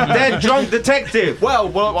 Dead drunk detective. Well,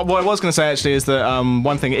 what I was going to say actually is that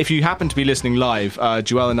one thing. If you happen to be listening live,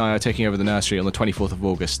 Juwel and I are taking over the nursery on the 24th of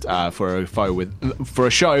August for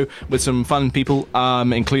a show with some fun people,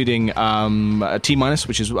 including T-,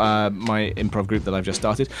 which is my improv group that I've just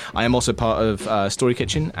started. I am also part of Story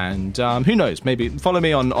Kitchen, and who knows? Maybe follow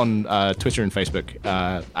me on Twitter and Facebook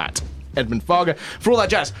at Edmund Fargher for all that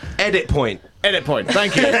jazz. Edit point.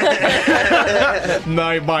 Thank you.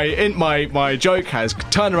 No, my joke has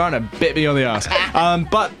turned around and bit me on the ass.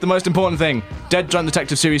 But the most important thing, Dead Drunk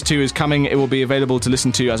Detective Series 2 is coming. It will be available to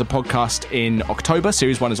listen to as a podcast in October.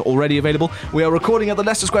 Series 1 is already available. We are recording at the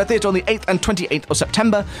Leicester Square Theatre on the 8th and 28th of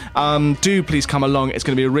September. Do please come along. It's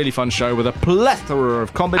going to be a really fun show with a plethora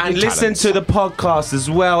of comedy and talents. listen to the podcast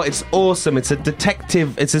as well. It's awesome. It's a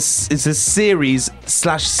detective. It's a series /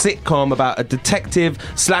 sitcom about a detective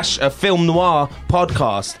 / a film noir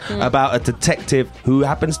podcast about a detective who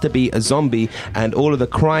happens to be a zombie, and all of the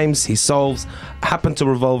crimes he solves happen to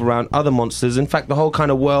revolve around other monsters. In fact, the whole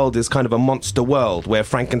kind of world is kind of a monster world where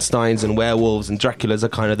Frankensteins and werewolves and Draculas are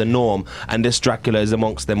kind of the norm, and this Dracula is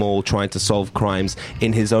amongst them all trying to solve crimes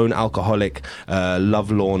in his own alcoholic,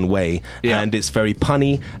 lovelorn way. And it's very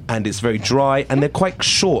punny and it's very dry, and they're quite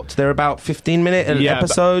short. They're about 15-minute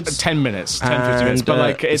episodes. 10 minutes, 10-15 minutes.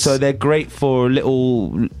 But so they're great for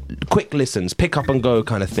little quick listens, pick up and go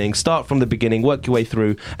kind of thing. Start from the beginning, work your way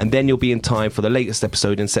through, and then you'll be in time for the latest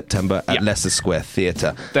episode in September at Leicester Square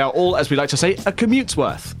Theatre. They're all, as we like to say, a commute's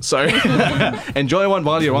worth. So enjoy one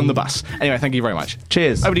while you're on the bus. Anyway, thank you very much.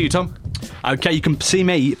 Cheers. Over to you, Tom. Okay, you can see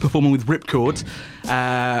me performing with Ripcord.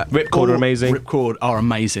 Ripcord are amazing. Ripcord are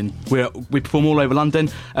amazing. We perform all over London.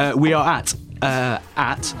 We are at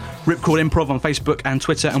Ripcord Improv on Facebook and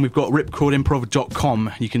Twitter, and we've got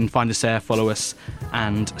ripcordimprov.com. You can find us there, follow us,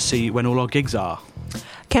 and see when all our gigs are.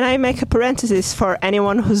 Can I make a parenthesis for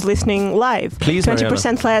anyone who's listening live? Please,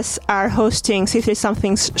 20% Less are hosting C3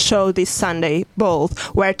 Something's show this Sunday, Bold,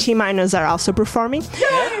 where T- are also performing.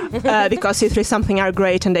 Because C3 Something are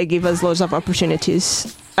great and they give us loads of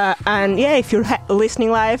opportunities. If you're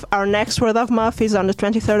listening live, our next Word of Mouth is on the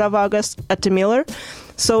 23rd of August at the Miller.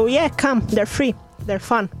 So yeah, come. They're free. They're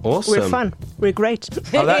fun. Awesome. We're fun. We're great.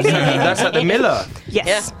 Oh, that's at the Miller.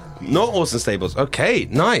 Yes. Not Austin Stables. Okay,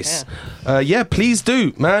 nice. Yeah, please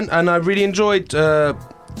do, man. And I really enjoyed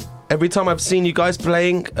every time I've seen you guys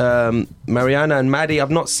playing. Mariana and Maddie,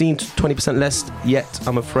 I've not seen 20% Less yet,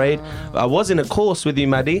 I'm afraid. I was in a course with you,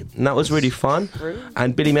 Maddie, and that was really fun.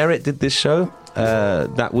 And Billy Merritt did this show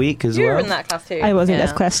that week as well. You were in that class too. I was in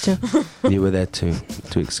that class too. You were there too,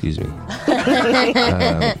 to excuse me.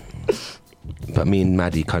 But me and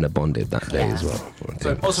Maddie kind of bonded that day as well.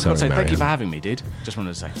 So also, got to say thank you for having me, dude. Just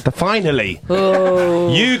wanted to say. Finally,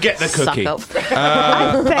 you get the cookie. All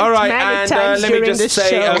right, and let me just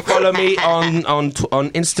say, follow me on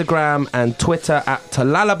Instagram and Twitter at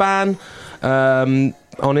Talalaban. On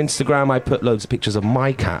Instagram, I put loads of pictures of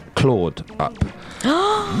my cat Claude up.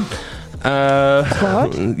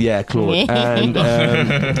 Claude? Yeah, Claude.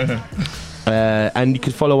 And you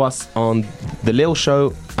can follow us on The Lil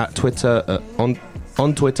Show at Twitter, on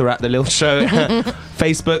Twitter at The Lil Show,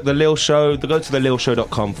 Facebook, The Lil Show. Go to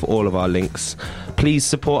thelilshow.com for all of our links. Please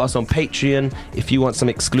support us on Patreon if you want some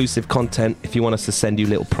exclusive content, if you want us to send you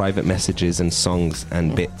little private messages and songs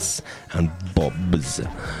and bits and bobs.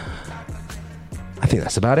 I think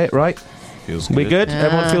that's about it, right? Feels good. We good?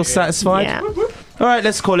 Everyone feels satisfied? Yeah. All right,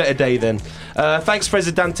 let's call it a day then. Thanks,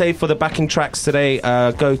 Presidente, for the backing tracks today.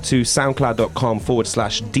 Go to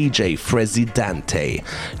soundcloud.com/DJ Presidente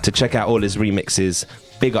to check out all his remixes.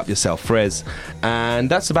 Big up yourself, Frez.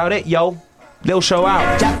 And that's about it, yo. Lil Show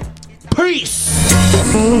out. Peace!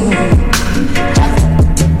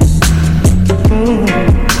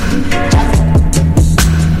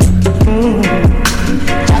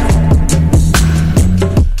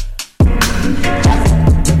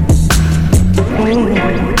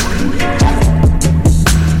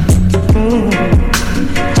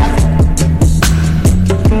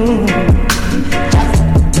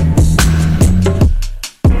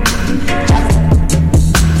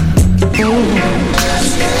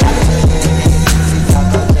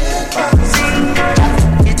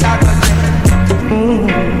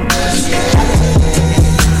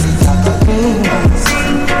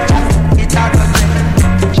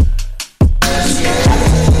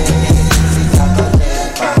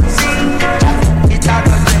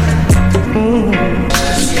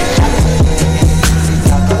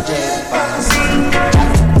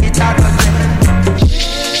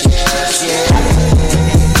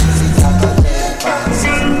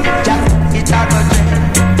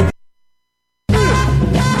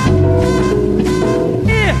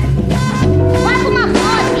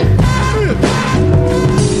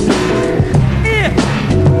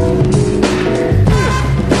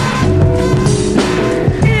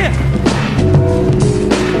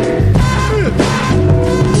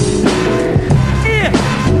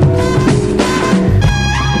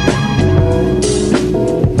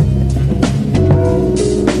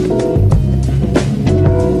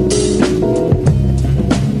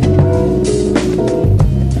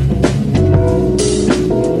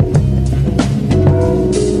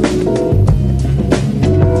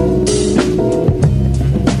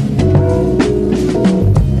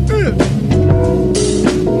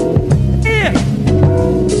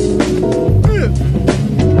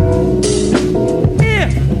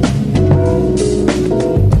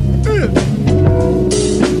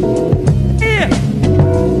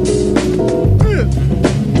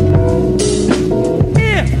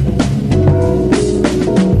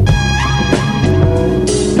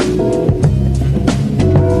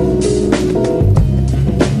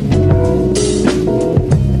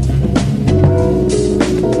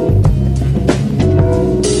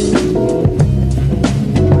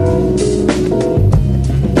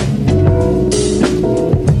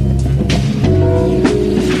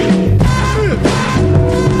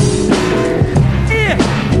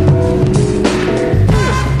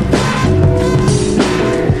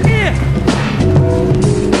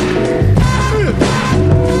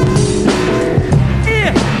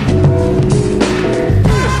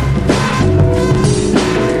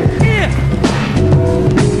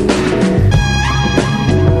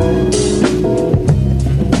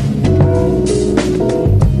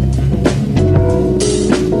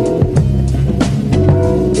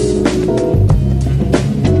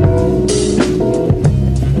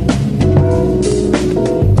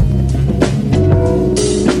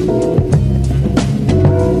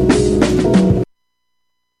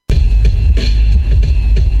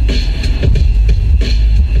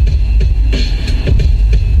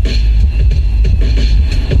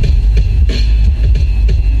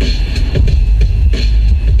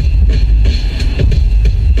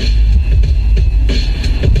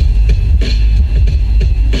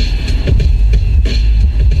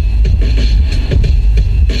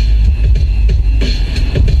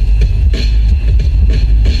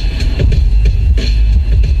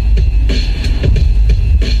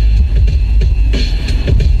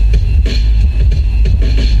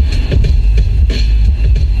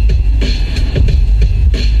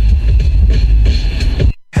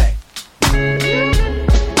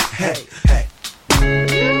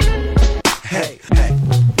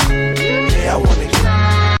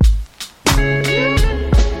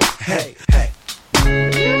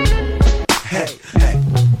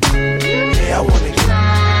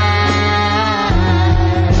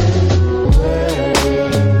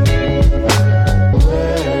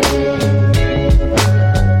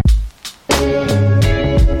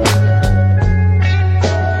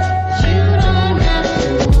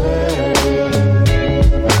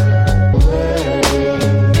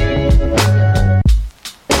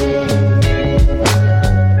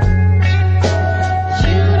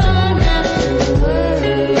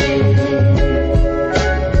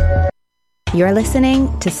 You're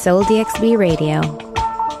listening to Soul DXB Radio.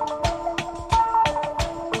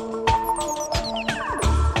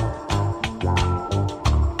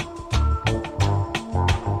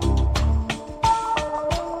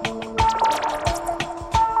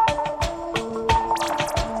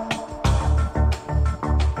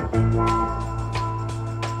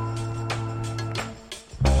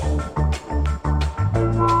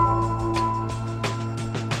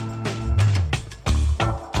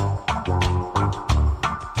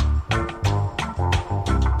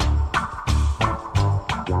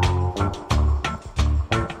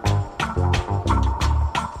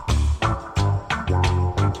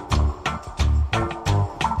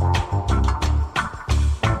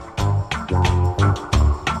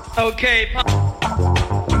 Okay.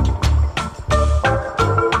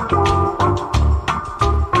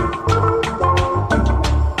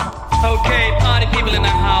 Okay, party people in the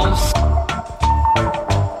house.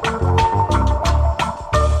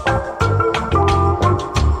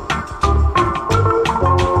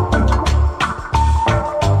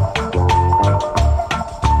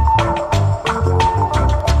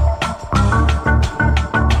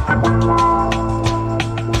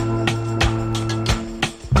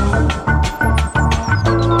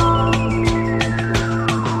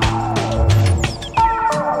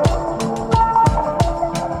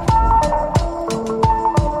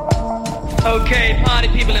 Okay, party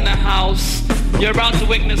people in the house. You're about to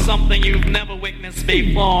witness something you've never witnessed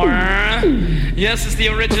before. Yes, it's the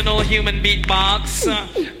original human beatbox.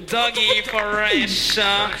 Dougie Fresh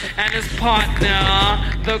and his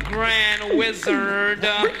partner, the Grand Wizard,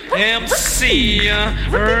 MC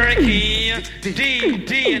Ricky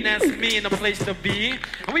D, and that's me in the place to be.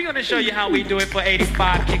 And we're gonna show you how we do it for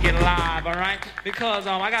 85 Kick It Live, all right? Because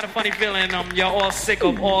I got a funny feeling you're all sick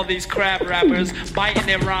of all these crab rappers biting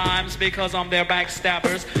their rhymes because they're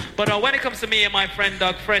backstabbers. But when it comes to me and my friend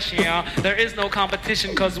Doug Fresh, yeah, there is no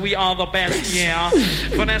competition because we are the best, yeah.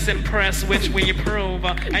 Finesse and press, which we prove.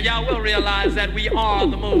 And y'all will realize that we are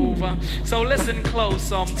the move. So listen close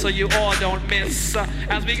so you all don't miss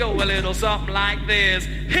as we go a little something like this.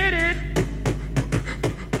 Hit it!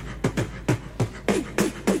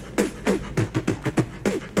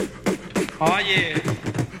 Oh yeah.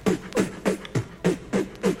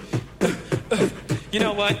 You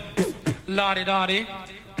know what? Lottie-dottie.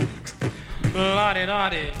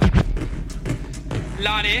 Lottie-dottie.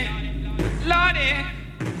 Lottie. Lottie.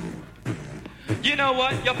 You know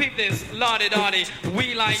what? Yo, peep this. Lottie-dottie.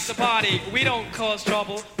 We like to party. We don't cause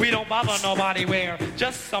trouble. We don't bother nobody. We're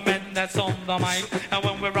just some men that's on the mic. And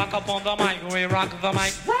when we rock up on the mic, we rock the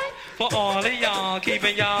mic. Right? For all of y'all,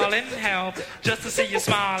 keeping y'all in health. Just to see you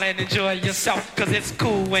smile and enjoy yourself. Cause it's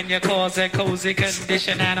cool when you cause a cozy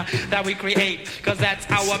condition and that we create. Cause that's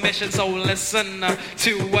our mission. So listen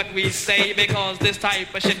to what we say. Because this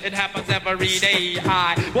type of shit, it happens every day.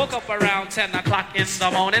 I woke up around 10 o'clock in the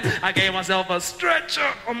morning. I gave myself a stretcher.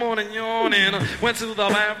 I'm on and yawning. Went to the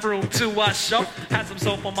bathroom to wash up. Had some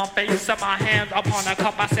soap on my face. Set my hands upon a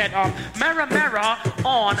cup. I said, mirror, mirror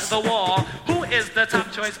on the wall. Who is the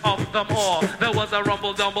top choice of them all? There was a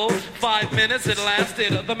rumble dumble. 5 minutes it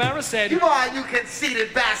lasted. The mirror said, "You are, you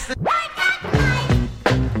conceited bastard."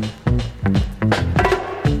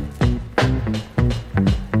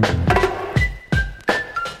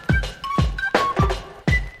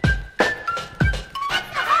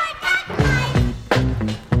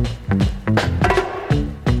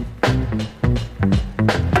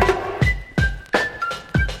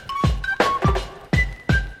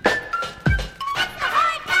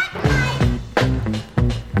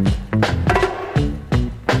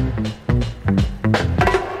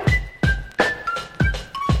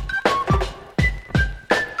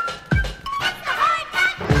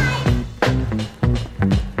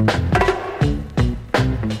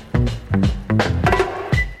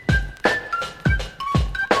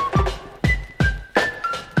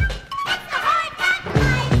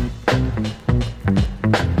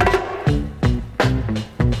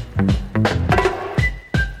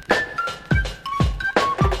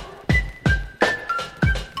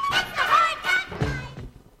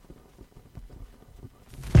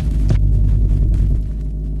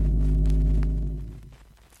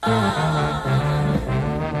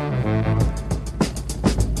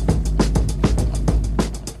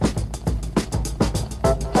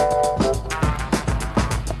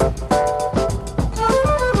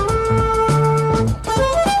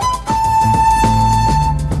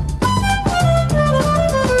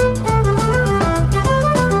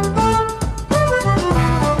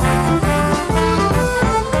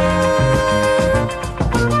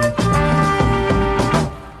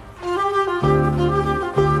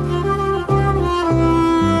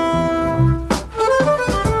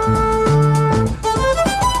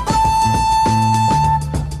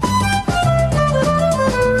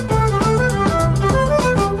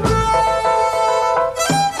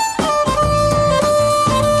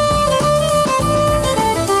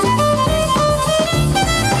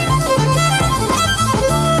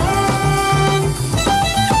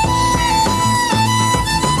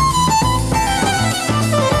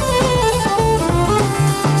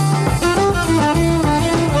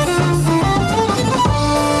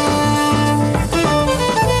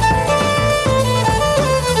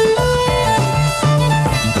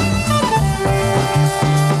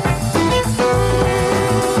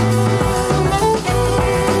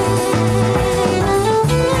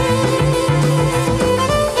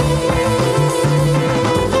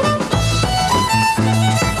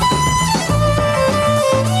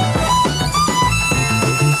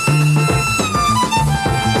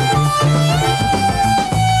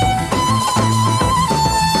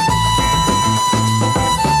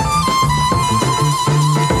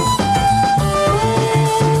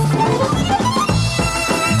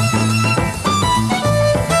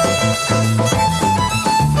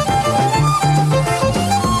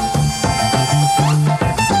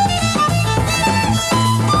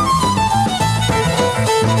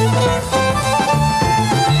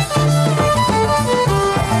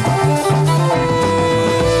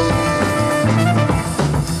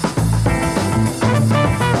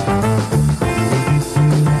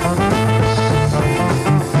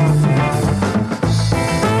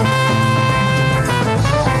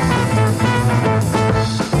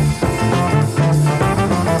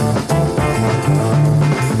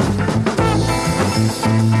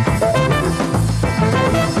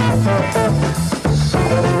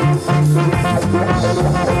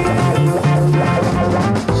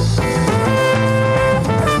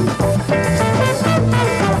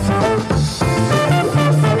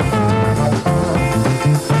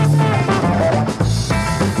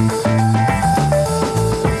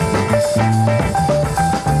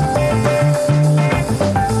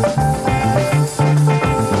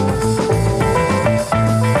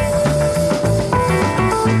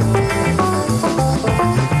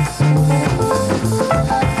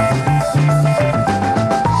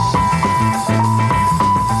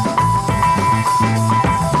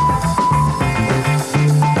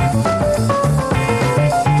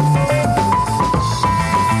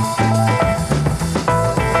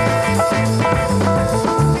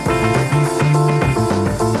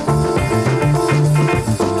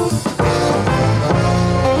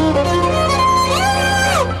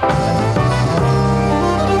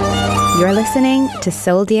 You're listening to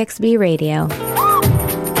Soul DXB Radio.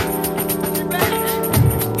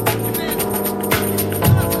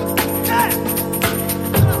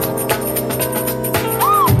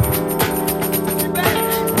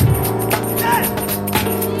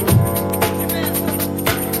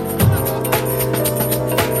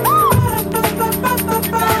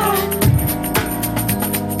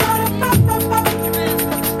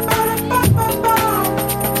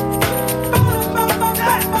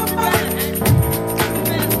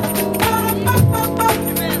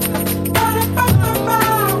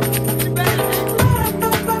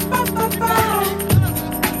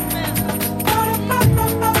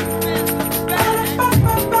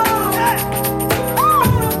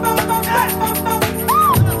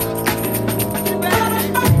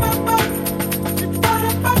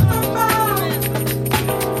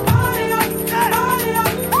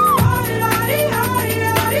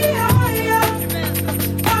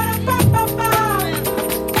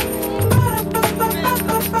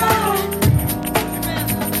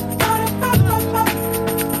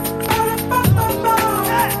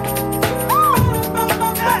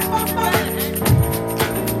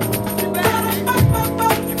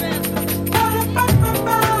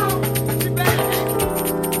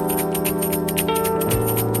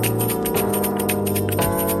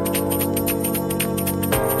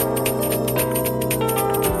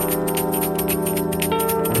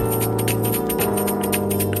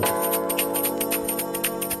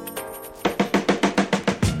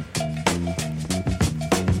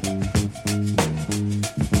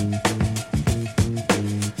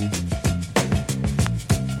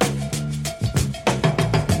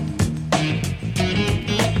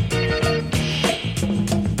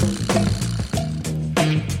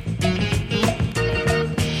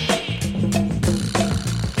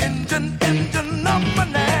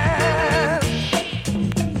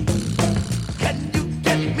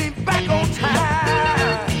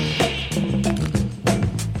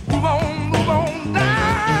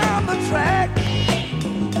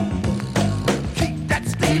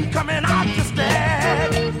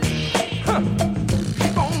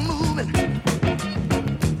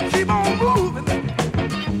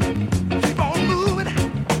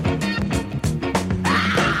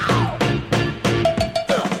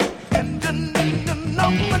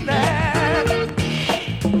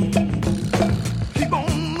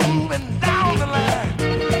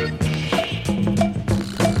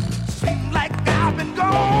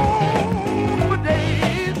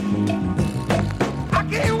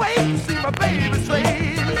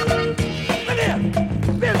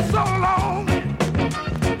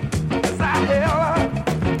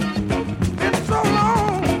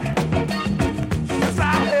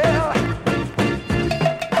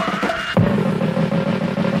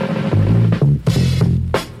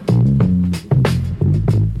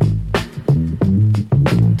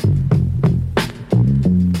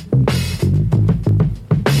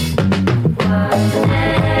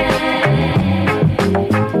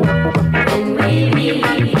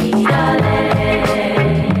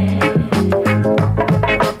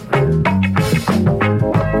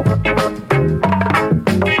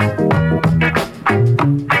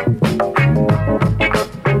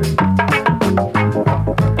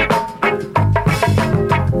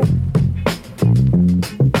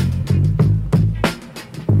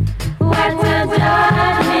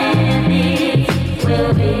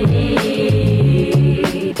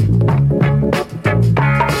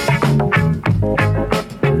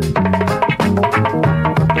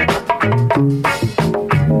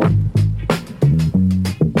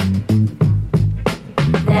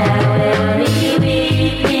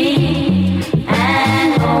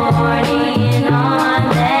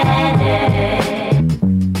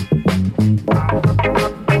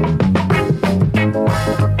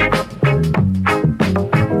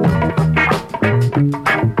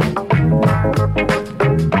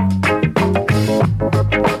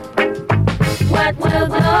 what will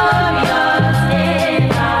blow.